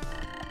 you know?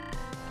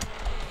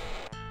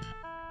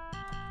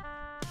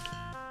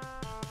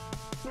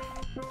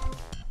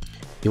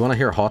 You want to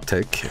hear a hot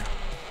take?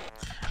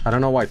 I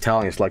don't know why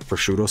Italians like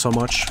prosciutto so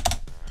much.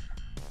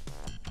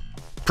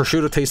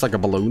 Prosciutto tastes like a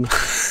balloon.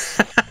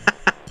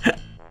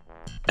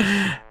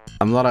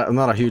 I'm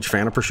not a huge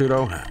fan of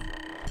prosciutto.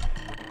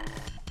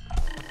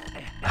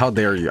 How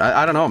dare you?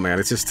 I don't know, man.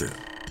 It's just...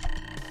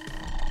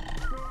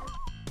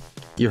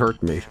 You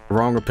hurt me.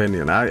 Wrong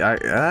opinion. I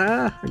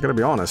gotta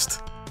be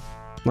honest.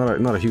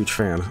 Not a huge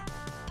fan.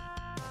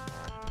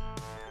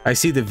 I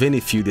see the Vinny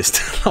feud is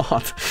still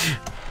on.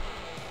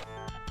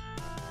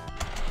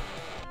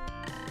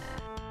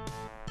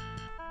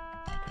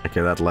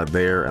 Okay, that led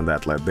there, and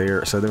that led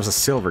there. So there was a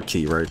silver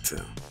key, right?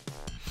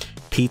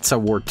 Pizza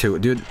War 2.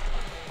 Dude,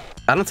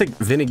 I don't think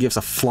Vinny gives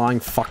a flying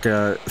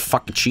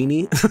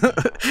fuckuccini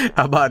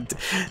about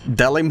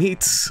deli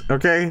meats,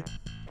 okay?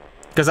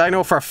 Because I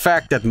know for a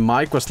fact that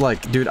Mike was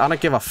like, dude, I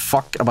don't give a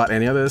fuck about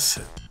any of this.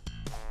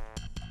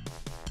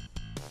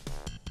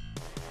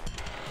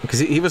 Because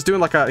he was doing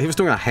like he was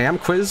doing a ham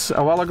quiz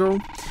a while ago.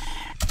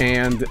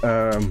 And,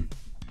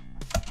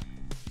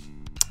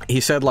 he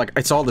said like,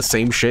 it's all the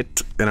same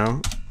shit, you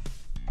know?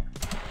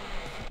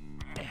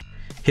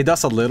 He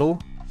does a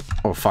little.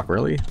 Oh, fuck,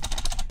 really?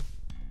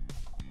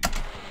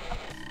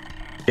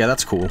 Yeah,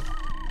 that's cool.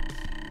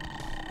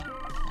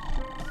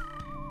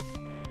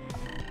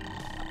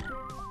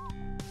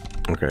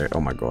 Okay, oh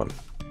my god.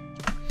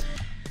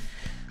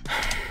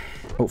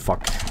 Oh,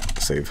 fuck.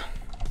 Save.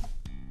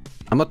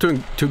 I'm not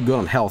doing too good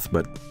on health,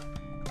 but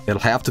it'll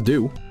have to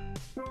do.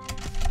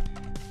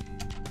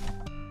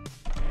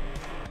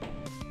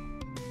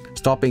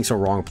 Stop being so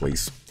wrong,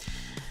 please.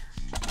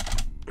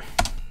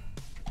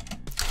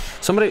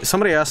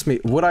 Somebody asked me,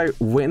 would I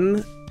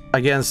win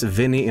against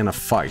Vinny in a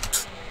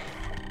fight?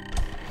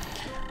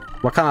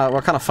 What kind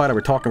of fight are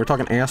we talking? We're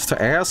talking ass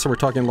to ass, or we're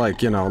talking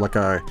like, you know, like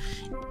a...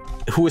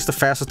 Who is the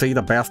fastest to eat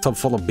a bathtub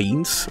full of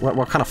beans?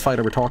 What kind of fight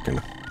are we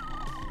talking?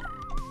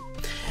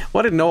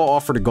 What did Noah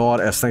offer to God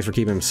as thanks for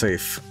keeping him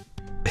safe?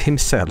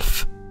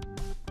 Himself.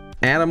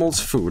 Animals,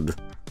 food.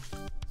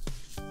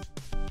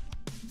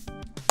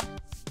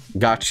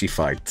 Gotchi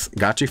fight.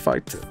 Gotchi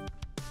fight.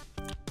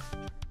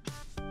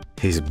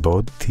 His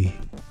body.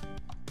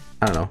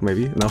 I don't know,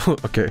 maybe? No?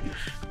 Okay.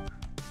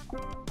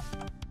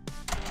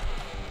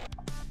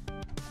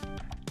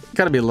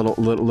 Gotta be a little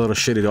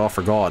shitty to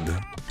offer God,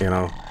 you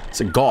know?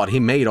 It's like, God, he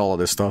made all of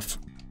this stuff.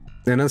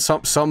 And then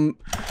some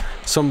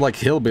like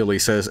hillbilly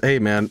says, hey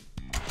man,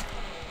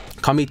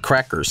 come eat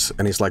crackers.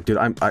 And he's like, dude,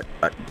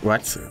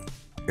 what?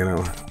 You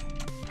know?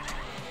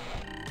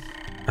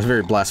 That's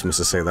very blasphemous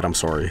to say that, I'm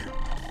sorry.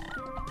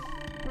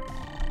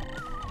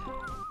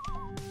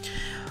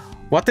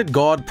 What did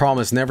God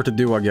promise never to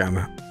do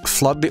again?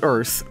 Flood the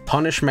earth,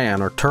 punish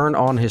man, or turn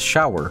on his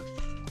shower?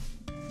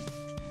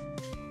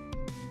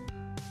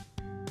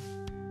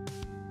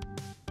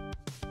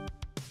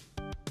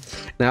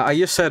 Now, I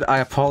just said I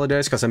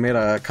apologize because I made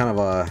a kind of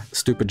a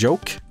stupid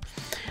joke.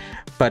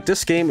 But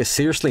this game is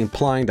seriously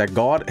implying that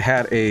God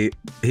had he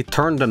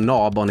turned the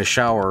knob on his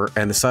shower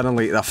and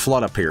suddenly a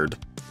flood appeared.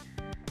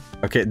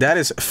 Okay, that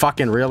is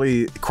fucking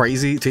really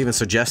crazy to even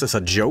suggest as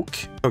a joke,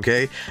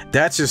 okay?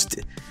 That's just...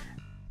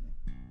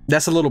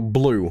 That's a little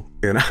blue,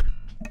 you know?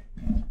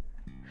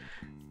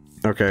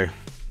 Okay.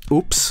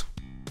 Oops.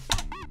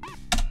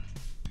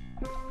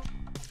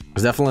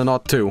 It's definitely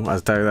not 2,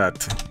 I'll tell you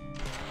that.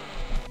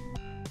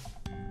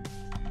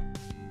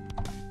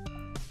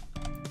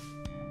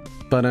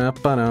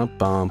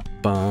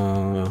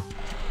 Ba-da-ba-da-bum-bum.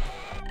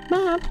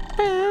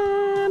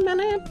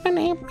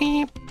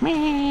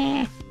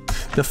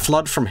 The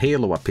flood from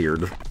Halo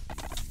appeared.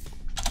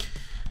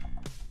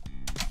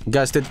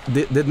 Guys,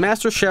 did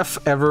Master Chef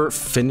ever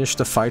finish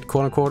the fight,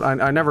 quote unquote?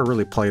 I never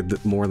really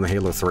played more than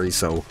Halo 3,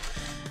 so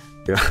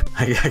yeah,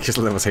 I guess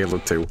that was Halo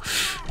 2.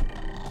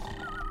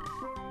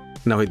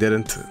 No, he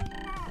didn't.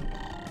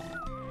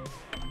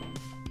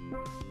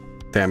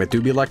 Damn, it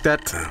do be like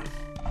that.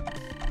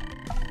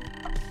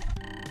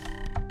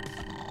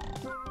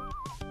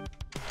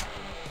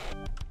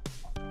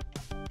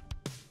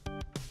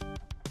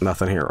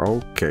 Nothing here.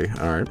 Okay,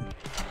 alright.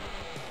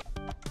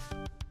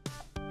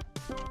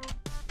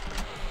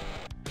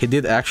 He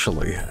did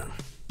actually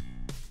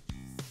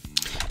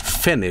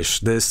finish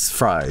this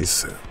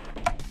fries.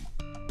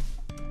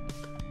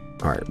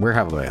 Alright, where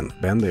have I been?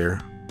 Ben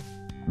there.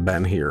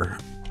 Ben here.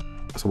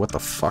 So what the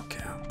fuck?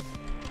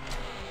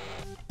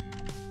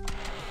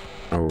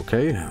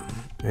 Okay.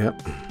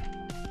 Yep.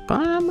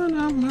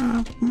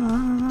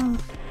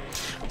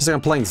 It's like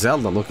I'm playing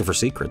Zelda looking for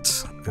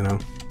secrets, you know?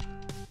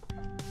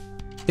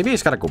 Maybe I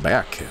just gotta go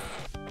back.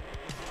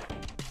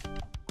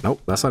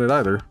 Nope, that's not it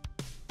either.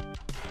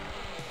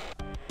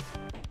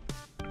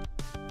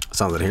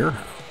 Something here?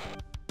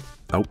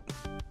 Nope.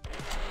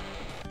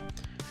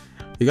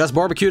 You guys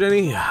barbecued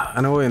any?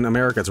 I know in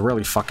America it's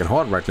really fucking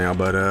hot right now,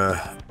 but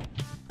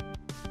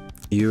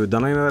you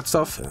done any of that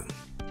stuff?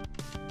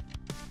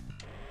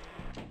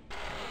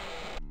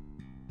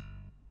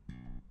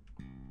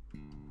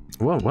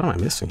 What am I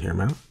missing here,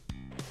 man?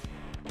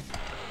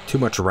 Too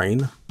much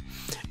rain.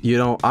 You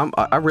know,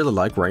 I really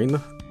like rain,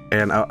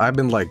 and I've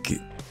been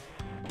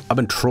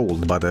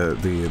trolled by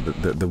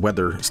the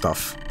weather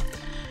stuff.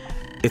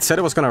 It said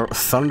it was gonna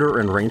thunder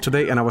and rain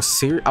today, and I was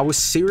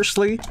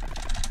seriously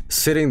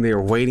sitting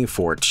there waiting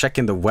for it,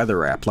 checking the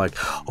weather app, like,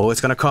 oh,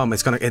 it's gonna come,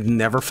 it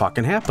never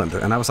fucking happened,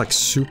 and I was like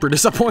super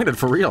disappointed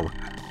for real.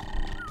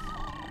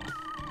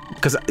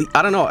 Because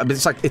I don't know,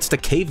 it's like it's the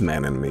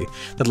caveman in me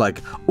that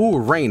like, ooh,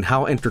 rain,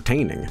 how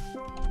entertaining.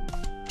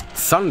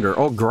 Thunder,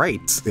 oh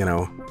great, you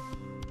know.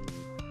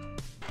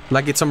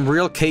 Like it's some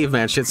real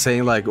caveman shit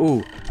saying like,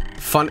 ooh,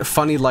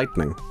 funny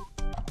lightning.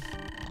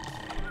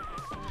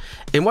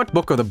 In what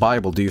book of the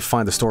Bible do you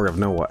find the story of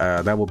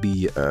Noah? That will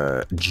be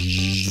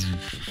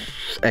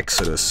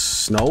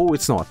Exodus. No,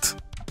 it's not.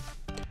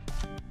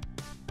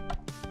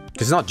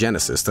 It's not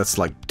Genesis, that's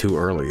like too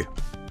early.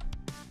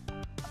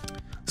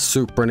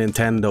 Super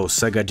Nintendo,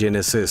 Sega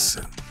Genesis.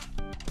 You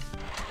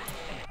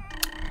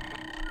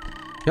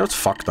know what's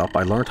fucked up?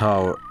 I learned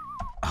how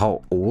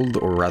old,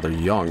 or rather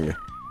young,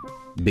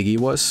 Biggie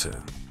was.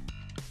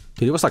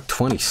 Dude, he was like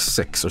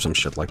 26 or some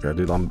shit like that,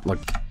 dude. I'm like...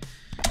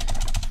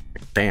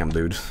 Damn,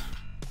 dude.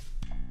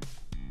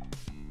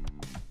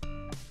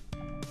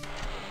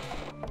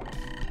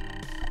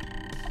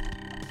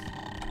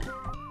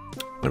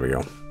 There we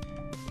go.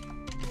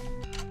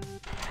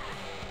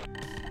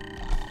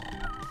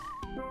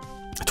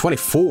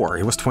 24.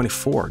 He was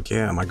 24.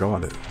 Yeah, my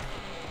god.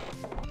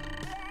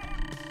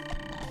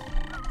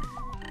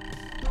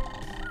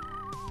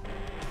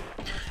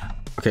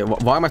 Okay,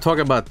 why am I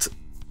talking about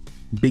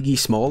Biggie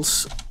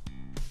Smalls?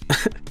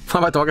 Why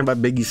am I talking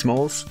about Biggie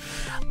Smalls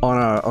on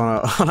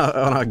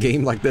a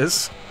game like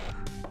this?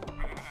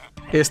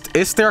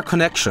 Is there a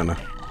connection?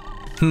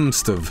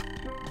 Steve.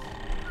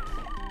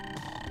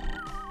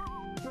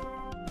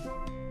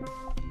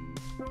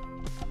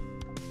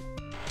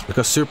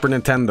 Because Super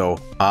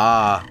Nintendo.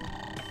 Ah.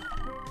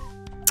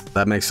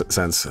 That makes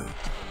sense.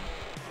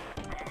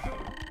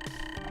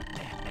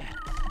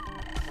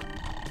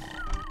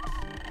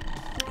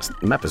 This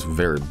map is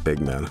very big,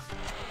 man.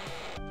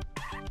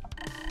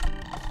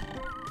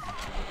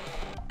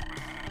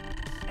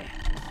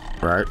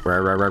 Right.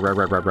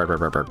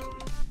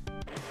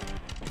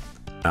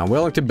 I'm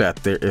willing to bet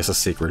there is a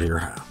secret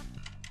here.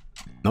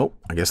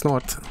 I guess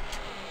not.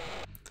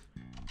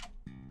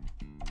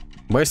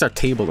 Why is there a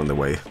table in the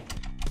way?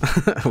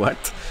 What?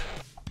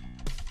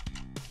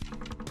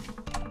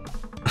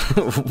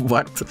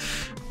 What?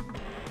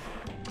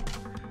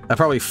 I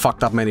probably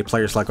fucked up many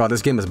players like, oh,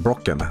 this game is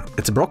broken.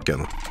 It's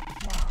broken.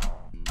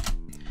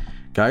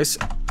 Guys,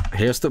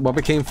 here's what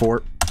we came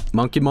for.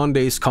 Monkey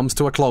Mondays comes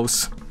to a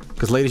close.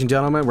 Because, ladies and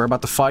gentlemen, we're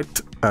about to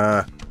fight,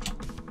 I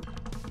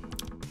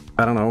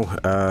don't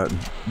know,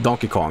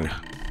 Donkey Kong.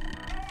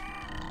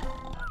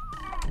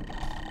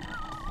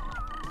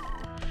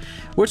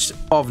 Which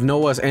of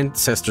Noah's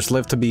ancestors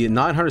lived to be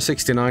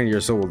 969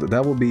 years old?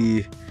 That will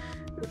be,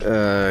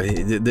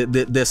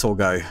 this old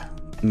guy.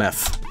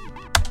 Meth.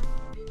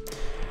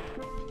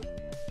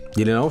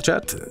 You didn't know,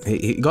 chat?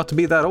 He got to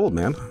be that old,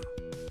 man.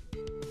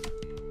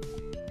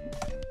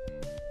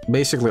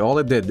 Basically, all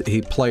he did,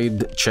 he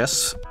played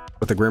chess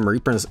with the Grim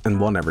Reapers and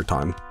won every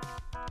time.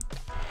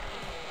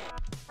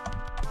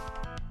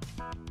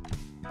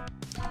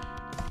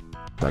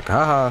 Like,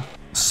 haha,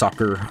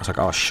 sucker. I was like,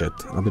 oh shit,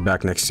 I'll be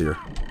back next year.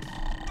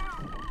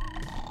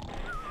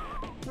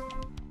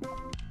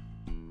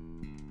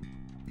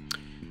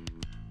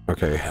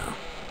 Okay.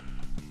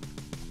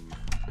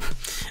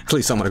 At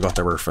least somebody got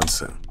the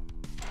reference.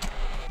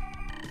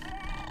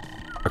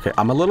 Okay,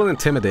 I'm a little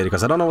intimidated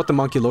because I don't know what the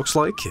monkey looks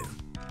like.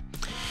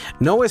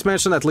 Noah is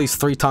mentioned at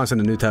least 3 times in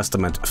the New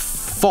Testament.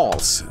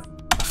 False.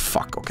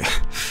 Fuck, okay.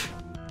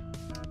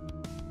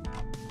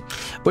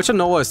 Which of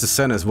Noah's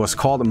descendants was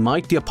called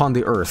mighty upon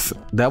the earth?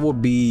 That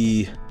would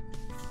be...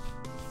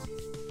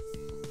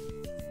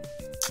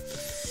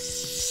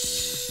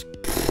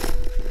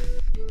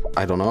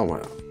 I don't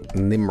know.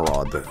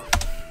 Nimrod.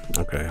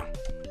 Okay.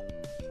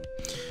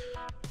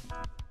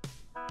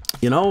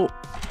 You know,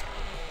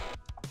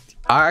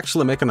 I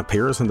actually make an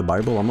appearance in the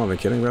Bible. I'm not even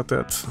kidding about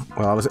that.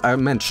 Well, I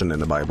mentioned in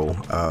the Bible.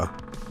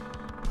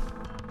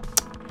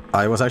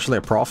 I was actually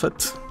a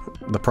prophet.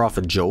 The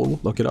prophet Joel.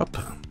 Look it up.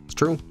 It's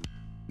true.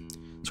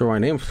 That's where my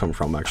name comes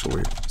from,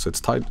 actually. So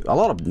it's tied. A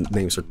lot of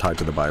names are tied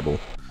to the Bible.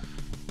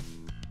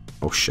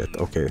 Oh shit.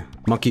 Okay.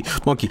 Monkey.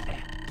 Monkey.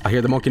 I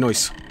hear the monkey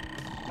noise.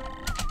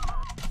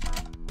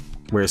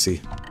 Where is he?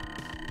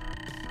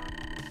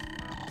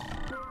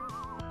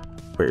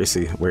 Where is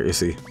he? Where is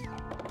he?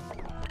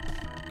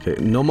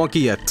 Okay, no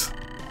monkey yet.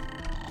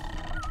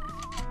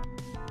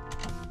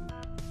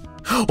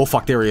 Oh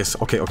fuck, there he is.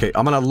 Okay, okay,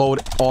 I'm gonna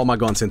load all my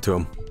guns into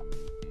him.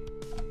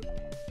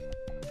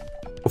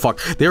 Oh fuck,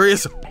 there he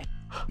is!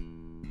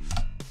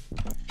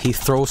 He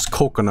throws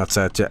coconuts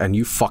at you and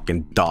you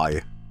fucking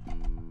die.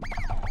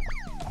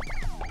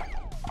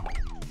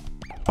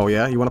 Oh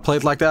yeah, you wanna play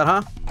it like that,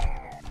 huh?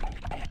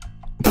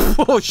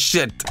 Oh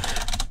shit!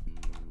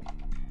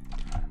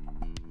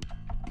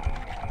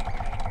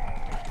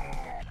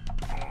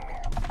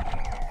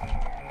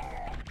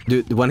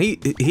 Dude, when he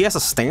has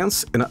a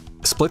stance in a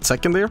split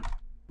second there,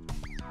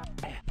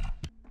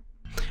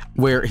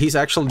 where he's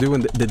actually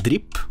doing the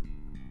drip.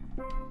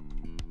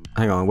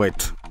 Hang on,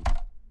 wait.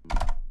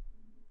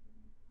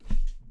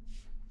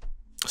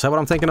 Is that what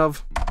I'm thinking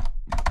of?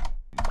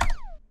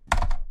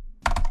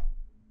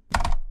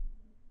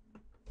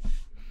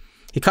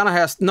 He kind of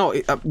has no,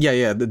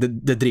 yeah,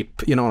 the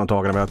drip. You know what I'm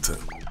talking about.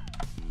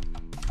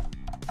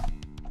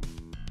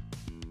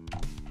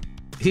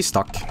 He's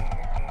stuck.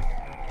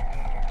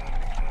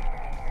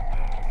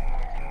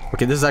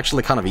 Okay, this is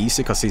actually kind of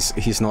easy because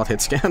he's not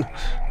hit scan.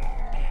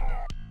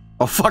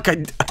 Oh fuck,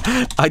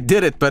 I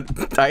did it,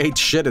 but I ate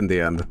shit in the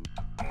end.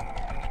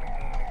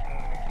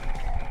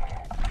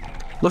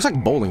 Looks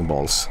like bowling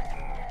balls.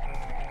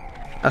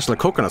 Actually,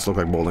 coconuts look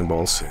like bowling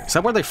balls. Is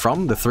that where they're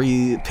from? The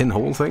 3-pin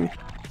hole thing?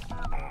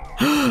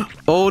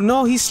 Oh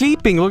no, he's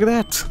sleeping! Look at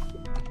that!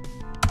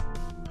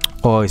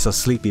 Oh, he's a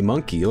sleepy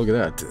monkey. Look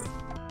at that.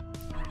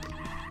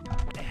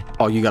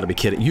 Oh, you gotta be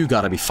kidding. You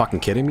gotta be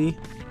fucking kidding me.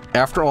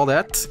 After all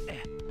that?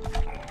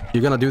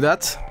 You're gonna do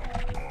that?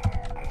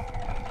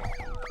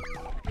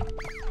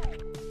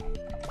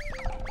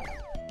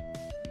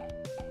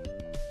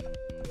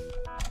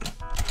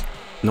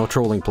 No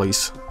trolling,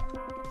 please.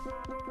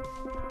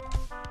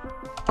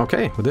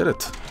 Okay, we did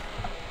it.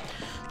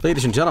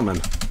 Ladies and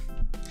gentlemen,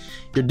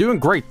 you're doing a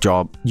great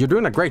job. You're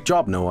doing a great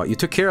job, Noah. You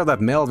took care of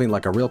that Melvin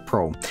like a real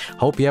pro.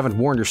 Hope you haven't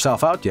worn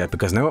yourself out yet,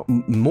 because now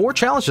more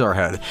challenges are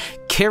ahead.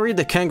 Carrie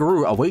the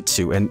kangaroo awaits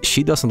you, and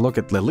she doesn't look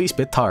at the least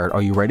bit tired.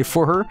 Are you ready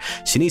for her?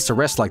 She needs to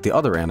rest like the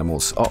other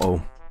animals.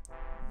 Uh-oh.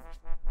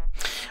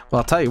 Well,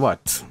 I'll tell you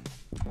what.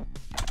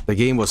 The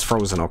game was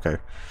frozen, okay. I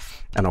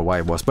don't know why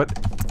it was,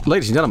 but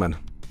ladies and gentlemen,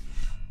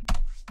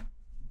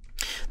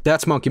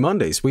 that's Monkey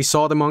Mondays. We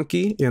saw the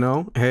monkey, you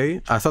know,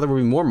 hey, I thought there would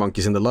be more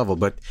monkeys in the level,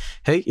 but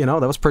hey, you know,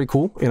 that was pretty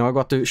cool. You know, I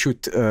got to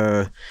shoot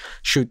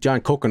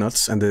giant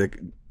coconuts, and the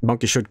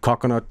monkey shoot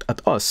coconut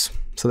at us.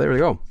 So there we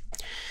go.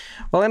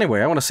 Well,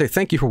 anyway, I want to say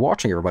thank you for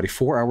watching, everybody.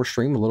 4-hour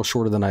stream, a little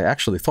shorter than I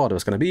actually thought it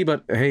was going to be,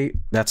 but hey,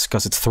 that's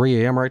because it's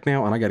 3 a.m. right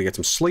now, and I got to get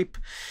some sleep.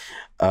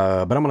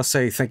 But I'm going to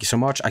say thank you so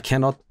much. I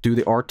cannot do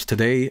the art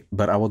today,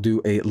 but I will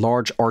do a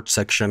large art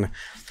section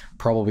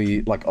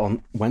probably like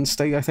on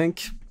Wednesday, I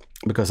think.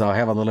 because I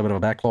have a little bit of a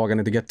backlog I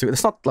need to get to.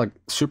 It's not like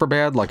super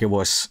bad like it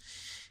was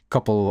a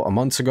couple of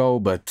months ago,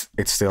 but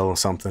it's still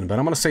something. But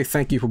I'm gonna say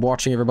thank you for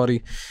watching,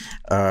 everybody.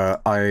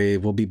 I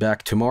will be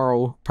back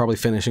tomorrow, probably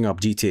finishing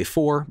up GTA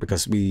 4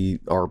 because we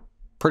are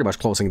pretty much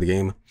closing the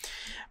game.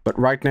 But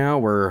right now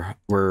we're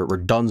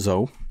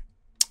donezo.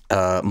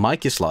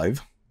 Mike is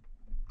live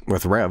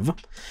with Rev,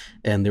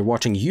 and they're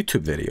watching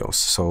YouTube videos,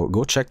 so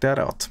go check that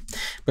out.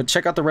 But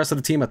check out the rest of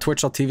the team at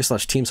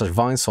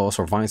twitch.tv/team/Vinesauce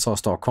or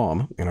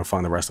vinesauce.com, and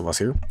find the rest of us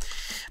here.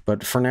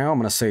 But for now, I'm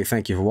gonna say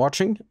thank you for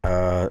watching.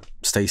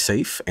 Stay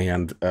safe,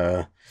 and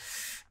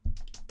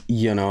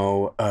you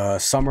know,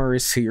 summer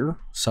is here.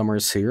 Summer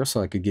is here,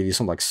 so I could give you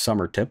some like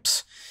summer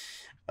tips.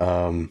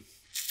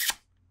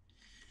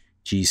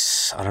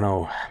 Geez, I don't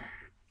know.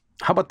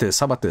 How about this?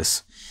 How about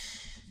this?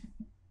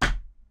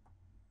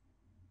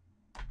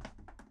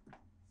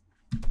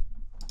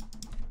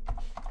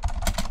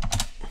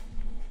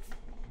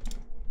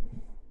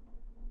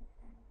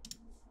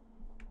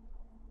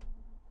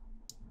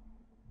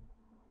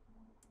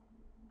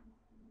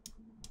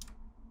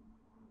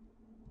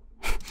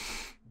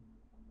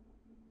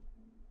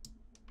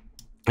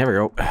 Here we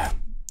go.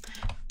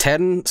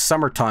 10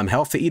 summertime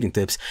healthy eating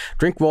tips.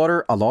 Drink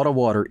water, a lot of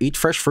water. Eat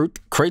fresh fruit.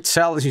 Create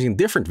salads using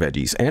different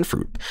veggies and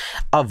fruit.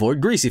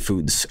 Avoid greasy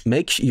foods.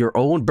 Make your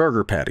own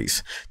burger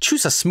patties.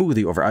 Choose a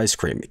smoothie over ice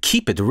cream.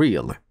 Keep it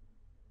real.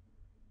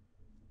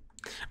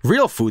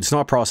 Real foods,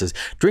 not processed.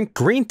 Drink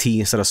green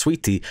tea instead of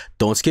sweet tea.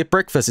 Don't skip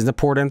breakfast, it's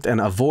important.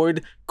 And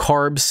avoid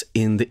carbs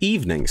in the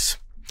evenings.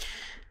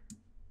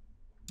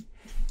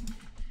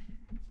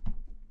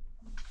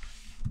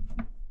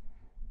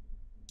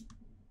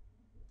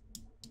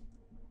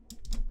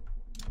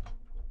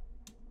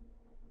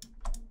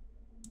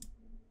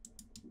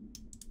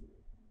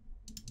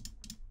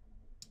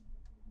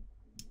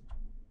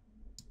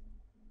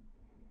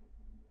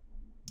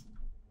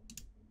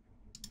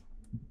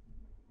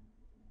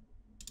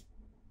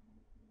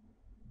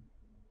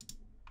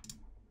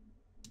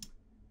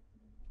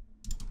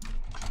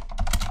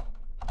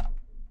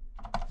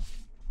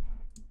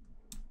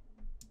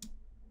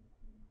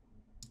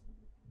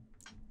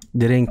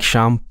 Drink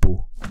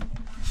shampoo.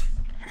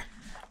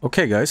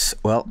 Okay, guys.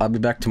 Well, I'll be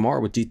back tomorrow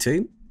with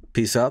GT.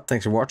 Peace out.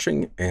 Thanks for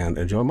watching, and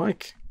enjoy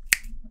Mike.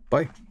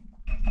 Bye.